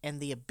supplies and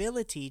the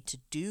ability to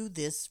do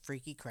this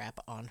freaky crap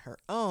on her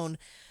own.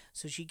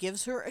 So she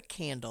gives her a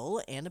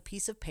candle and a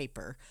piece of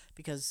paper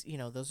because,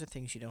 those are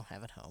things you don't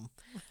have at home.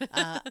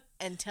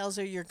 And tells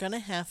her you're going to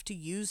have to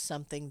use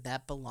something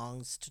that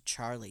belongs to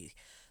Charlie,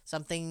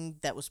 something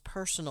that was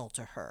personal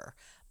to her.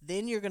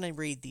 Then you're going to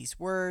read these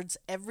words,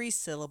 every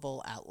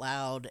syllable out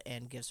loud,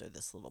 and gives her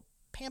this little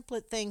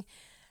pamphlet thing.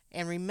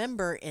 And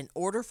remember, in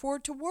order for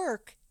it to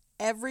work,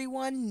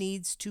 everyone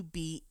needs to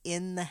be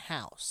in the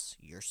house.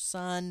 Your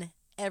son,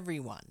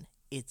 everyone.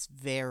 It's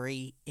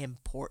very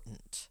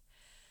important.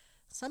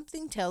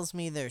 Something tells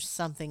me there's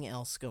something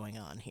else going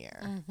on here.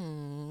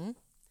 Mm-hmm.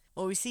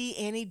 Well, we see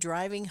Annie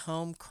driving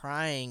home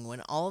crying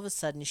when all of a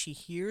sudden she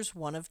hears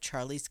one of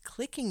Charlie's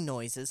clicking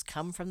noises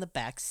come from the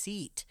back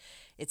seat.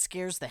 It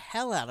scares the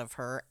hell out of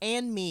her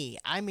and me.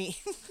 I mean,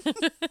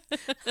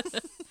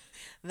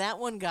 that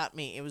one got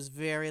me. It was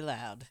very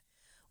loud.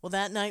 Well,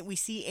 that night we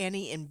see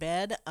Annie in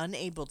bed,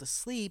 unable to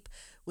sleep,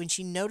 when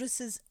she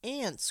notices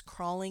ants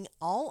crawling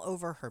all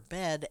over her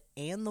bed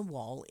and the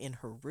wall in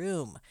her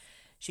room.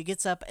 She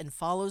gets up and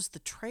follows the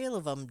trail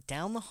of them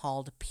down the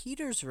hall to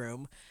Peter's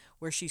room,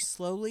 where she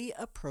slowly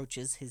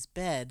approaches his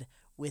bed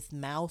with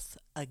mouth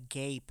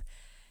agape.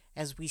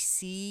 As we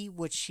see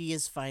what she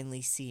is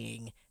finally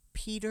seeing,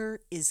 Peter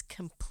is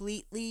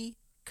completely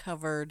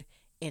covered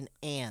in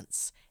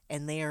ants,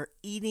 and they are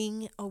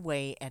eating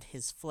away at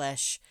his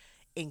flesh,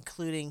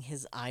 including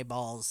his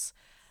eyeballs.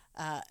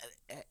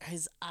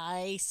 His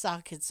eye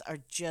sockets are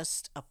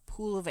just a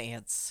pool of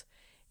ants.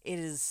 It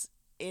is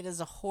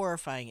a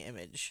horrifying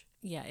image.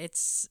 Yeah,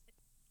 it's...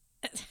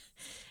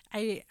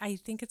 I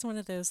think it's one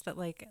of those that,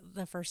 like,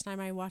 the first time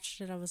I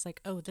watched it, I was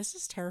like, oh, this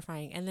is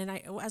terrifying. And then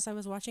as I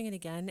was watching it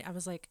again, I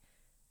was, like,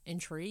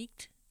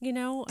 intrigued, I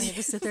had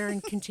to sit there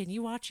and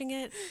continue watching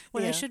it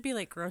when I should be,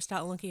 like, grossed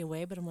out and looking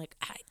away. But I'm like,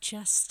 I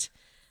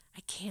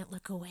can't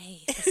look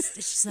away.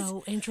 It's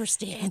so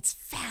interesting. It's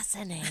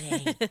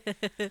fascinating.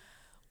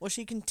 Well,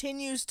 she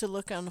continues to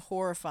look on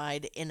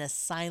horrified in a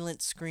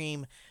silent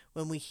scream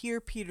when we hear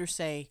Peter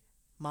say,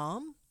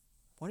 "Mom,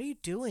 what are you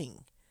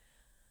doing?"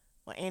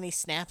 Well, Annie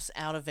snaps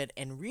out of it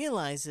and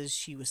realizes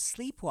she was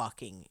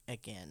sleepwalking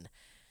again.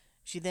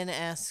 She then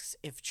asks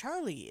if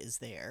Charlie is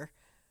there.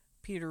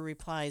 Peter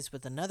replies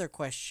with another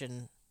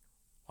question,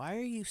 "Why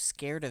are you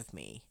scared of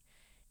me?"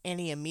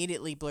 Annie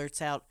immediately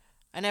blurts out,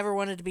 "I never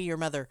wanted to be your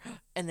mother,"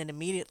 and then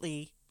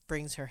immediately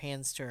brings her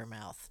hands to her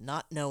mouth,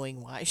 not knowing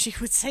why she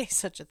would say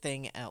such a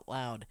thing out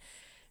loud.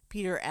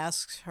 Peter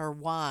asks her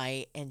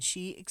why, and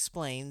she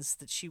explains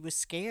that she was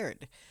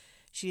scared.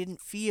 She didn't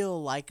feel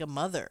like a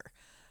mother,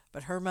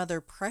 but her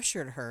mother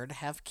pressured her to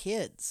have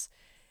kids.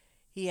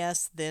 He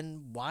asks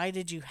then, "Why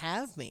did you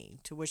have me?"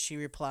 To which she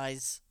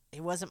replies,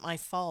 "It wasn't my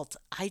fault.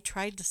 I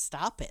tried to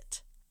stop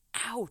it."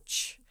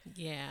 Ouch.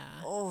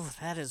 Yeah. Oh,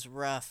 that is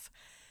rough.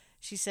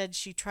 She said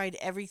she tried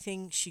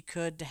everything she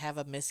could to have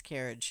a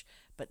miscarriage,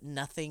 but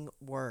nothing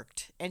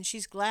worked. And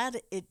she's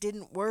glad it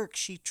didn't work.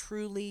 She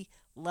truly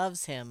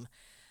loves him.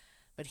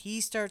 But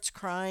he starts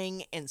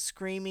crying and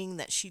screaming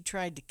that she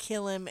tried to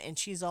kill him, and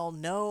she's all,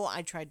 "No,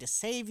 I tried to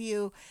save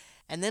you."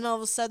 And then all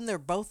of a sudden they're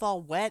both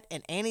all wet,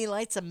 and Annie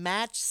lights a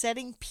match,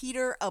 setting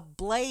Peter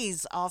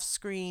ablaze off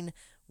screen,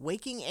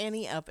 waking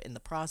Annie up in the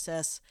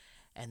process.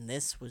 And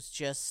this was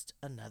just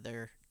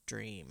another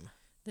dream.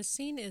 The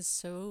scene is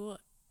so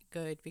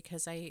good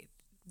because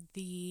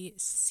the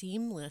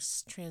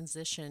seamless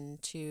transition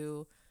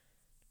to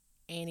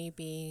Annie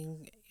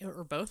being,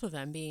 or both of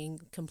them being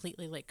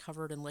completely like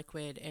covered in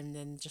liquid, and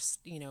then just,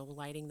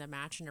 lighting the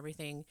match and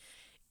everything.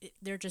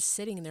 They're just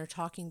sitting there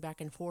talking back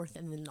and forth,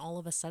 and then all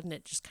of a sudden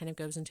it just kind of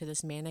goes into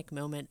this manic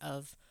moment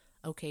of,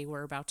 okay,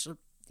 we're about to,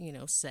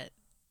 set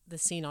the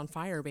scene on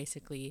fire,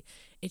 basically.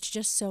 It's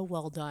just so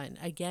well done.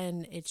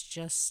 Again, it's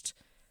just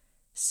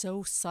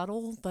so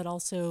subtle, but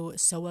also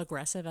so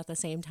aggressive at the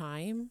same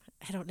time.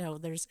 I don't know.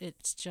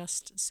 It's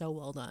just so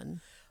well done.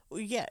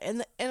 Yeah,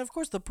 and of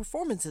course the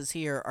performances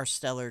here are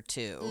stellar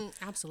too.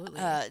 Absolutely.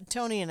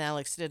 Tony and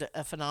Alex did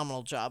a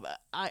phenomenal job.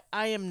 I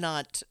am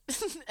not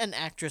an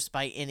actress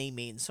by any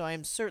means, so I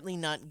am certainly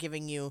not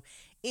giving you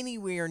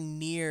anywhere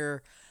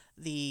near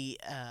the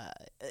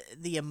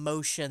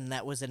emotion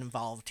that was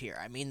involved here.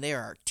 I mean,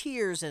 there are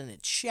tears and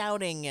it's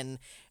shouting,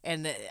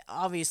 and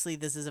obviously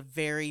this is a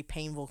very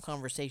painful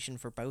conversation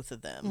for both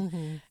of them,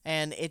 Mm-hmm.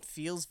 and it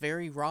feels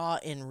very raw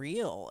and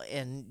real,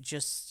 and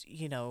just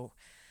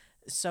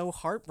so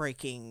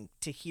heartbreaking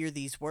to hear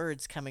these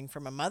words coming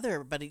from a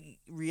mother, but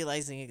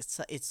realizing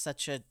it's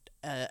such a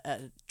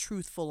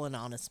truthful and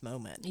honest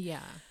moment. Yeah.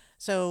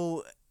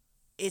 So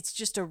it's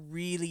just a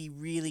really,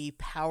 really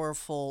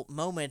powerful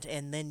moment.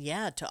 And then,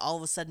 to all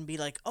of a sudden be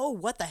like, "Oh,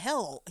 what the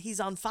hell? He's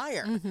on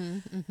fire."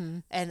 Mm-hmm. Mm-hmm.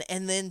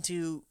 And then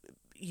to,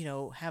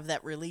 have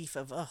that relief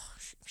of, "Oh,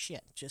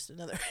 shit, just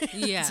another,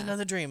 Yeah. it's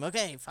another dream.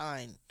 Okay,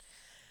 fine."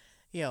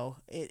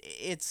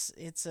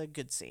 It's a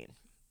good scene.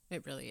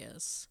 It really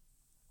is.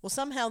 Well,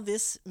 somehow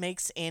this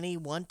makes Annie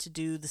want to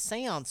do the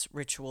seance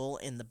ritual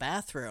in the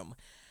bathroom.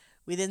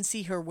 We then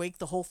see her wake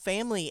the whole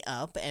family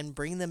up and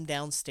bring them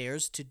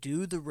downstairs to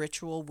do the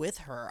ritual with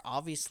her.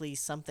 Obviously,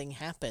 something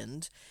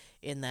happened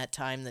in that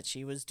time that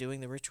she was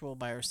doing the ritual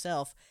by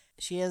herself.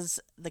 She has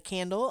the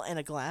candle and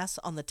a glass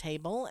on the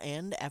table,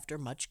 and after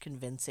much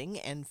convincing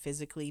and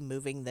physically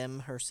moving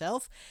them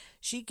herself,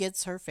 she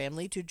gets her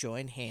family to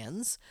join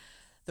hands.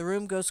 The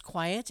room goes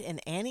quiet,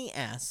 and Annie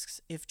asks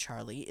if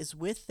Charlie is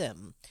with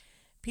them.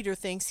 Peter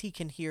thinks he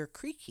can hear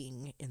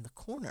creaking in the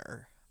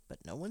corner,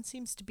 but no one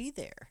seems to be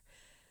there.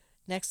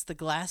 Next, the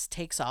glass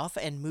takes off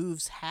and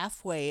moves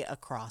halfway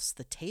across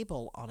the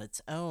table on its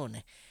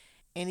own.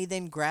 Annie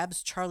then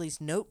grabs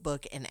Charlie's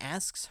notebook and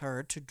asks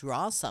her to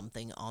draw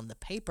something on the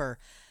paper,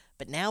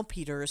 but now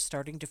Peter is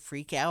starting to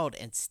freak out,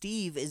 and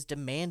Steve is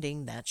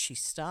demanding that she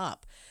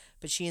stop.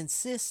 But she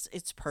insists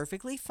it's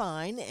perfectly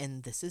fine,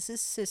 and this is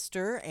his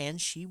sister, and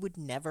she would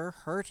never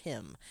hurt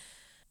him.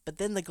 But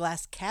then the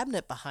glass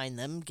cabinet behind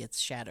them gets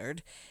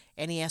shattered,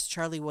 and he asks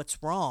Charlie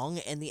what's wrong,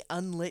 and the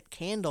unlit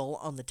candle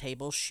on the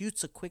table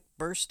shoots a quick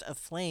burst of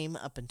flame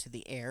up into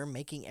the air,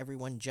 making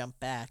everyone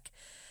jump back.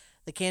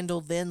 The candle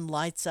then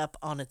lights up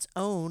on its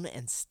own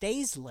and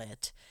stays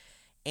lit.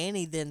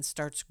 Annie then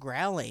starts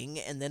growling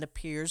and then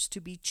appears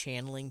to be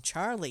channeling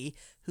Charlie,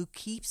 who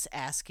keeps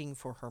asking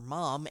for her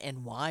mom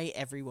and why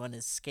everyone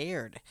is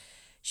scared.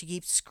 She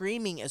keeps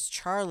screaming as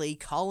Charlie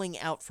calling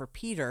out for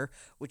Peter,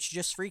 which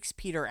just freaks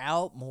Peter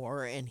out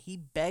more, and he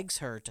begs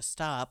her to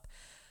stop.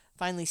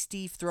 Finally,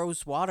 Steve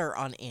throws water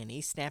on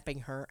Annie,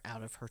 snapping her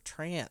out of her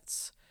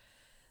trance.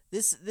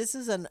 This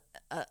is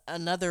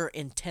another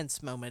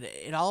intense moment.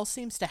 It all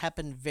seems to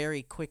happen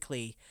very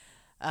quickly,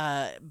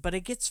 but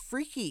it gets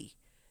freaky.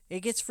 It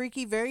gets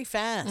freaky very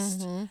fast,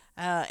 Mm-hmm.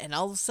 and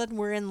all of a sudden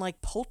we're in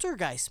like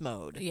poltergeist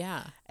mode.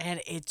 Yeah.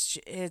 And it's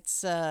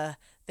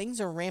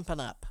things are ramping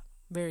up.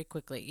 Very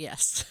quickly,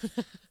 yes.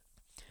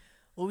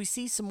 Well, we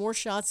see some more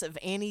shots of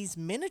Annie's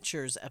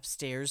miniatures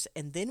upstairs,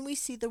 and then we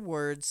see the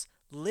words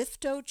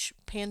Liftoch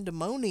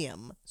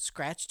Pandemonium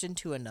scratched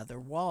into another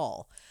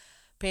wall.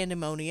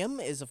 Pandemonium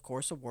is, of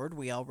course, a word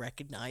we all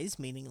recognize,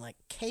 meaning like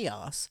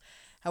chaos.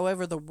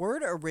 However, the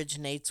word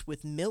originates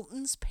with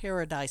Milton's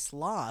Paradise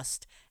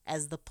Lost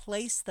as the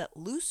place that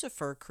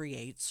Lucifer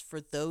creates for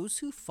those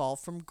who fall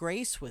from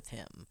grace with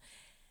him.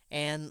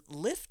 And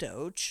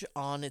Liftoch,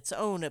 on its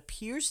own,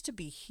 appears to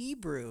be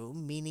Hebrew,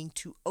 meaning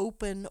to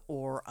open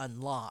or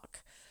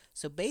unlock.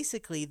 So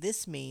basically,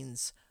 this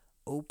means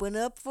open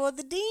up for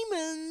the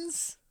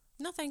demons.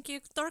 No, thank you.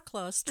 Door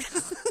closed.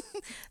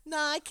 No,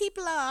 I keep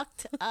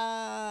locked.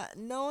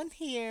 No one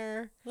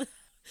here.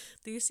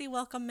 Do you see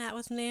welcome mat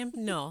with name?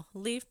 No.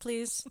 Leave,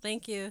 please.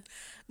 Thank you.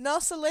 No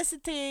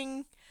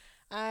soliciting.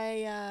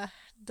 I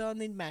don't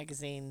need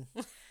magazine.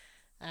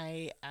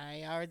 I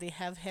already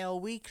have Hell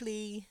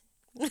Weekly.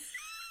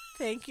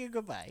 Thank you.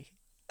 Goodbye.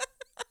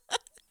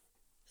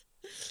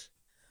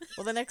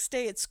 Well, the next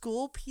day at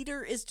school,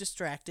 Peter is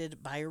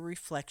distracted by a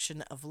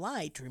reflection of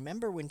light.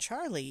 Remember when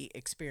Charlie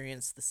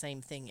experienced the same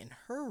thing in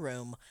her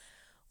room?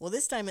 Well,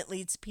 this time it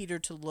leads Peter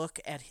to look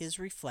at his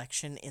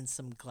reflection in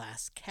some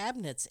glass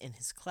cabinets in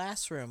his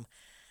classroom.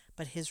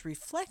 But his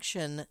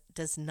reflection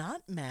does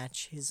not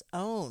match his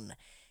own.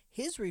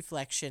 His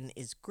reflection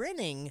is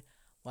grinning,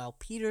 while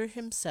Peter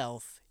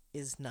himself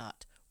is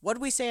not. What do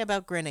we say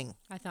about grinning?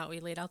 I thought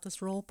we laid out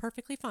this rule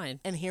perfectly fine.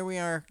 And here we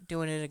are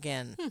doing it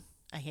again.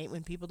 I hate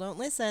when people don't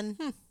listen.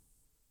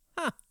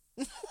 Huh.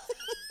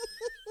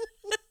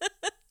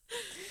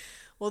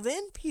 Well,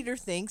 then Peter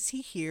thinks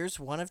he hears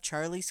one of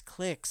Charlie's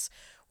clicks,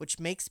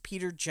 which makes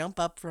Peter jump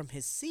up from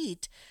his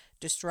seat,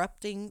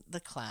 disrupting the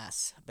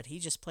class. But he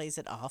just plays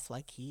it off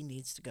like he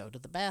needs to go to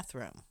the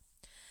bathroom.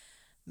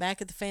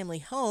 Back at the family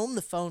home,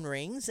 the phone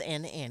rings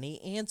and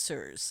Annie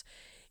answers.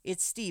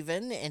 It's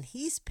Stephen, and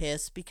he's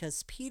pissed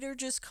because Peter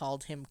just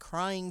called him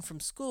crying from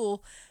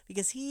school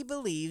because he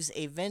believes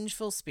a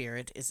vengeful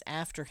spirit is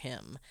after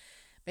him.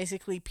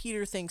 Basically,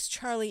 Peter thinks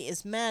Charlie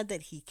is mad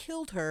that he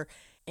killed her,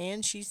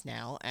 and she's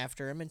now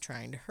after him and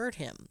trying to hurt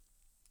him.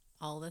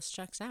 All this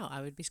checks out.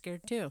 I would be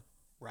scared too.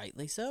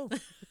 Rightly so.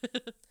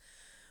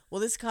 Well,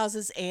 this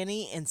causes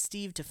Annie and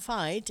Steve to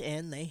fight,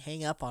 and they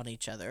hang up on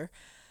each other.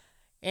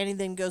 Annie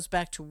then goes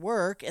back to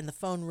work, and the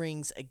phone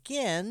rings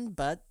again,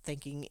 but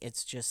thinking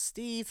it's just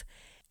Steve,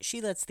 she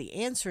lets the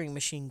answering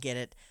machine get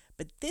it,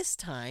 but this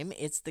time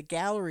it's the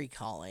gallery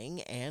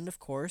calling, and of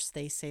course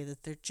they say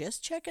that they're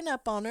just checking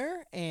up on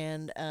her,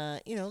 and,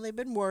 they've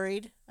been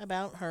worried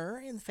about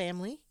her and the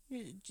family.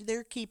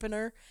 They're keeping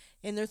her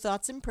in their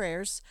thoughts and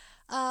prayers,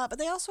 but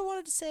they also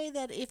wanted to say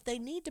that if they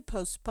need to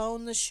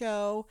postpone the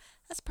show,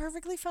 that's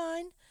perfectly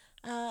fine.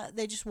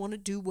 They just want to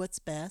do what's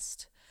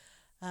best.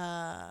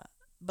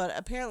 But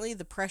apparently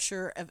the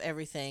pressure of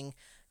everything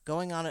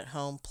going on at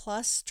home,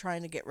 plus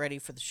trying to get ready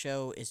for the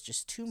show, is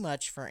just too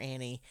much for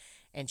Annie,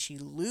 and she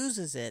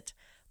loses it,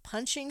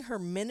 punching her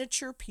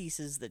miniature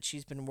pieces that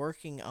she's been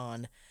working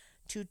on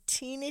to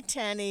teeny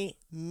tiny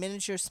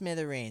miniature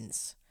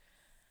smithereens.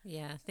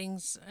 Yeah,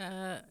 things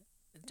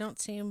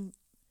don't seem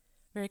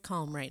very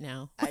calm right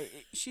now.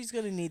 She's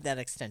going to need that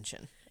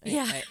extension,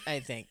 Yeah. I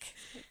think.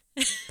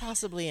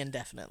 Possibly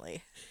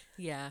indefinitely.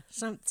 Yeah,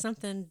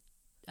 something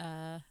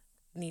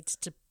needs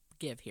to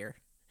give here.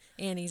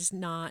 Annie's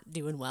not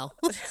doing well.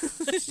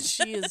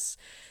 She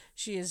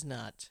is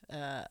not.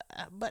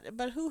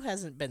 But who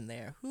hasn't been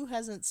there? Who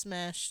hasn't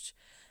smashed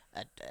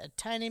a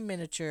tiny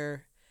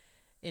miniature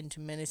into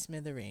many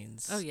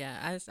smithereens? Oh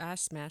yeah, I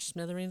smash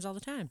smithereens all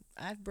the time.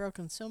 I've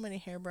broken so many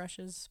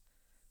hairbrushes.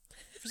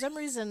 For some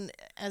reason,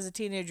 as a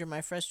teenager,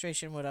 my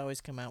frustration would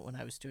always come out when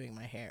I was doing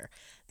my hair.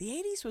 The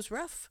 80s was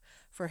rough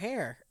for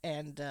hair,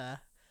 and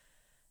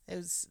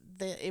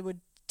it would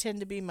tend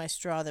to be my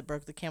straw that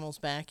broke the camel's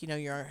back.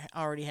 You're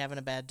already having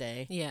a bad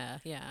day. Yeah.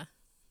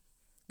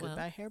 Goodbye,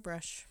 Well,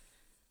 hairbrush.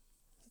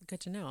 good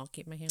to know. I'll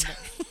keep my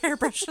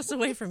hairbrushes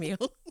away from you.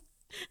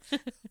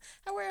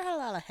 I wear a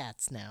lot of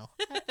hats now.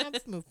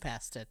 I've moved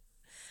past it.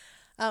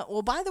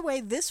 Well, by the way,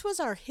 this was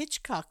our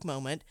Hitchcock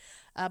moment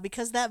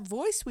because that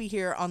voice we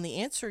hear on the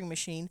answering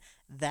machine,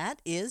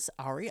 that is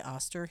Ari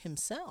Aster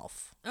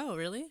himself. Oh,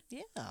 really?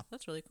 Yeah.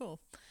 That's really cool.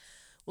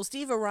 Well,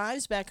 Steve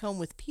arrives back home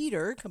with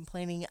Peter,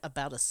 complaining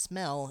about a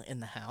smell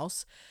in the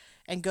house,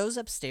 and goes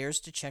upstairs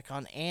to check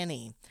on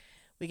Annie.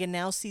 We can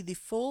now see the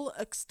full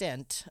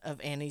extent of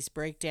Annie's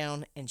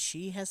breakdown, and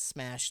she has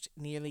smashed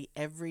nearly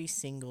every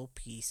single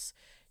piece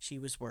she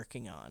was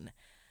working on.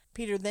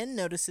 Peter then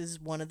notices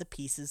one of the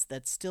pieces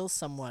that's still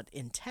somewhat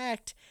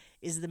intact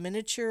is the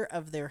miniature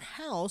of their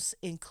house,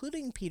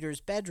 including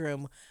Peter's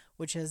bedroom,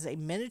 which has a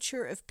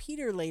miniature of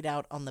Peter laid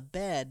out on the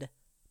bed,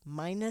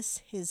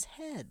 minus his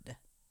head.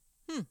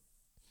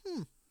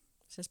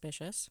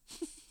 Suspicious.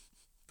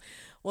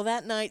 Well,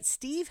 that night,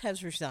 Steve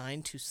has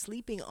resigned to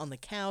sleeping on the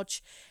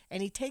couch,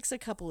 and he takes a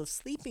couple of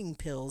sleeping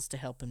pills to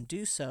help him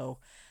do so,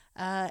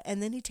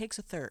 and then he takes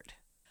a third.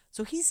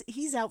 So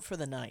he's out for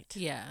the night.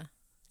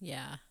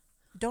 Yeah.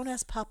 Don't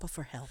ask Papa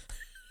for help.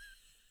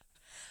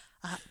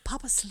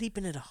 Papa's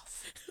sleeping it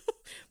off.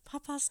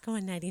 Papa's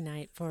going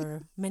nighty-night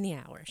for many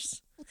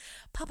hours.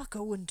 Papa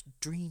going to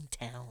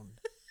Dreamtown.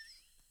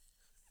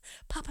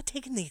 Papa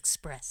taking the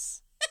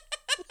express.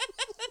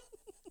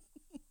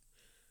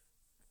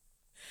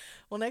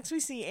 Well, next we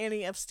see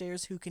Annie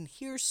upstairs, who can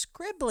hear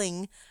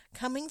scribbling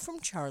coming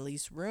from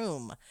Charlie's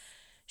room.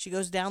 She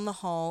goes down the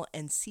hall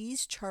and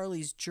sees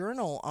Charlie's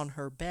journal on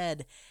her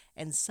bed,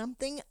 and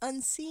something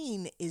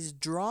unseen is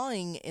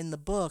drawing in the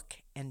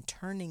book and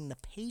turning the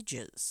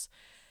pages.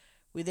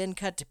 We then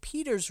cut to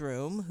Peter's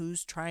room,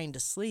 who's trying to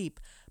sleep,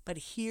 but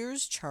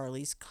hears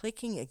Charlie's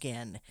clicking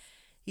again.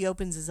 He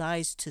opens his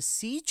eyes to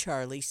see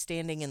Charlie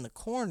standing in the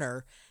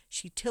corner.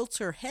 She tilts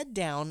her head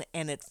down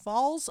and it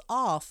falls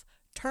off,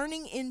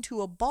 turning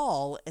into a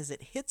ball as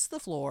it hits the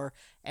floor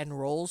and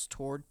rolls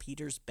toward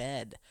Peter's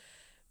bed.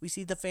 We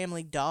see the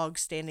family dog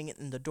standing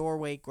in the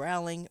doorway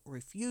growling,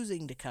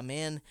 refusing to come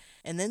in,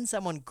 and then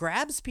someone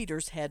grabs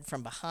Peter's head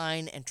from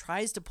behind and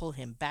tries to pull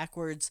him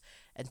backwards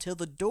until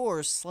the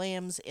door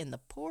slams in the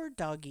poor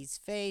doggie's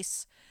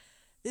face.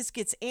 This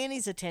gets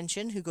Annie's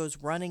attention, who goes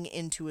running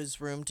into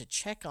his room to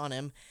check on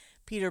him.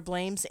 Peter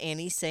blames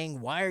Annie,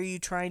 saying, "Why are you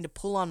trying to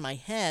pull on my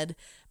head?"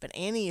 But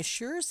Annie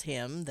assures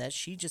him that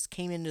she just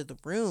came into the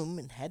room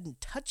and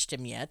hadn't touched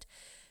him yet.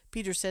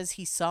 Peter says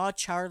he saw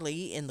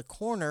Charlie in the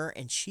corner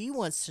and she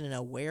wants to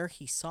know where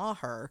he saw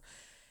her.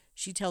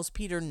 She tells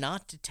Peter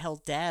not to tell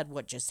Dad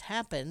what just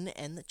happened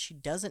and that she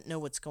doesn't know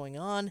what's going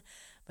on,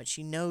 but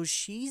she knows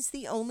she's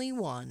the only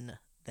one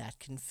that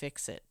can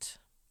fix it.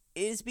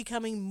 It is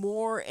becoming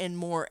more and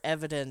more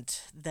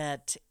evident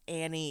that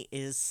Annie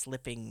is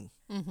slipping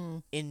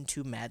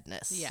into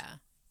madness. Yeah.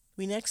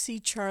 We next see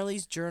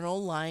Charlie's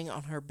journal lying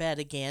on her bed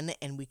again,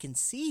 and we can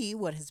see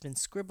what has been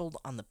scribbled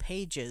on the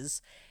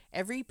pages.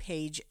 Every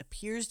page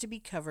appears to be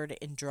covered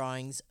in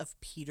drawings of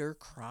Peter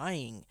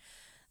crying.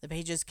 The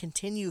pages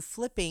continue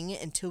flipping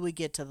until we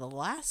get to the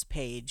last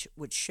page,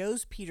 which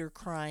shows Peter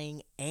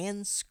crying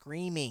and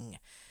screaming.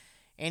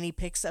 Annie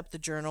picks up the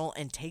journal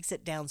and takes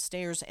it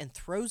downstairs and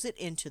throws it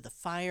into the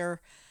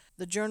fire.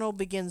 The journal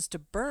begins to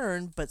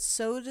burn, but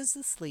so does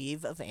the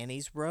sleeve of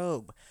Annie's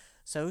robe.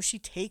 So she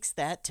takes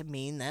that to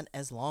mean that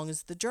as long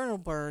as the journal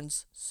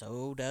burns,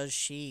 so does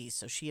she.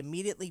 So she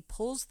immediately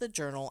pulls the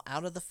journal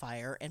out of the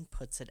fire and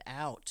puts it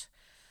out.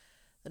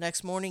 The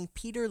next morning,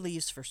 Peter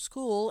leaves for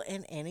school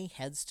and Annie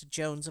heads to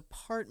Joan's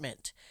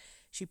apartment.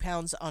 She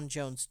pounds on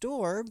Joan's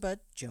door, but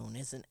Joan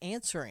isn't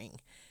answering.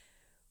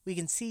 We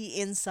can see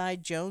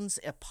inside Joan's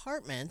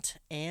apartment,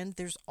 and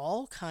there's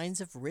all kinds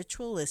of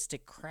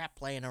ritualistic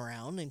crap laying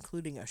around,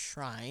 including a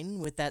shrine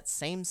with that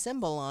same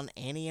symbol on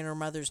Annie and her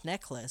mother's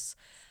necklace,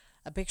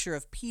 a picture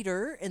of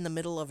Peter in the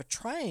middle of a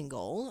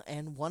triangle,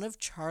 and one of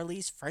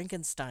Charlie's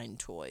Frankenstein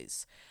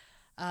toys.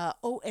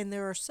 And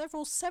there are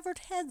several severed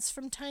heads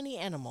from tiny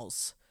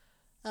animals.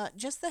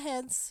 Just the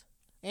heads.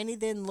 Annie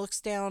then looks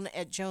down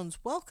at Joan's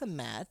welcome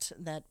mat,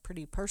 that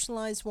pretty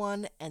personalized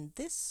one, and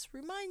this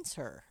reminds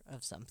her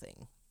of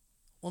something.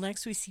 Well,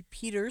 next we see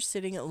Peter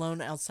sitting alone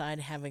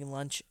outside having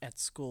lunch at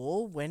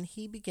school when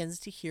he begins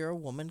to hear a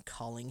woman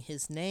calling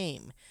his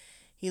name.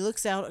 He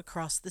looks out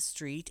across the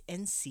street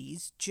and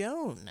sees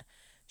Joan.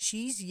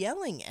 She's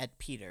yelling at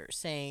Peter,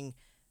 saying,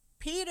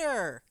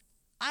 "Peter,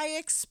 I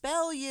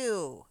expel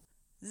you!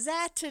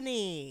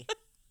 Zatany!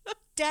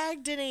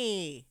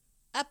 Dagdany!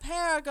 A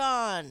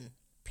paragon!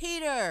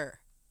 Peter,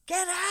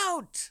 get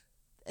out!"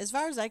 As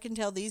far as I can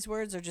tell, these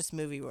words are just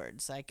movie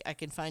words. I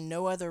can find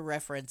no other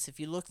reference.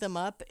 If you look them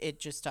up, it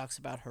just talks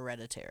about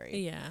Hereditary.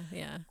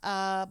 Yeah.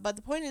 But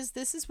the point is,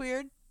 this is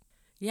weird.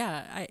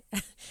 Yeah,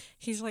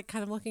 he's like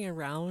kind of looking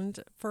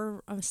around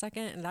for a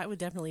second, and that would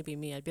definitely be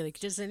me. I'd be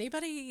like, is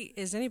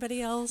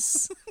anybody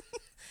else?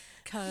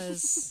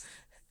 Because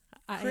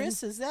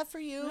Chris, is that for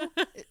you?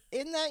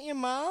 Isn't that your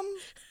mom?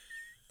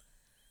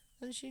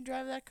 Does she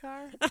drive that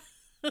car?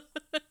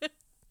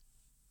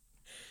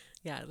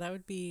 Yeah, that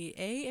would be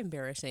A,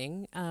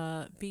 embarrassing,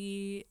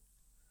 B,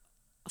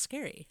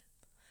 scary.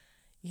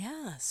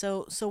 Yeah.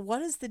 So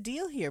what is the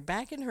deal here?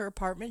 Back in her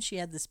apartment, she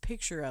had this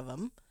picture of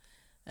him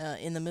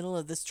in the middle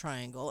of this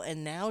triangle,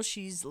 and now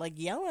she's like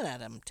yelling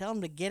at him, tell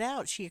him to get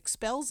out. She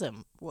expels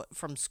him. What,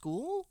 from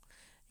school?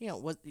 You know,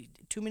 what?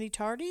 Too many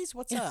tardies?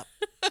 What's up?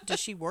 Does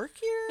she work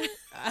here?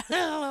 I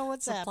don't know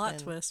what's happening. Plot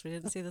twist. We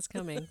didn't see this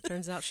coming.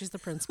 Turns out she's the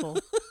principal.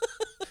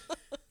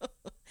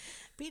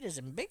 Peter's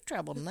in big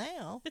trouble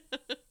now.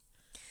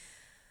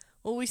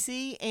 Well, we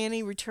see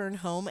Annie return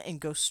home and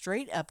go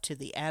straight up to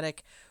the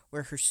attic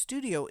where her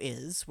studio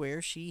is,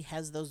 where she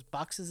has those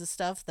boxes of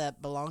stuff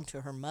that belong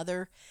to her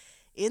mother.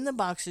 In the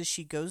boxes,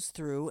 she goes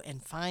through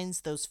and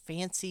finds those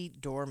fancy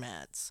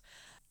doormats.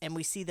 And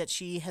we see that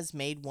she has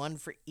made one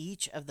for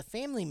each of the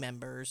family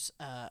members,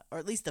 or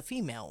at least the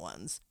female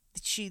ones.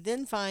 She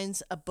then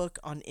finds a book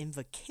on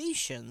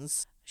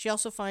invocations. She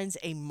also finds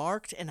a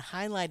marked and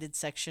highlighted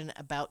section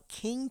about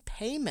King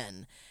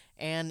Paimon.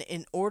 And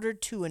in order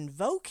to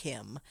invoke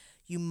him,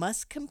 you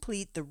must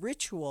complete the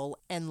ritual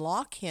and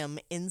lock him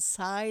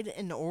inside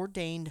an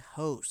ordained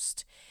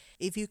host.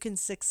 If you can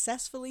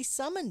successfully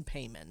summon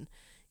Paimon,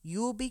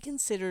 you will be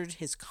considered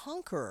his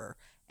conqueror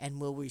and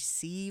will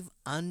receive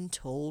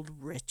untold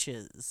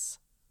riches.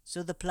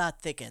 So the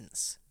plot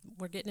thickens.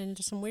 We're getting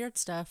into some weird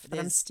stuff, but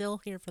I'm still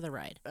here for the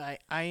ride.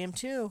 I am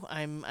too.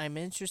 I'm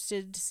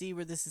interested to see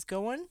where this is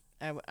going.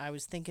 I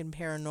was thinking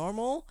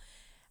paranormal.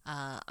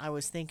 I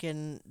was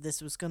thinking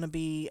this was going to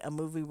be a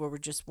movie where we're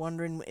just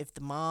wondering if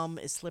the mom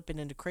is slipping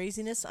into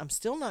craziness. I'm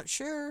still not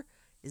sure.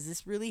 Is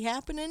this really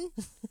happening?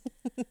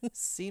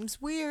 Seems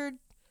weird.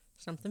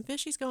 Something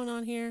fishy's going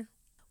on here.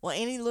 Well,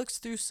 Annie looks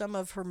through some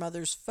of her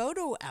mother's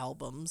photo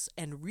albums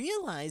and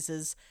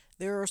realizes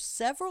there are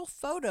several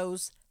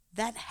photos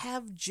that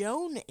have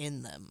Joan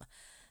in them.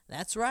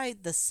 That's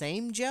right, the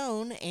same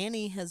Joan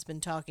Annie has been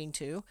talking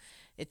to.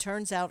 It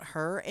turns out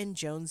her and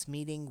Joan's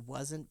meeting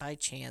wasn't by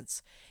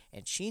chance,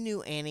 and she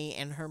knew Annie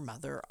and her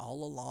mother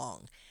all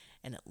along.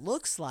 And it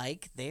looks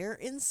like they're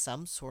in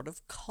some sort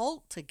of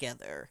cult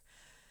together.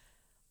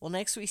 Well,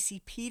 next we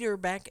see Peter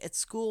back at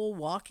school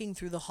walking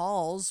through the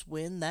halls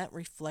when that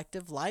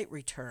reflective light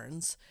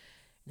returns.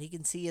 And he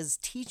can see his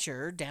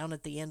teacher down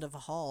at the end of a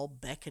hall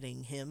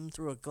beckoning him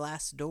through a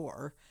glass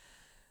door.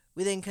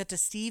 We then cut to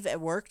Steve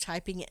at work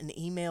typing an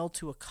email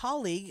to a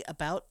colleague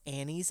about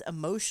Annie's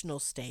emotional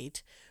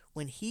state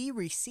when he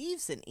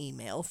receives an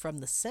email from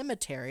the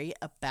cemetery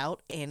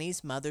about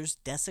Annie's mother's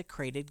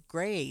desecrated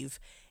grave,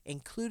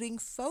 including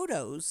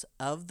photos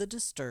of the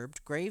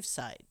disturbed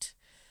gravesite.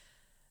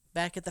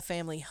 Back at the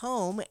family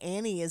home,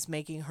 Annie is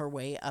making her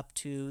way up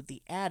to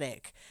the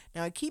attic.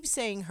 Now, I keep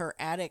saying her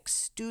attic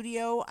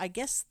studio. I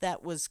guess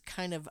that was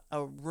kind of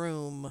a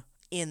room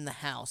in the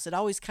house. It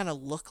always kind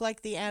of looked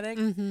like the attic,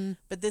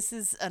 but this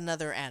is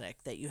another attic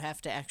that you have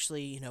to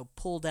actually,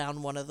 pull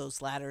down one of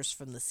those ladders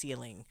from the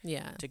ceiling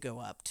to go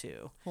up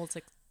to. Well, it's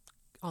like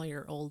all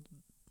your old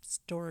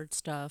stored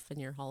stuff and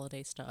your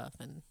holiday stuff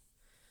and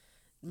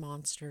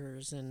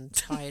monsters and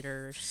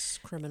spiders,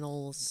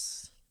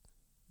 criminals,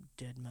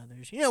 dead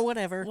mothers,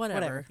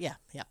 whatever. Yeah.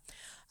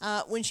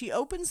 When she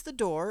opens the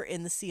door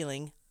in the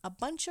ceiling, a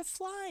bunch of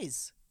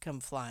flies come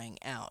flying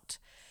out.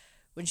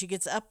 When she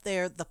gets up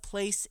there, the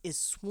place is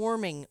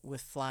swarming with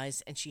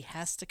flies, and she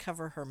has to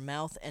cover her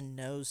mouth and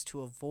nose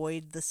to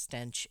avoid the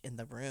stench in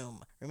the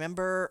room.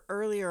 Remember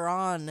earlier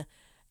on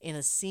in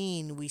a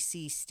scene, we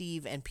see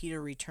Steve and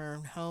Peter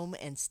return home,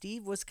 and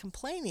Steve was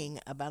complaining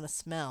about a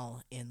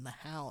smell in the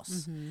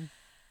house.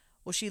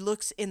 Well, she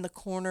looks in the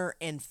corner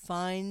and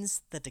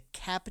finds the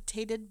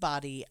decapitated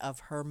body of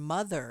her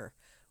mother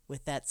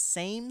with that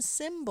same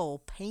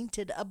symbol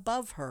painted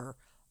above her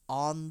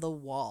on the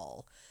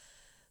wall.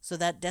 So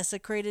that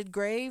desecrated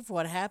grave,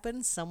 what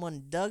happened?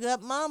 Someone dug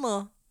up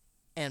Mama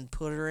and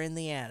put her in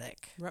the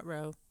attic.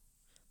 Ruh-roh.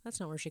 That's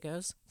not where she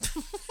goes.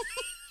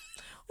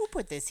 Who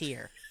put this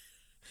here?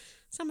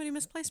 Somebody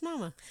misplaced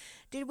Mama.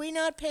 Did we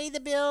not pay the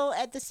bill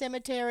at the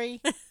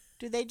cemetery?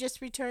 Do they just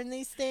return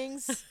these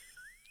things?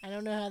 I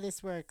don't know how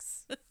this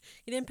works.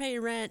 You didn't pay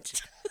your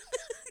rent.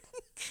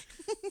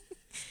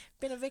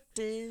 Been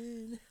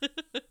evicted.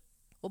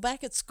 Well,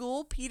 back at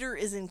school, Peter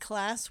is in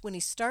class when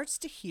he starts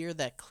to hear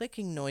that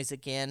clicking noise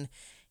again.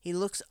 He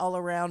looks all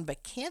around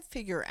but can't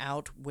figure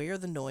out where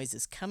the noise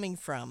is coming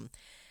from.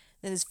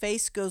 Then his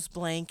face goes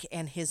blank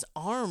and his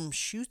arm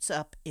shoots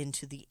up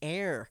into the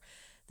air.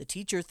 The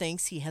teacher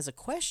thinks he has a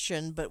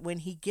question, but when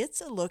he gets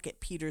a look at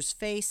Peter's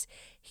face,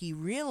 he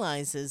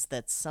realizes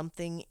that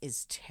something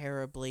is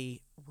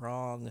terribly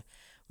wrong.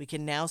 We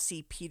can now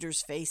see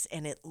Peter's face,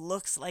 and it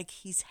looks like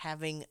he's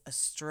having a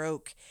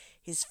stroke.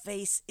 His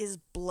face is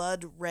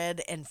blood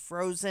red and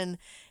frozen,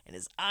 and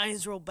his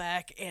eyes roll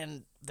back,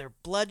 and they're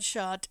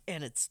bloodshot,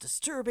 and it's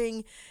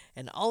disturbing.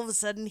 And all of a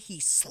sudden, he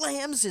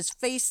slams his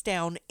face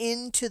down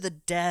into the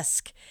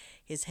desk.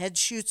 His head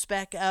shoots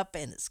back up,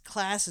 and his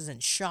class is in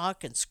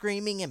shock and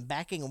screaming and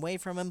backing away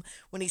from him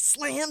when he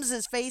slams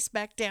his face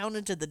back down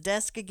into the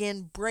desk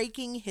again,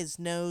 breaking his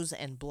nose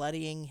and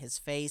bloodying his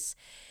face.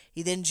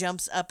 He then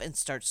jumps up and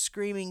starts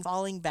screaming,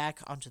 falling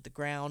back onto the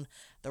ground.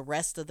 The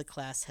rest of the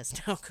class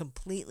has now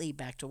completely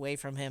backed away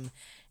from him,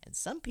 and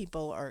some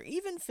people are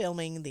even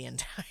filming the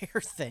entire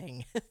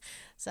thing.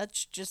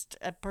 Such just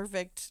a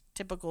perfect,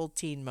 typical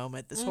teen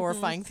moment. This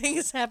horrifying thing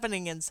is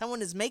happening, and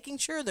someone is making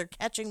sure they're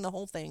catching the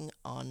whole thing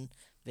on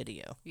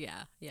video.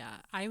 Yeah.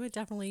 I would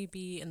definitely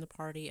be in the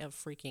party of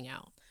freaking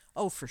out.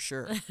 Oh, for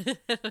sure.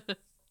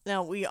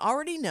 Now, we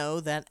already know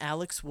that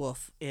Alex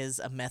Wolff is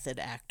a method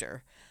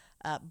actor.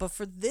 But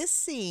for this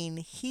scene,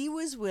 he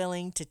was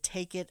willing to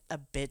take it a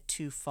bit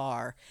too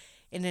far.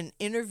 In an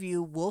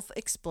interview, Wolff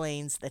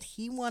explains that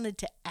he wanted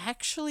to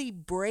actually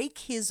break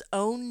his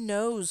own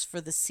nose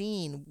for the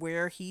scene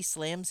where he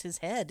slams his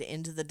head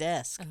into the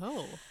desk.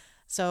 Oh.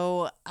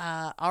 So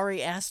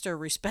Ari Aster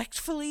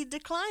respectfully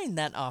declined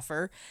that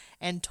offer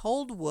and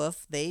told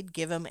Wolff they'd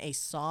give him a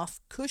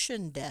soft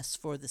cushion desk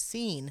for the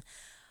scene.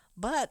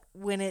 But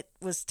when it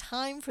was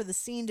time for the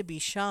scene to be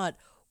shot,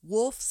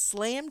 Wolff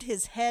slammed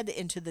his head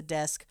into the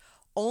desk,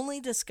 only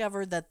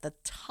discovered that the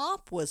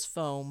top was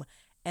foam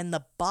and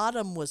the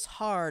bottom was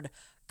hard,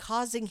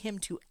 causing him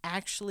to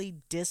actually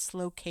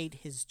dislocate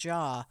his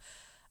jaw,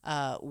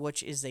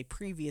 which is a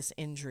previous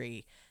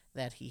injury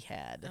that he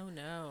had. Oh,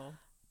 no.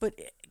 But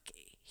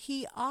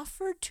he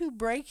offered to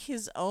break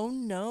his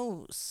own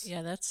nose.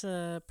 Yeah, that's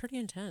pretty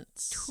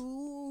intense.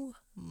 Too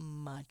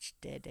much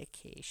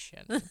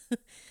dedication.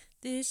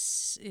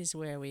 This is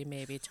where we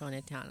maybe tone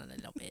it down a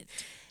little bit.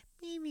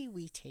 Maybe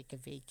we take a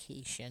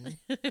vacation.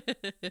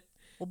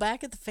 Well,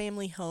 back at the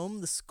family home,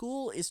 the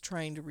school is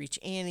trying to reach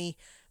Annie,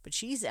 but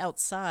she's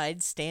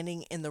outside,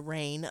 standing in the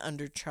rain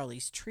under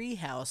Charlie's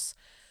treehouse.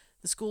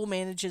 The school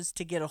manages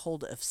to get a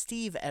hold of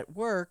Steve at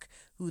work,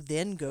 who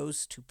then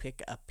goes to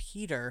pick up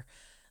Peter.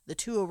 The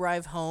two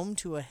arrive home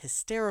to a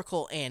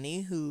hysterical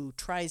Annie who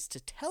tries to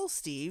tell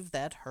Steve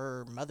that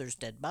her mother's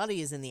dead body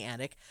is in the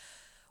attic.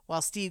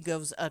 While Steve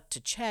goes up to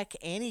check,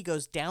 Annie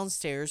goes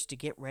downstairs to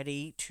get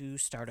ready to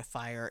start a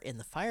fire in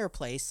the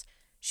fireplace.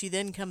 She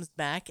then comes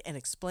back and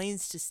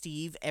explains to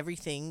Steve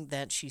everything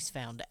that she's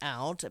found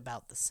out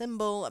about the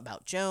symbol,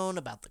 about Joan,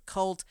 about the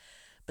cult.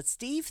 But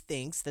Steve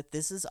thinks that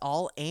this is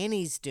all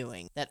Annie's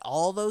doing, that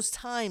all those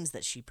times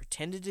that she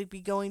pretended to be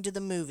going to the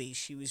movies,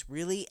 she was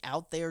really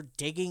out there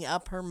digging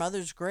up her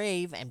mother's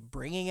grave and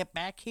bringing it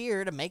back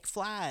here to make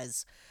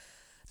flies.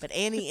 But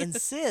Annie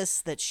insists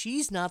that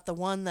she's not the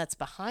one that's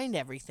behind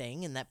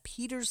everything and that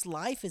Peter's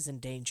life is in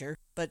danger.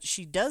 But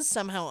she does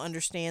somehow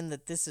understand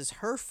that this is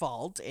her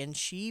fault and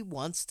she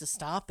wants to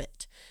stop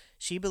it.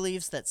 She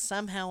believes that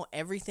somehow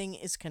everything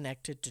is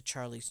connected to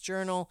Charlie's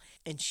journal,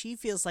 and she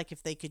feels like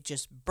if they could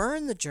just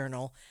burn the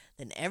journal,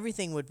 then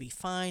everything would be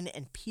fine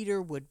and Peter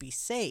would be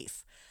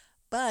safe.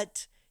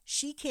 But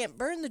she can't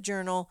burn the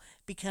journal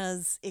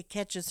because it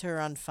catches her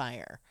on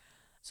fire.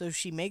 So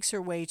she makes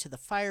her way to the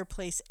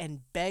fireplace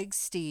and begs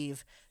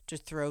Steve to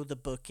throw the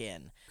book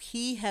in.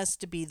 He has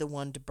to be the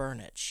one to burn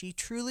it. She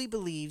truly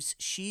believes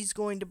she's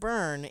going to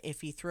burn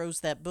if he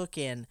throws that book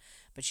in,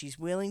 but she's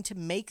willing to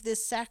make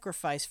this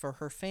sacrifice for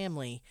her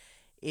family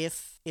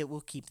if it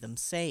will keep them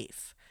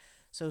safe.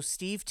 So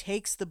Steve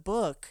takes the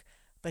book,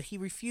 but he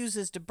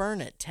refuses to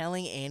burn it,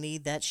 telling Annie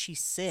that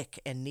she's sick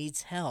and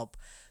needs help.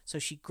 So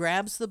she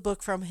grabs the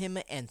book from him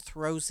and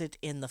throws it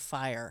in the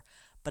fire.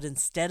 But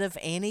instead of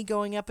Annie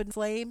going up in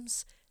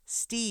flames,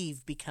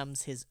 Steve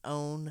becomes his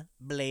own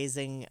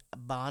blazing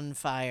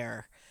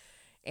bonfire.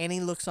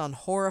 Annie looks on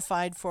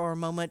horrified for a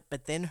moment,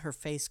 but then her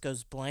face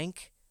goes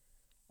blank,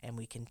 and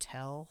we can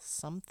tell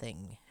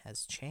something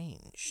has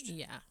changed.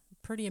 Yeah,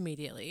 pretty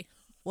immediately.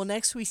 Well,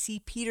 next we see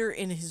Peter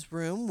in his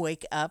room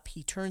wake up.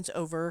 He turns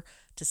over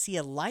to see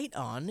a light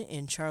on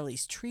in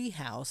Charlie's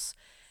treehouse.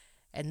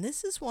 And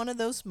this is one of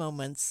those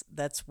moments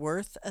that's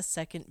worth a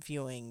second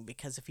viewing,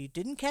 because if you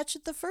didn't catch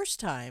it the first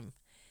time,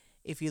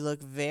 if you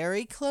look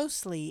very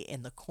closely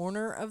in the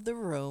corner of the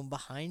room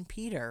behind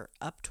Peter,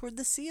 up toward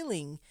the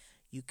ceiling,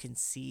 you can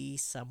see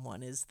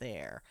someone is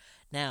there.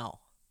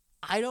 Now,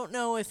 I don't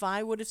know if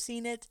I would have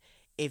seen it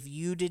if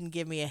you didn't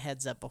give me a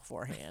heads up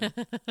beforehand.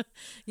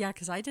 Yeah,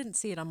 because I didn't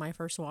see it on my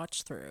first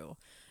watch through.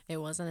 It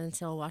wasn't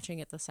until watching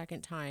it the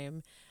second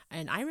time.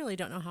 And I really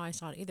don't know how I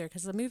saw it either,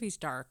 because the movie's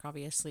dark,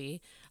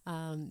 obviously.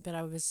 But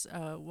I was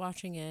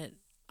watching it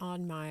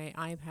on my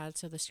iPad,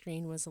 so the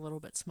screen was a little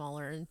bit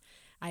smaller. And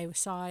I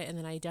saw it, and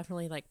then I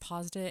definitely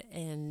paused it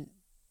and,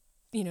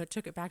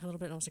 took it back a little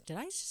bit. And I was like, did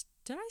I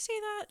see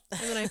that?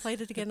 And then I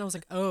played it again, and I was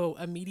like, oh,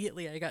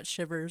 immediately I got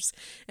shivers.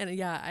 And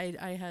yeah,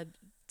 I had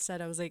said,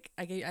 I was like,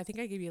 I think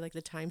I gave you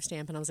the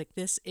timestamp, and I was like,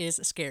 this is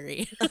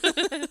scary.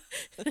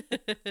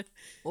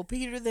 Well,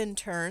 Peter then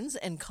turns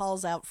and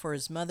calls out for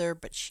his mother,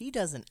 but she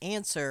doesn't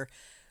answer.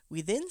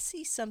 We then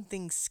see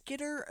something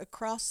skitter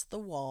across the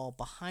wall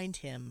behind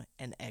him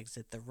and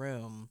exit the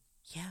room.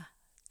 Yeah,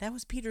 that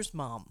was Peter's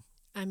mom.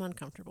 I'm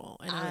uncomfortable,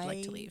 and I would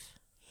like to leave.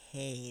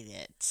 Hate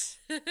it.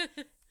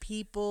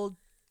 People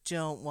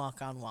don't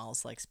walk on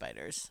walls like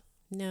spiders.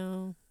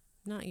 No,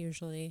 not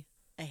usually.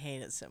 I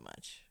hate it so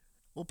much.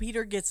 Well,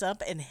 Peter gets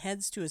up and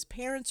heads to his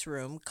parents'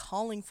 room,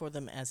 calling for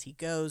them as he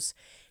goes.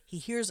 He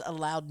hears a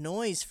loud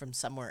noise from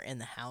somewhere in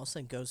the house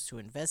and goes to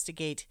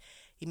investigate.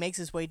 He makes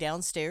his way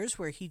downstairs,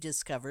 where he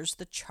discovers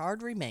the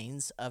charred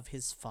remains of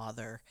his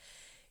father.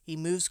 He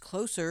moves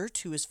closer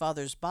to his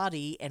father's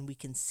body, and we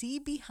can see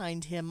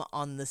behind him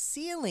on the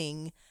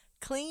ceiling,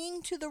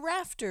 clinging to the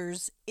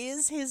rafters,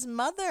 is his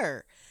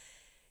mother.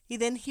 He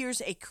then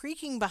hears a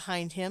creaking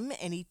behind him,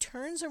 and he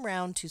turns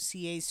around to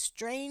see a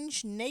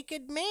strange,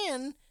 naked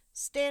man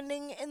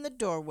standing in the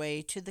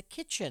doorway to the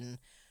kitchen,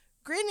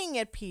 grinning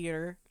at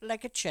Peter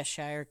like a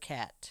Cheshire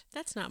cat.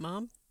 That's not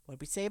Mom.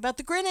 What'd we say about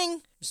the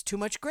grinning? There's too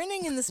much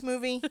grinning in this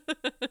movie.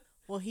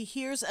 Well, he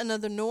hears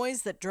another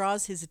noise that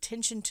draws his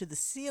attention to the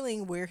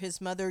ceiling where his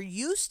mother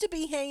used to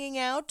be hanging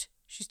out.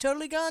 She's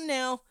totally gone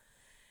now.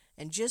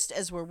 And just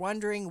as we're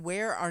wondering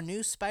where our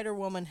new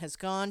Spider-Woman has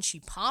gone, she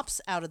pops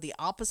out of the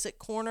opposite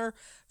corner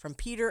from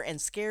Peter and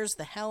scares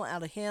the hell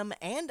out of him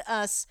and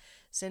us,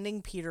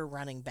 sending Peter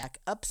running back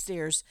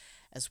upstairs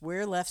as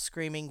we're left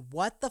screaming,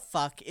 "What the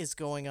fuck is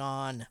going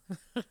on?"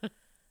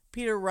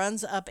 Peter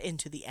runs up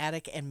into the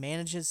attic and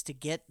manages to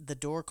get the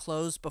door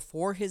closed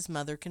before his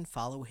mother can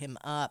follow him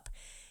up.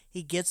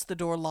 He gets the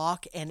door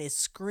locked and is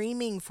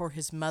screaming for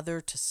his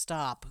mother to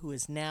stop, who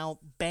is now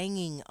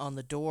banging on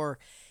the door.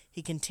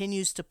 He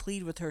continues to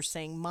plead with her,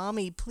 saying,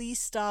 "Mommy, please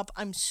stop.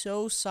 I'm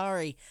so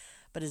sorry."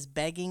 But his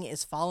begging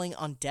is falling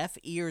on deaf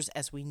ears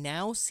as we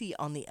now see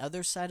on the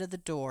other side of the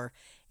door,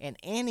 and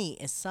Annie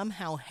is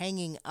somehow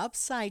hanging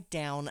upside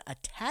down,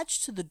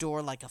 attached to the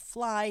door like a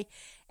fly,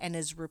 and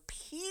is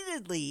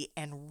repeatedly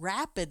and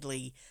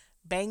rapidly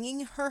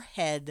banging her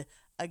head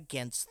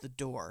against the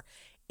door.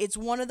 It's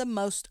one of the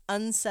most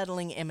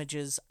unsettling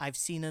images I've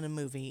seen in a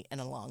movie in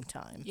a long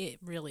time. It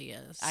really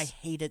is. I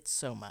hate it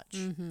so much.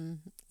 Mm-hmm.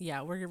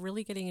 Yeah, we're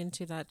really getting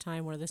into that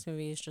time where this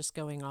movie is just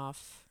going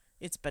off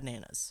It's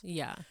bananas.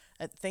 Yeah.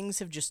 Things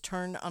have just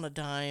turned on a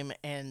dime,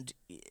 and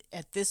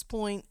at this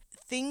point,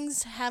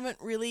 things haven't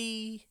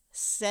really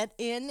set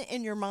in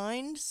your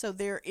mind, so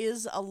there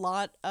is a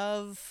lot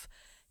of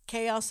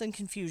chaos and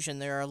confusion.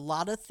 There are a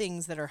lot of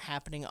things that are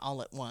happening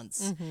all at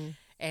once.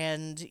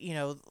 And, you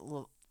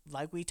know,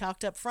 like we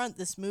talked up front,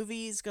 this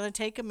movie is going to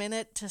take a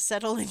minute to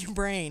settle in your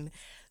brain.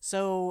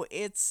 So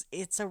it's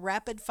a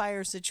rapid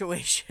fire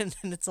situation,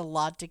 and it's a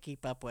lot to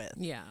keep up with.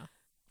 Yeah.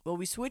 Well,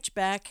 we switch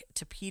back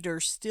to Peter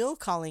still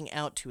calling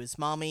out to his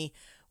mommy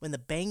when the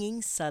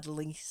banging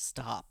suddenly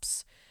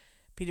stops.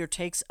 Peter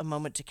takes a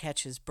moment to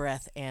catch his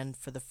breath, and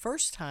for the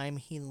first time,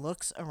 he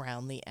looks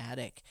around the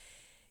attic.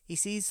 He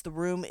sees the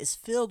room is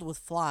filled with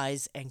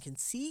flies and can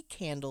see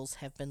candles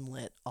have been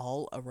lit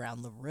all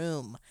around the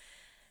room.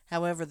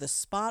 However, the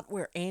spot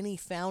where Annie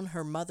found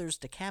her mother's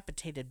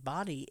decapitated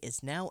body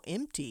is now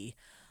empty,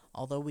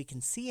 although we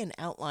can see an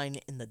outline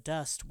in the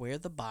dust where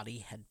the body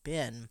had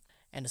been.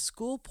 And a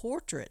school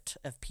portrait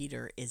of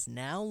Peter is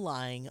now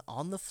lying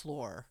on the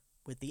floor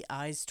with the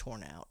eyes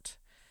torn out.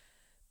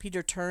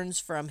 Peter turns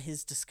from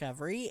his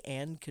discovery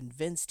and,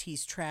 convinced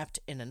he's trapped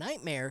in a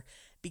nightmare,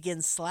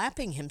 begins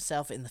slapping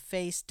himself in the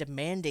face,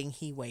 demanding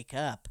he wake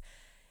up,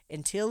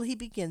 until he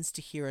begins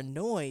to hear a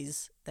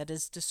noise that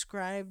is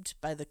described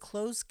by the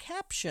closed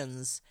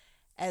captions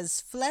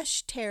as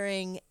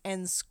flesh-tearing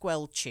and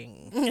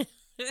squelching.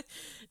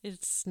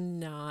 It's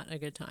not a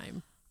good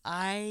time.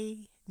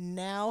 I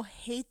now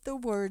hate the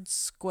word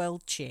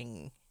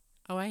squelching.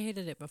 Oh, I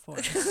hated it before.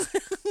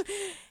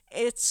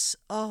 It's,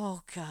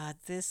 oh God,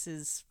 this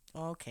is,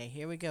 okay,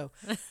 here we go.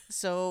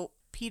 So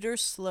Peter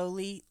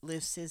slowly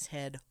lifts his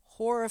head,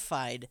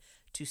 horrified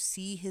to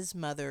see his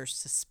mother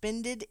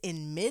suspended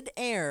in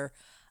midair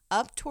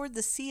up toward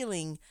the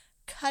ceiling,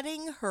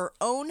 cutting her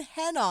own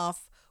head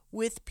off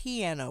with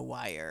piano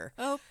wire.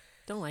 Oh,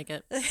 don't like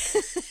it.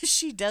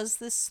 She does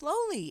this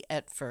slowly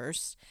at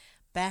first,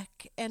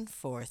 back and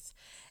forth,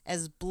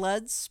 as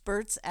blood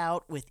spurts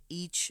out with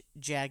each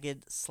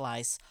jagged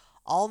slice,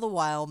 all the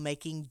while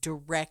making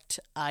direct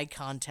eye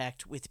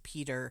contact with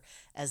Peter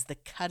as the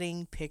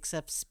cutting picks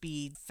up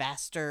speed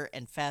faster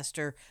and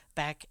faster,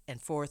 back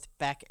and forth,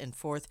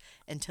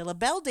 until a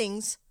bell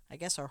dings. I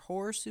guess our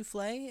horror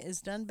souffle is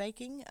done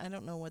baking. I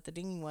don't know what the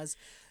dinging was.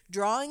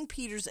 Drawing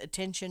Peter's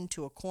attention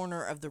to a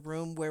corner of the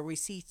room where we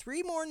see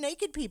 3 more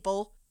naked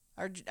people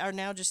are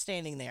now just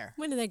standing there.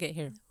 When did they get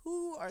here?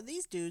 Who are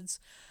these dudes?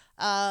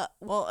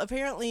 Well,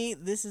 apparently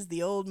this is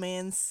the old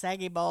man's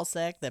saggy ball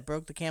sack that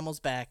broke the camel's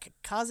back,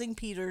 causing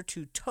Peter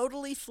to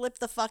totally flip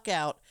the fuck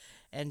out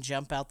and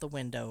jump out the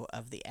window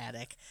of the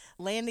attic,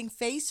 landing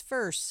face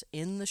first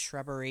in the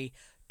shrubbery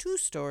 2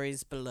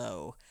 stories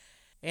below.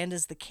 And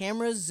as the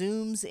camera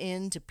zooms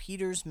in to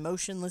Peter's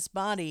motionless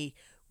body,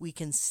 we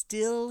can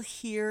still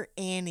hear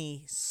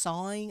Annie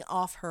sawing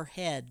off her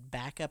head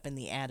back up in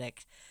the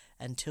attic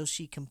until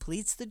she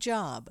completes the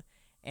job,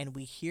 and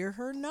we hear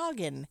her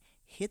noggin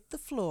hit the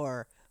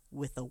floor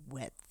with a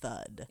wet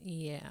thud.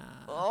 Yeah.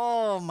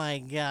 Oh my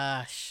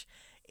gosh.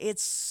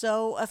 It's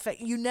so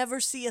you never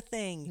see a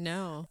thing.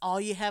 No. All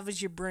you have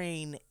is your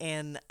brain,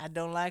 and I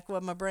don't like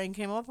what my brain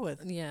came up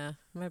with. Yeah.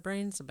 My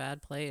brain's a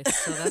bad place,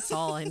 so that's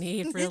all I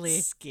need, really.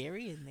 It's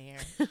scary in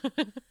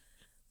there.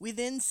 We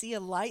then see a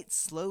light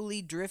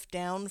slowly drift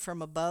down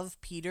from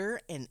above Peter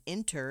and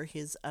enter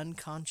his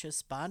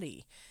unconscious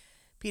body.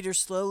 Peter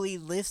slowly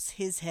lifts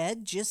his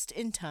head just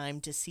in time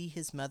to see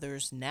his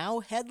mother's now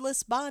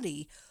headless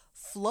body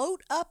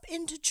float up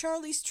into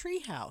Charlie's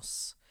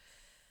treehouse.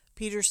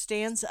 Peter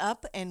stands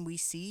up and we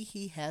see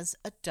he has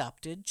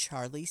adopted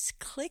Charlie's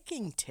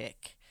clicking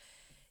tick.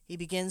 He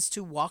begins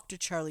to walk to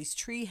Charlie's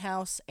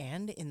treehouse,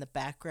 and in the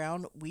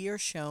background we are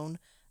shown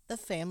the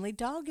family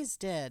dog is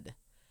dead.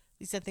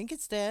 At least I think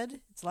it's dead.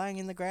 It's lying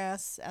in the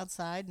grass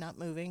outside, not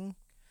moving.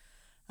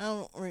 I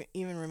don't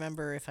even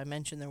remember if I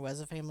mentioned there was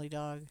a family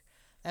dog.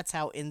 That's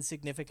how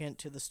insignificant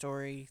to the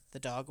story the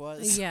dog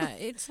was. Yeah,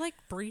 it's like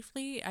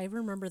briefly, I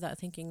remember that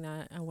thinking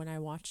that when I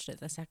watched it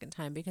the second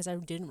time, because I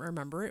didn't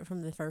remember it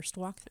from the first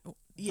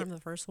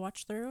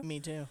watch through. Me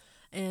too.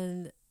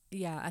 And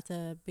yeah, at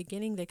the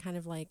beginning they kind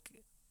of like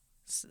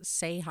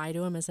say hi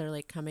to him as they're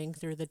like coming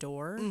through the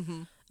door,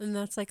 and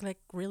that's like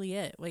really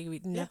it. Like we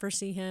never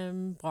see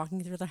him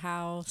walking through the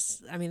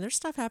house. I mean, there's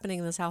stuff happening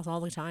in this house all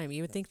the time.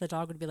 You would think the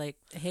dog would be like,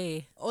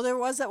 "Hey." Oh, there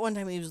was that one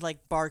time he was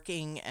like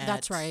barking at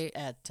That's right.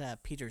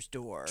 at Peter's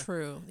door.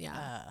 True.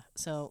 Yeah.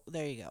 So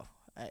there you go.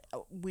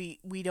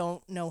 We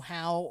don't know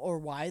how or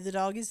why the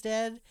dog is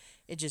dead.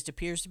 It just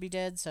appears to be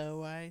dead.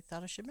 So I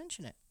thought I should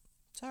mention it.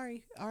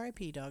 Sorry,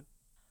 R.I.P. dog.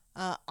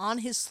 On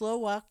his slow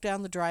walk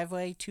down the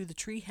driveway to the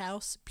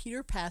treehouse,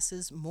 Peter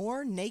passes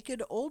more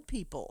naked old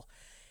people.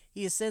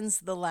 He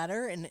ascends the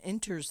ladder and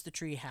enters the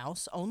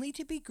treehouse, only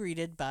to be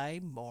greeted by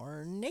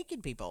more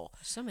naked people.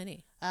 So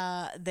many.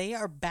 They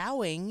are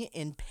bowing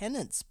in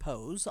penance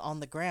pose on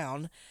the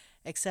ground,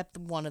 except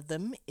one of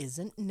them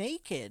isn't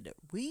naked.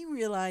 We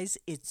realize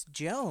it's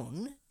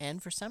Joan,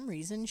 and for some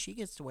reason she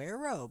gets to wear a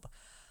robe.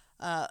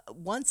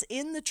 Once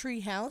in the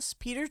treehouse,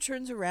 Peter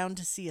turns around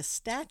to see a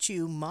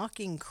statue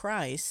mocking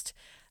Christ.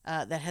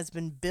 that has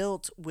been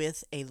built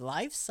with a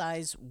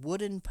life-size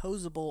wooden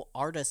posable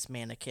artist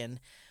mannequin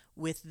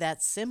with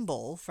that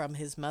symbol from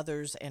his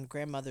mother's and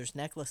grandmother's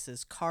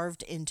necklaces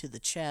carved into the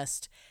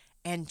chest,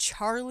 and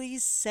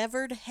Charlie's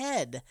severed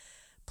head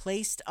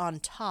placed on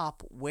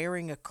top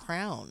wearing a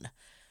crown.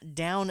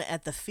 Down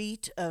at the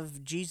feet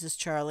of Jesus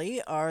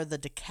Charlie are the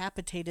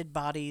decapitated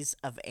bodies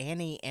of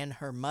Annie and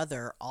her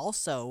mother,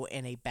 also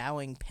in a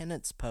bowing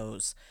penance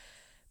pose.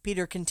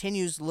 Peter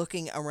continues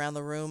looking around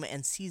the room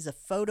and sees a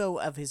photo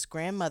of his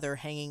grandmother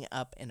hanging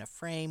up in a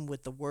frame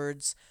with the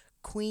words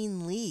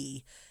Queen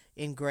Lee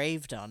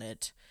engraved on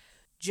it.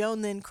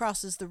 Joan then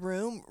crosses the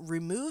room,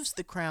 removes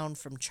the crown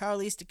from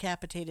Charlie's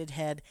decapitated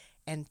head,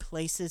 and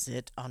places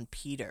it on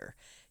Peter.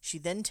 She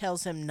then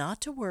tells him not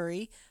to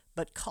worry,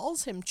 but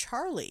calls him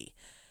Charlie.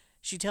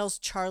 She tells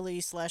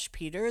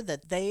Charlie/Peter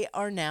that they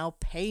are now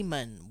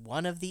Paimon,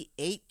 one of the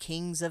 8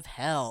 kings of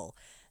hell.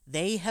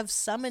 They have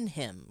summoned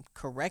him,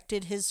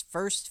 corrected his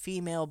first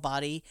female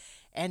body,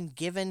 and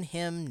given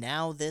him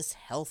now this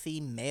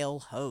healthy male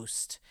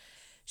host.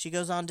 She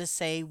goes on to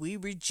say, "We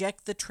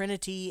reject the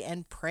Trinity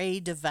and pray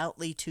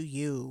devoutly to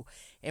you.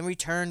 In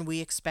return, we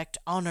expect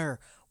honor,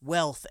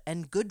 wealth,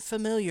 and good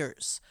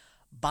familiars.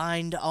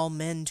 Bind all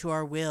men to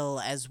our will,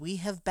 as we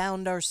have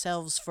bound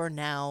ourselves for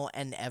now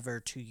and ever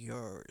to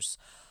yours."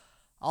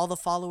 All the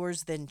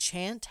followers then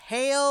chant,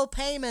 "Hail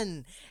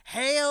Paimon!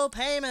 Hail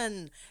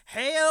Paimon!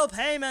 Hail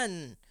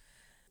Paimon!"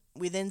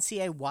 We then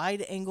see a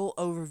wide-angle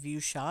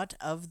overview shot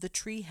of the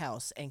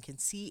treehouse and can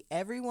see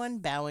everyone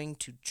bowing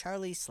to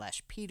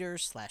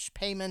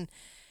Charlie/Peter/Paimon,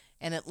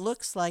 and it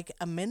looks like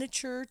a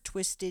miniature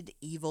Twisted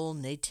Evil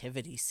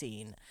nativity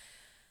scene.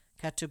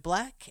 Cut to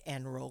black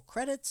and roll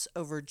credits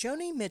over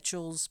Joni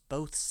Mitchell's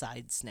Both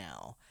Sides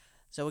Now.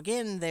 So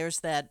again, there's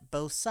that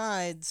both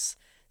sides,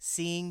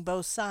 seeing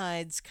both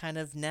sides kind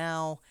of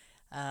now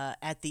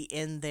at the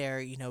end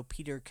there,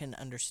 Peter can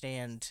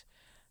understand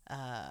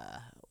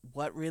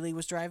what really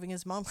was driving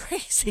his mom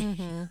crazy.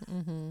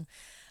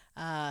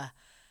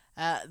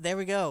 There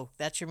we go.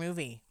 That's your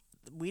movie.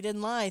 We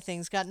didn't lie.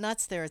 Things got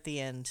nuts there at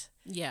the end.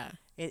 Yeah.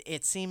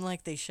 It seemed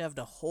like they shoved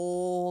a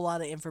whole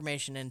lot of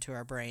information into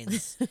our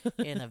brains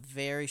in a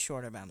very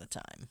short amount of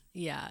time.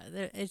 Yeah,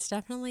 it's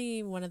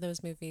definitely one of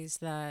those movies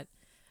that,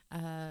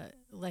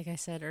 like I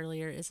said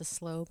earlier, is a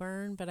slow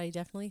burn, but I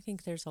definitely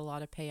think there's a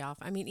lot of payoff.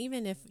 I mean,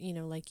 even if,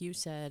 like you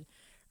said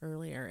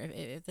earlier,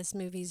 if this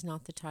movie's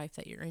not the type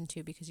that you're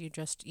into because you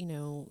just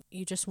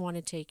want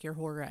to take your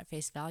horror at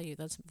face value,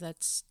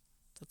 that's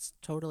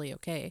totally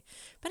okay.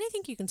 But I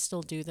think you can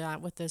still do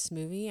that with this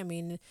movie. I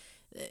mean,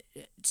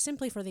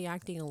 simply for the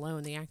acting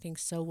alone, the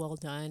acting's so well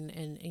done,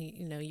 and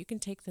you can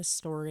take this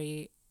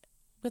story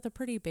with a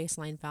pretty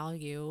baseline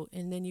value,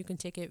 and then you can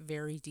take it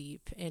very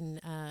deep.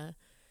 And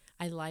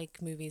I like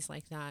movies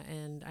like that,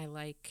 and I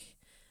like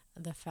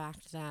the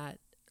fact that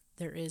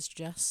there is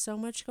just so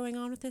much going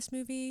on with this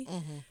movie,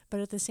 but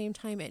at the same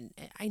time,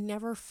 I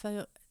never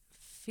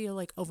feel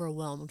like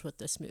overwhelmed with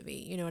this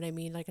movie. You know what I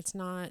mean? Like, it's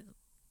not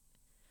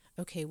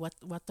okay. What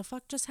the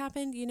fuck just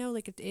happened?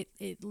 Like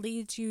it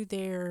leads you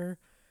there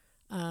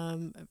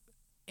in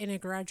a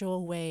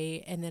gradual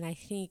way, and then I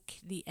think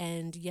the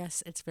end,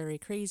 yes, it's very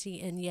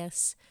crazy, and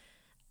yes,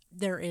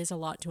 there is a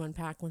lot to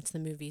unpack once the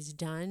movie's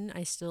done.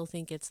 I still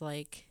think it's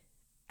like,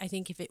 I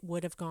think if it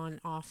would have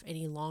gone off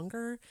any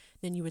longer,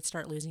 then you would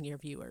start losing your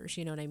viewers,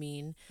 you know what I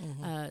mean?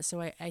 So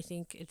I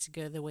think it's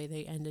good the way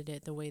they ended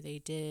it, the way they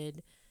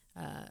did.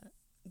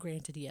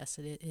 Granted, yes,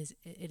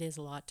 it is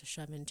a lot to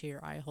shove into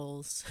your eye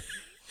holes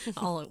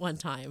all at one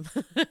time.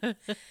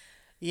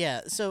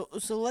 Yeah, so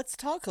let's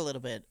talk a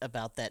little bit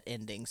about that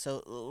ending.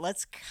 So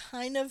let's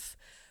kind of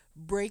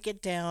break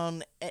it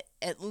down,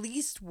 at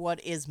least what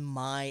is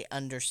my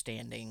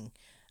understanding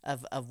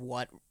of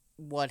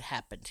what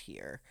happened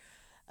here.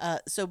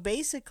 So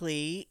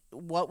basically,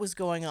 what was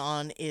going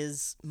on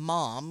is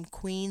Mom,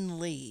 Queen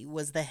Lee,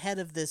 was the head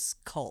of this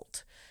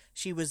cult.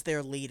 She was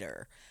their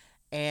leader,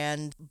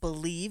 and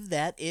believed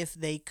that if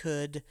they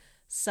could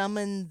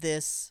summon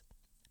this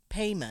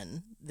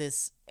Paimon,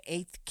 this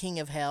 8th king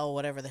of hell,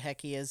 whatever the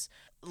heck he is,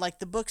 like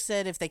the book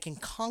said, if they can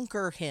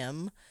conquer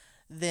him,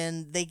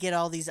 then they get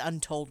all these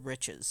untold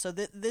riches. So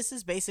this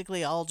is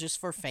basically all just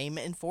for fame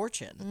and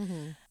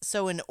fortune.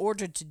 So in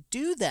order to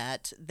do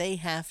that, they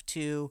have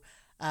to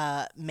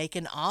make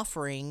an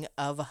offering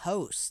of a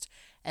host.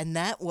 And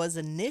that was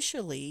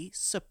initially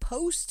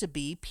supposed to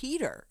be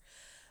Peter.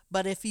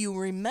 But if you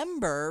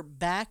remember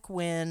back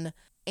when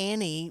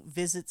Annie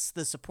visits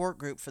the support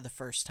group for the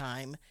first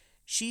time,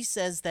 she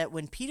says that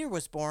when Peter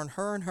was born,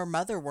 her and her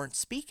mother weren't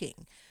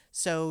speaking.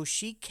 So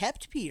she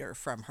kept Peter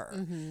from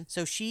her.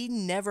 So she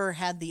never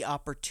had the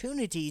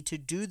opportunity to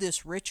do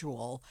this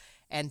ritual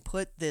and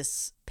put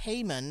this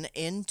Paimon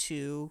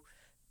into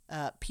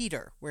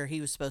Peter, where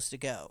he was supposed to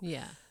go.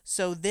 Yeah.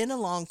 So then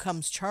along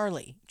comes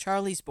Charlie.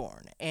 Charlie's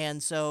born.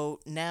 And so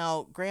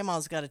now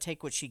Grandma's got to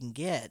take what she can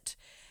get.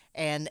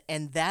 And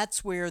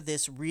that's where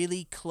this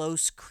really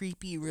close,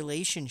 creepy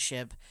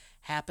relationship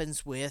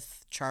happens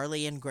with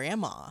Charlie and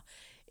Grandma,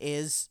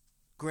 is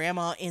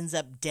Grandma ends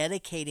up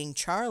dedicating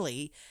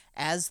Charlie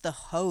as the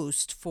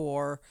host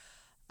for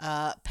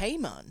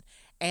Paimon.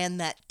 And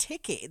that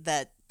tick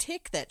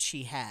that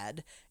she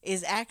had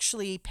is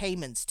actually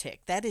Payman's tick.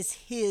 That is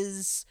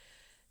his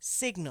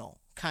signal,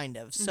 kind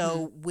of.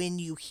 So when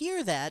you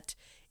hear that,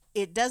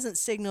 it doesn't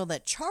signal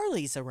that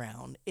Charlie's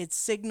around. It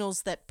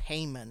signals that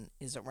Paimon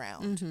is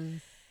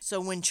around.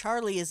 So when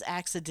Charlie is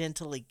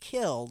accidentally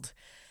killed,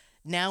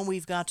 now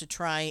we've got to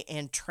try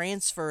and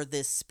transfer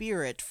this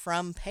spirit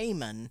from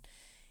Paimon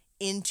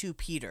into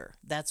Peter.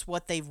 That's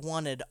what they've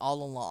wanted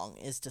all along,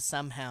 is to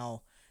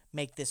somehow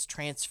make this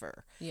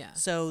transfer. Yeah.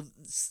 So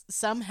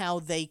somehow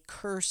they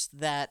cursed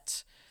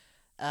that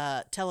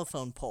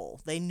telephone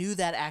pole. They knew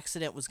that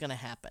accident was going to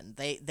happen.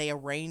 They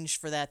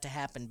arranged for that to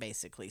happen.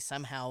 Basically,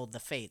 somehow the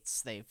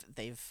fates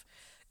they've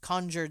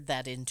conjured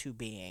that into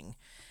being,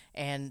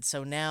 and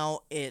so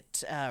now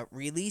it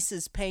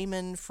releases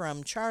Paimon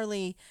from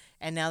Charlie,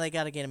 and now they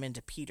got to get him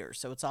into Peter.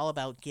 So it's all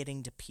about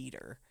getting to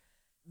Peter.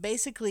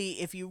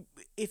 Basically, if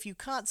you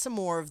caught some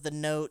more of the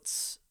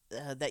notes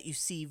that you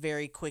see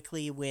very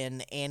quickly when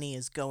Annie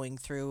is going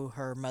through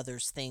her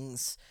mother's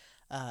things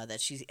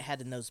that she had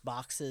in those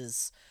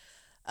boxes.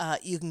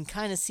 You can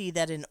kind of see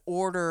that in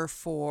order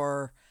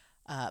for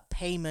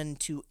Paimon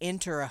to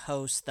enter a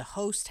host, the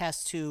host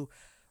has to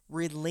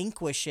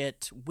relinquish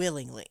it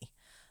willingly.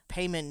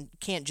 Paimon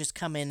can't just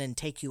come in and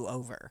take you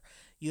over.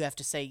 You have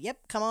to say,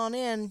 yep, come on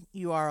in,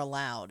 you are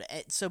allowed.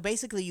 So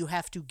basically you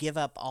have to give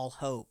up all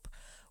hope,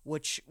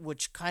 which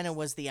kind of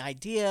was the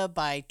idea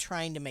by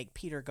trying to make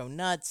Peter go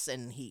nuts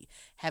and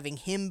having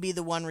him be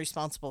the one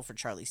responsible for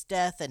Charlie's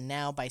death, and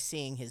now by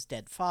seeing his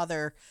dead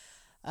father,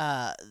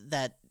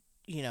 that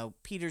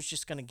Peter's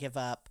just going to give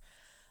up.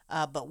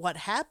 But what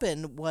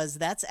happened was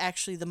that's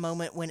actually the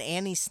moment when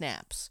Annie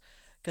snaps.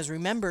 Because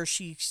remember,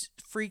 she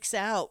freaks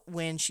out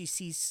when she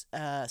sees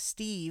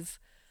Steve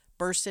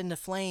burst into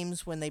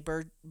flames when they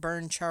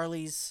burn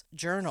Charlie's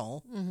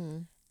journal.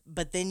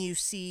 But then you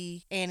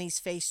see Annie's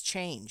face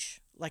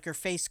change. Like her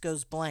face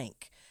goes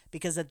blank.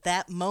 Because at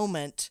that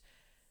moment,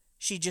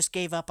 she just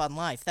gave up on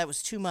life. That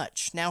was too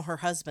much. Now her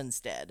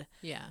husband's dead.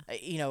 Yeah.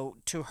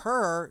 To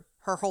her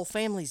whole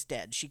family's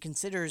dead. She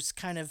considers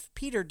kind of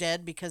Peter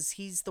dead because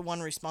he's the one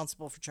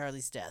responsible for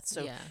Charlie's death.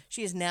 So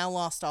she has now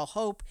lost all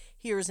hope.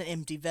 Here is an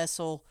empty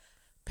vessel.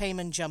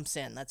 Paimon jumps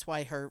in. That's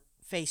why her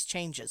face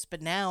changes. But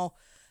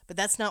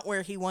that's not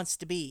where he wants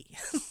to be.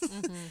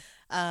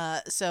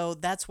 So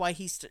that's why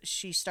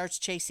she starts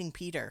chasing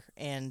Peter,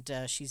 and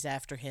she's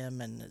after him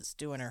and is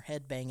doing her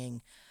head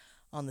banging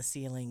on the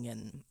ceiling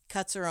and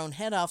cuts her own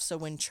head off. So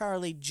when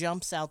Charlie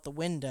jumps out the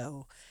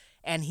window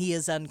and he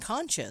is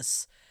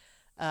unconscious,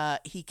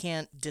 he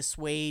can't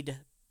dissuade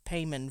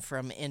Paimon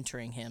from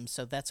entering him.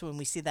 So that's when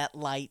we see that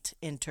light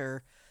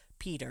enter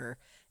Peter.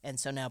 And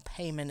so now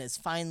Paimon is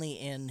finally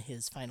in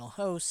his final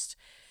host,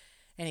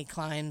 and he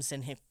climbs,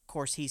 and of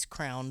course he's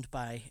crowned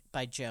by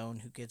Joan,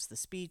 who gives the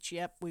speech.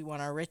 Yep, we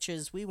won our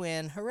riches. We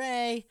win.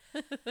 Hooray.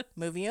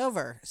 Movie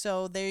over.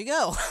 So there you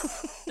go.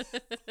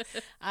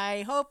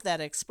 I hope that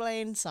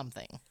explained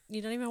something.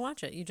 You don't even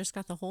watch it. You just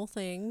got the whole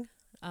thing.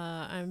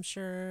 I'm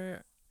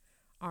sure,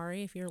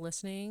 Ari, if you're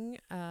listening,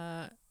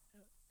 I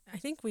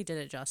think we did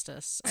it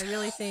justice. I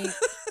really think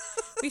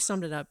we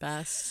summed it up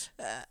best.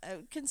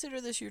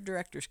 Consider this your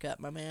director's cut,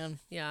 my man.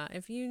 Yeah,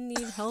 if you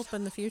need help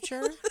in the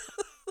future,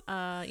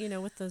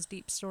 with those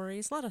deep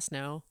stories, let us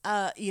know.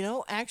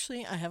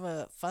 Actually, I have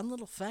a fun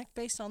little fact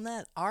based on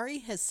that. Ari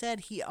has said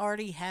he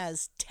already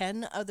has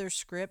 10 other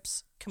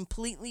scripts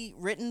completely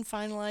written,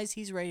 finalized.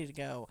 He's ready to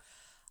go.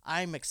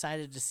 I'm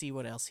excited to see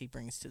what else he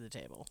brings to the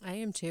table. I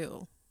am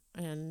too.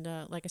 And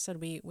like I said,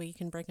 we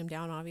can break them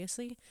down,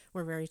 obviously.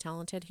 We're very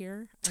talented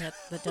here at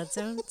the Dead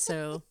Zone.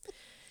 So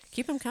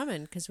keep them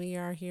coming, because we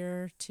are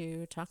here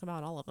to talk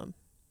about all of them.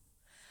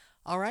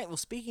 All right. Well,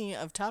 speaking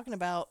of talking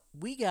about,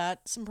 we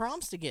got some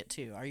prompts to get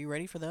to. Are you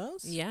ready for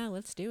those? Yeah,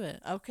 let's do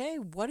it. Okay.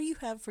 What do you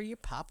have for your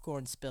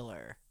popcorn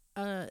spiller?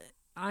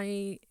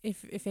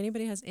 If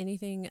anybody has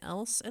anything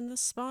else in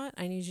this spot,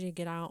 I need you to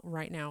get out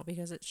right now,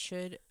 because it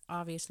should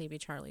obviously be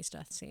Charlie's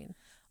death scene.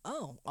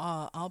 Oh,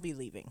 I'll be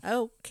leaving.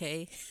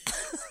 Okay.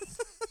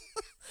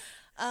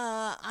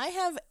 I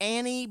have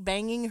Annie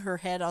banging her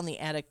head on the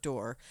attic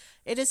door.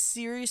 It is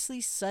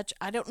seriously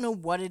I don't know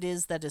what it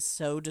is that is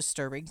so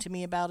disturbing to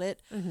me about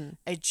it.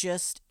 It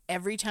just,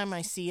 every time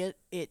I see it,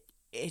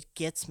 it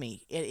gets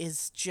me. It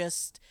is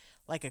just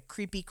like a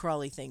creepy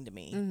crawly thing to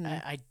me.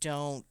 I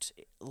don't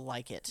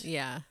like it.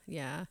 Yeah.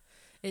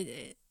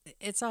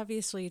 It's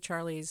obviously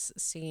Charlie's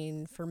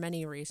scene for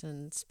many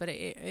reasons, but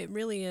it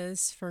really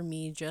is, for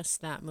me, just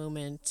that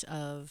moment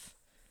of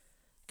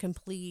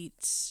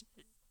complete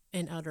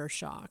and utter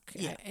shock.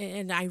 Yeah.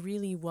 And I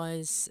really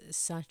was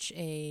such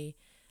a,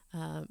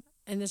 and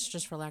this is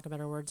just for lack of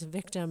better words,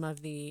 victim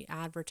of the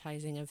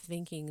advertising of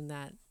thinking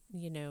that,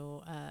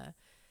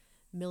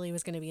 Millie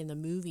was going to be in the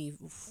movie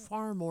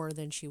far more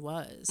than she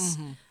was.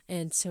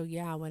 And so,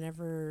 yeah,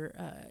 whenever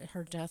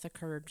her death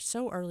occurred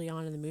so early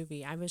on in the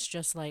movie, I was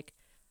just like,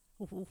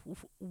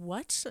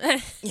 what?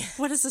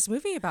 What is this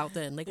movie about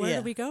then? Like, where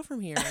do we go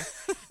from here?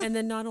 And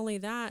then not only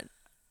that,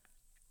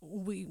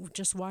 we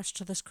just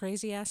watched this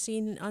crazy ass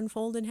scene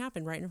unfold and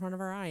happen right in front of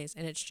our eyes.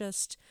 And it's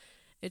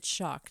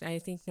shocked. I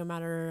think no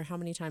matter how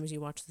many times you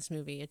watch this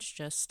movie, it's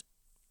just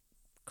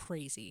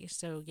crazy.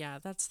 So yeah,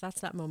 that's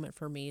that moment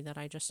for me that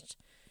I just,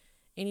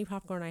 any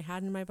popcorn I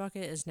had in my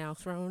bucket is now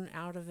thrown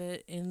out of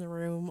it, in the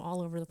room,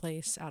 all over the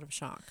place, out of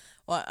shock.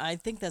 Well, I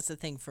think that's the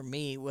thing for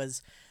me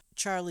was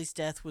Charlie's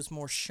death was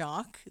more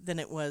shock than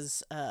it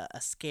was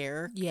a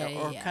scare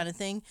or kind of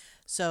thing.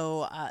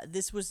 So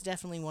this was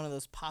definitely one of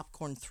those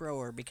popcorn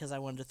thrower because I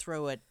wanted to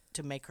throw it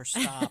to make her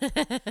stop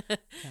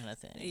kind of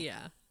thing.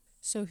 Yeah.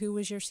 So who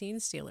was your scene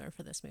stealer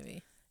for this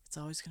movie? It's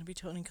always going to be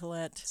Toni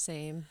Collette.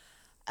 Same.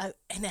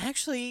 And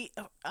actually,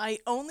 I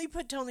only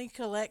put Toni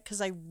Collette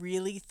because I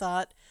really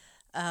thought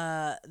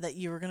that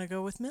you were going to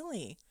go with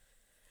Millie.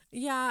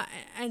 Yeah,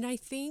 and I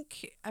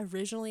think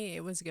originally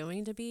it was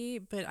going to be,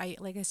 but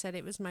like I said,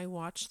 it was my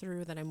watch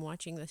through that I'm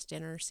watching this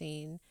dinner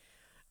scene,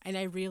 and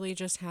I really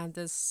just had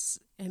this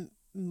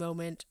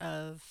moment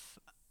of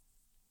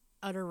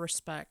utter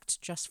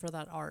respect just for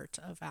that art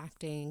of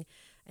acting,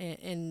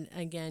 and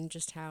again,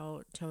 just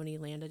how Toni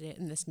landed it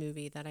in this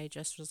movie, that I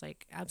just was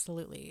like,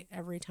 absolutely,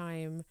 every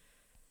time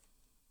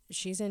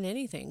she's in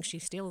anything, she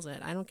steals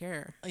it. I don't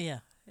care. Yeah.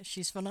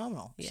 She's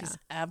phenomenal. Yeah. She's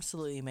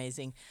absolutely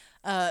amazing.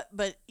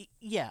 But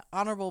yeah,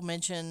 honorable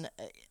mention.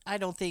 I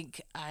don't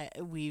think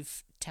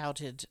we've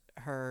touted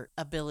her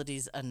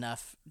abilities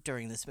enough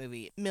during this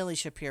movie. Millie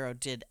Shapiro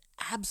did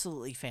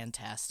absolutely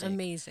fantastic.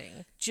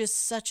 Amazing. Just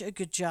such a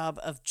good job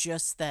of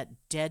just that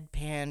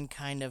deadpan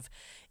kind of,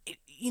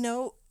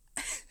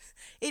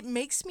 it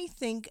makes me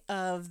think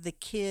of the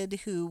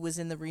kid who was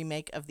in the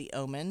remake of The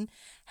Omen,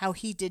 how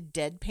he did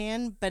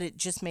deadpan, but it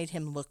just made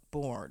him look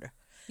bored.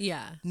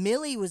 Yeah.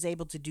 Millie was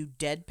able to do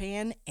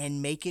deadpan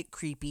and make it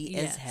creepy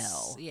as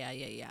hell.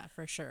 Yeah,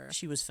 for sure.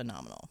 She was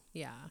phenomenal.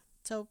 Yeah.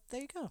 So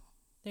there you go.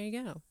 There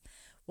you go.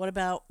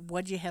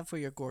 What'd you have for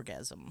your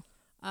gorgasm?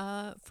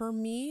 For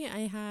me,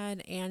 I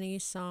had Annie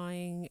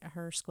sawing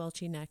her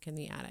squelchy neck in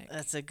the attic.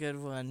 That's a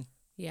good one.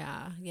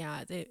 Yeah.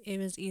 It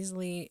was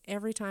easily,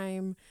 every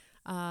time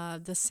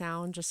the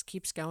sound just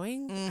keeps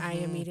going, I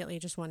immediately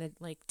just want to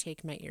like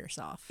take my ears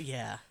off.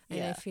 Yeah.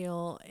 And I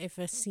feel if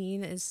a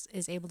scene is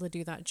able to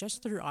do that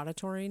just through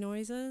auditory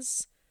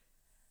noises,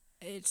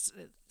 that's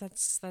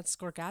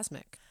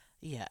orgasmic.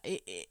 Yeah,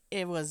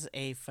 it was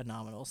a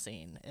phenomenal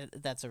scene.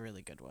 That's a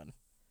really good one.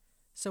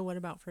 So what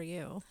about for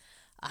you?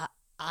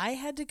 I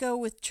had to go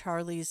with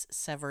Charlie's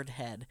severed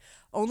head,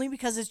 only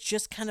because it's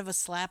just kind of a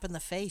slap in the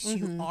face.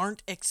 You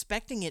aren't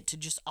expecting it to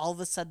just all of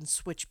a sudden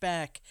switch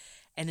back,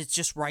 and it's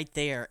just right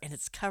there, and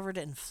it's covered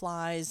in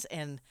flies,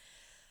 and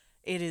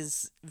it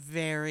is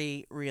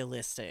very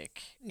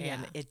realistic,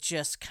 and it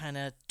just kind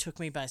of took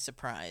me by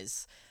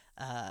surprise.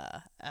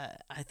 I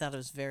thought it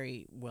was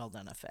very well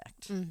done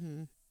effect.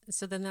 Mm-hmm.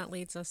 So then that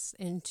leads us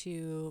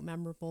into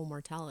memorable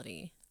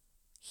mortality.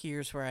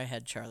 Here's where I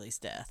had Charlie's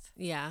death.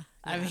 Yeah.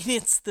 I mean,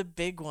 it's the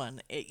big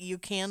one. You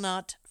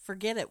cannot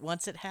forget it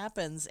once it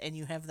happens and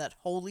you have that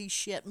holy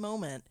shit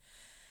moment.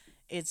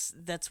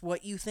 That's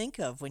what you think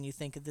of when you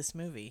think of this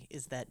movie,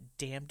 is that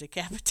damn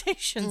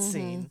decapitation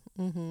scene.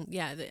 Mm-hmm.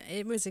 Yeah,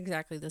 it was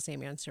exactly the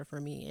same answer for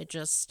me. It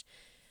just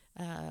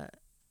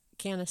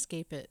can't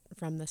escape it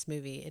from this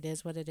movie. It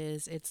is what it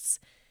is. It's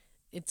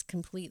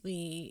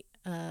completely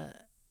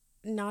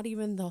not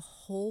even the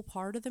whole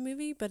part of the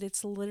movie, but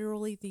it's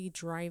literally the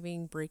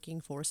driving, breaking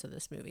force of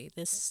this movie.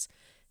 This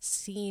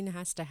scene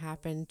has to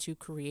happen to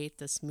create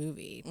this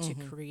movie, to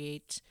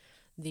create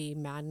the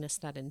madness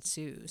that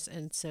ensues.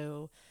 And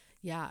so,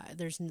 yeah,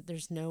 there's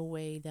no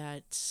way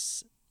that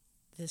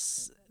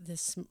this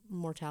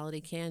mortality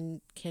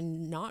can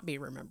not be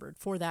remembered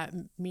for that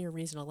mere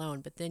reason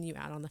alone. But then you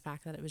add on the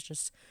fact that it was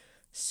just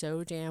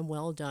so damn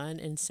well done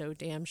and so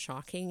damn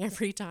shocking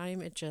every time.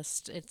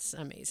 It's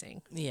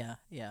amazing. Yeah.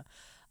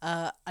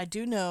 I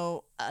do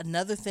know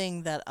another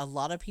thing that a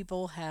lot of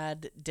people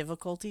had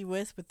difficulty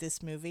with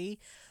this movie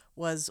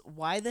was,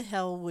 why the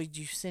hell would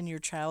you send your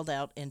child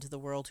out into the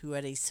world who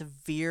had a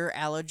severe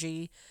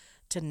allergy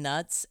to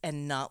nuts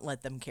and not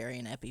let them carry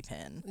an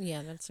EpiPen?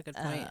 Yeah, that's a good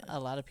point.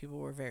 A lot of people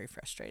were very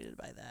frustrated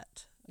by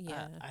that.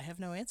 Yeah. I have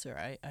no answer.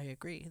 I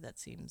agree. That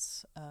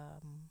seems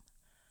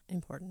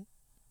important.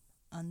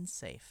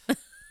 Unsafe.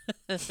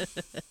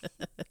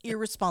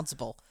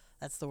 Irresponsible.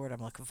 That's the word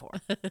I'm looking for.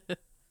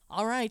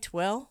 All right.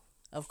 Well,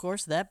 of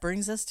course, that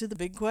brings us to the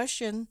big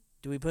question.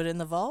 Do we put it in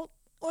the vault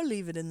or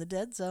leave it in the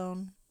dead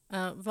zone?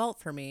 Vault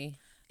for me.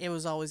 It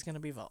was always going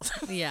to be vault.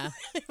 Yeah.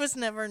 It was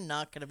never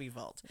not going to be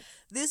vault.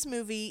 This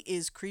movie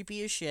is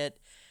creepy as shit.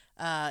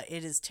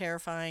 It is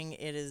terrifying.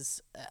 It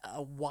is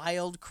a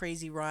wild,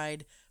 crazy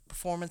ride.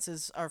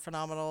 Performances are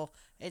phenomenal.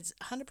 It's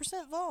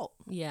 100% vault.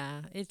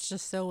 Yeah, it's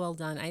just so well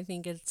done. I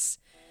think it's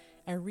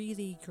a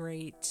really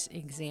great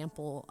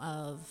example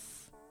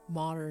of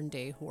modern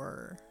day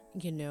horror,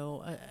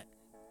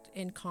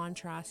 in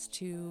contrast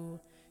to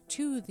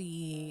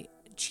the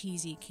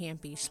cheesy,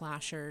 campy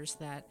slashers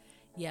that,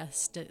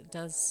 yes,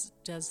 does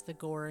the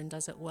gore and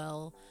does it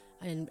well.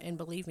 And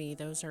believe me,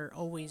 those are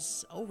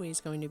always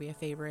going to be a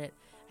favorite.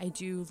 I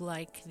do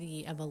like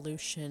the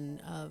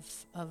evolution of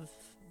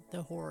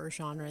the horror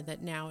genre,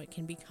 that now it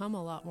can become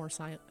a lot more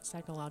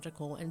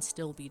psychological and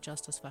still be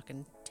just as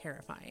fucking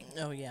terrifying.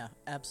 Oh yeah,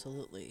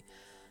 absolutely.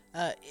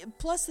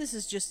 Plus, this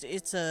is just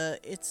it's a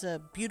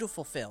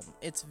beautiful film.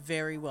 It's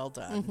very well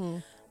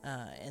done,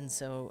 and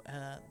so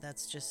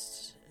that's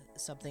just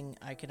something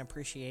I can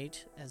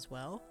appreciate as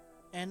well.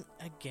 And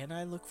again,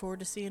 I look forward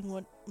to seeing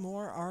what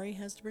more Ari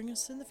has to bring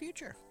us in the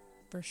future.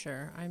 For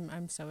sure.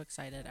 I'm so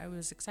excited. I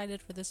was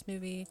excited for this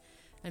movie.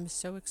 I'm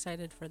so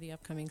excited for the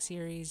upcoming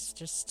series.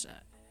 Just,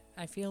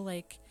 I feel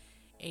like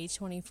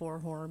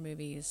A24 horror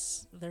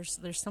movies, there's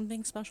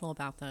something special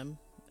about them,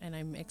 and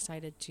I'm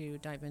excited to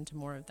dive into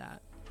more of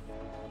that.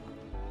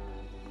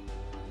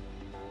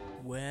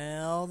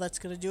 Well, that's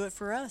going to do it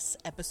for us.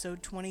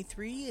 Episode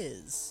 23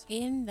 is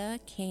In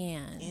the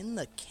can. In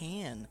the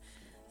can.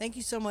 Thank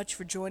you so much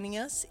for joining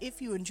us.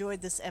 If you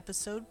enjoyed this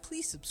episode,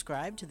 please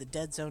subscribe to the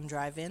Dead Zone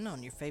Drive-In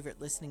on your favorite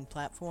listening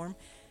platform.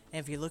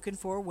 And if you're looking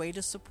for a way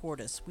to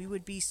support us, we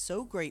would be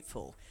so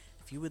grateful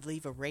if you would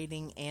leave a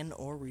rating and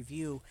or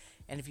review.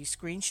 And if you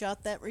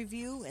screenshot that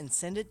review and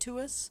send it to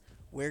us,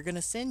 we're going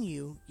to send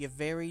you your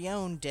very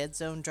own Dead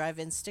Zone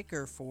Drive-In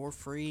sticker for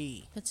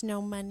free. That's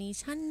no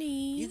money's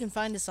honey. You can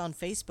find us on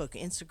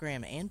Facebook,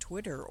 Instagram, and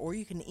Twitter, or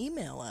you can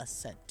email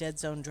us at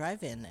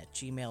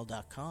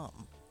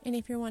deadzonedrivein@gmail.com. And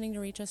if you're wanting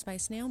to reach us by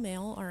snail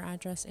mail, our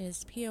address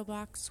is P.O.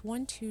 Box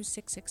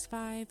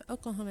 12665,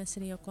 Oklahoma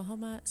City,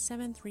 Oklahoma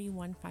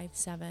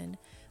 73157.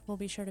 We'll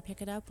be sure to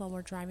pick it up while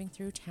we're driving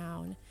through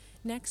town.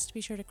 Next, be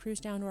sure to cruise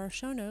down to our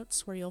show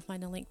notes, where you'll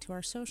find a link to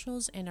our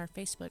socials and our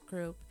Facebook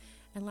group.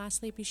 And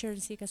lastly, be sure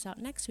to seek us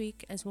out next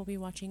week, as we'll be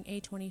watching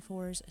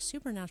A24's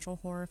supernatural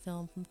horror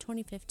film from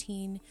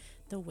 2015,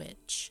 The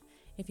Witch.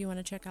 If you want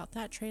to check out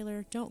that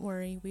trailer, don't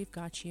worry, we've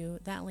got you.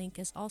 That link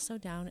is also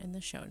down in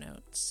the show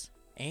notes.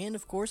 And,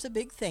 of course, a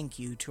big thank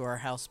you to our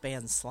house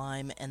band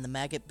Slime and the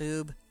Maggot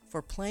Boob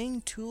for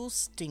playing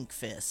Tool's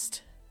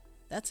Stinkfist.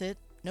 That's it.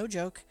 No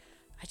joke.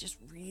 I just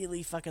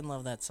really fucking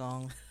love that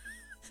song.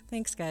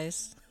 Thanks,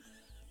 guys.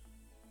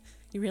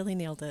 You really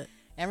nailed it.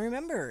 And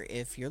remember,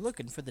 if you're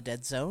looking for the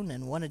Dead Zone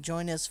and want to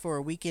join us for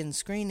a weekend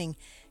screening,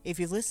 if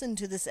you listen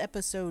to this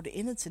episode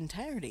in its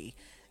entirety,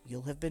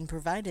 you'll have been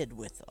provided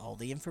with all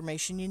the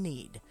information you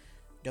need.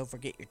 Don't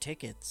forget your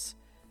tickets.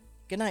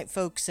 Good night,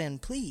 folks,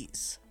 and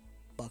please,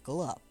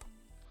 buckle up.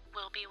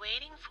 We'll be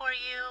waiting for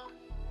you.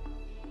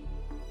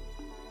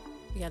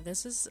 Yeah,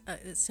 this is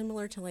it's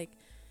similar to, like,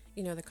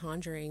 you know, The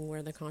Conjuring,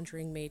 where The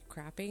Conjuring made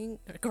crapping.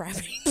 I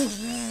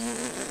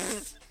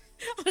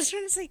was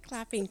trying to say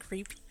clapping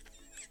creepy.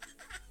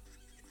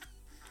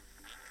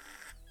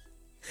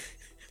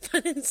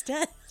 But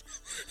instead,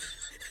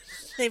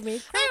 they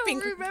made crapping. I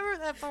don't remember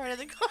that part of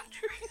The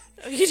Conjuring.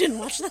 Oh, you didn't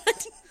watch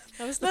that?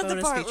 That was the Not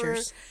bonus the part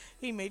features. where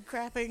he made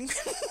crapping.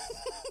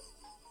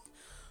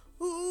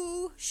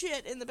 Ooh,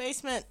 shit, in the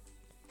basement.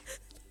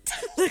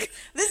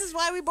 This is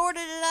why we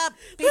boarded it up.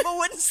 People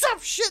wouldn't stop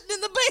shitting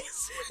in the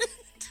basement.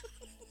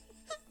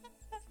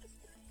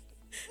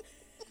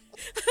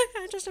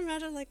 I just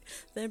imagine, like,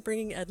 them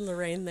bringing Ed and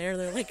Lorraine there.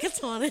 They're like, it's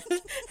haunted.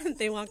 And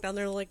they walk down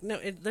there like, no,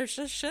 there's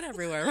just shit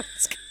everywhere.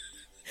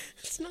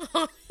 It's not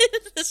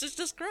haunted. This is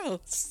just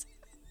gross.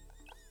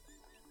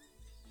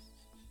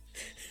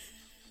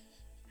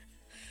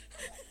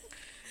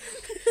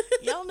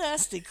 Y'all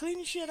nasty. Clean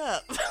your shit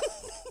up.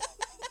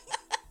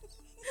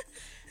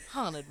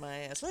 Haunted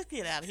my ass. Let's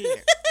get out of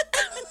here.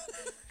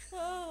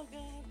 Oh,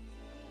 God.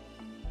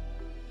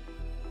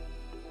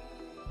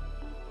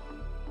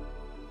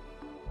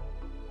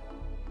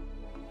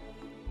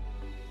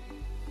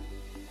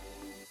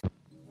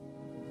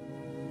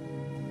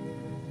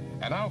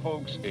 And now,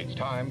 folks, it's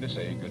time to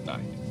say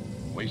goodnight.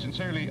 We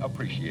sincerely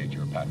appreciate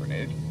your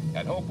patronage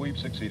and hope we've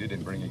succeeded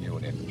in bringing you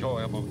an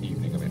enjoyable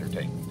evening of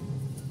entertainment.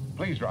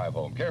 Please drive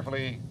home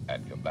carefully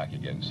and come back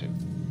again soon.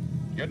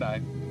 Good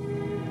night.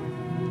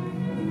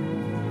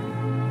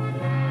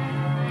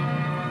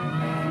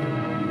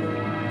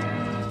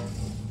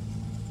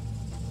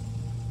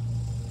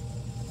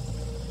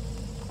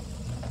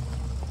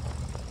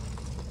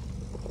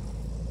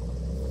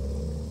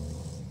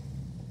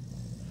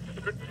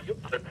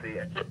 Let's see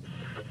it.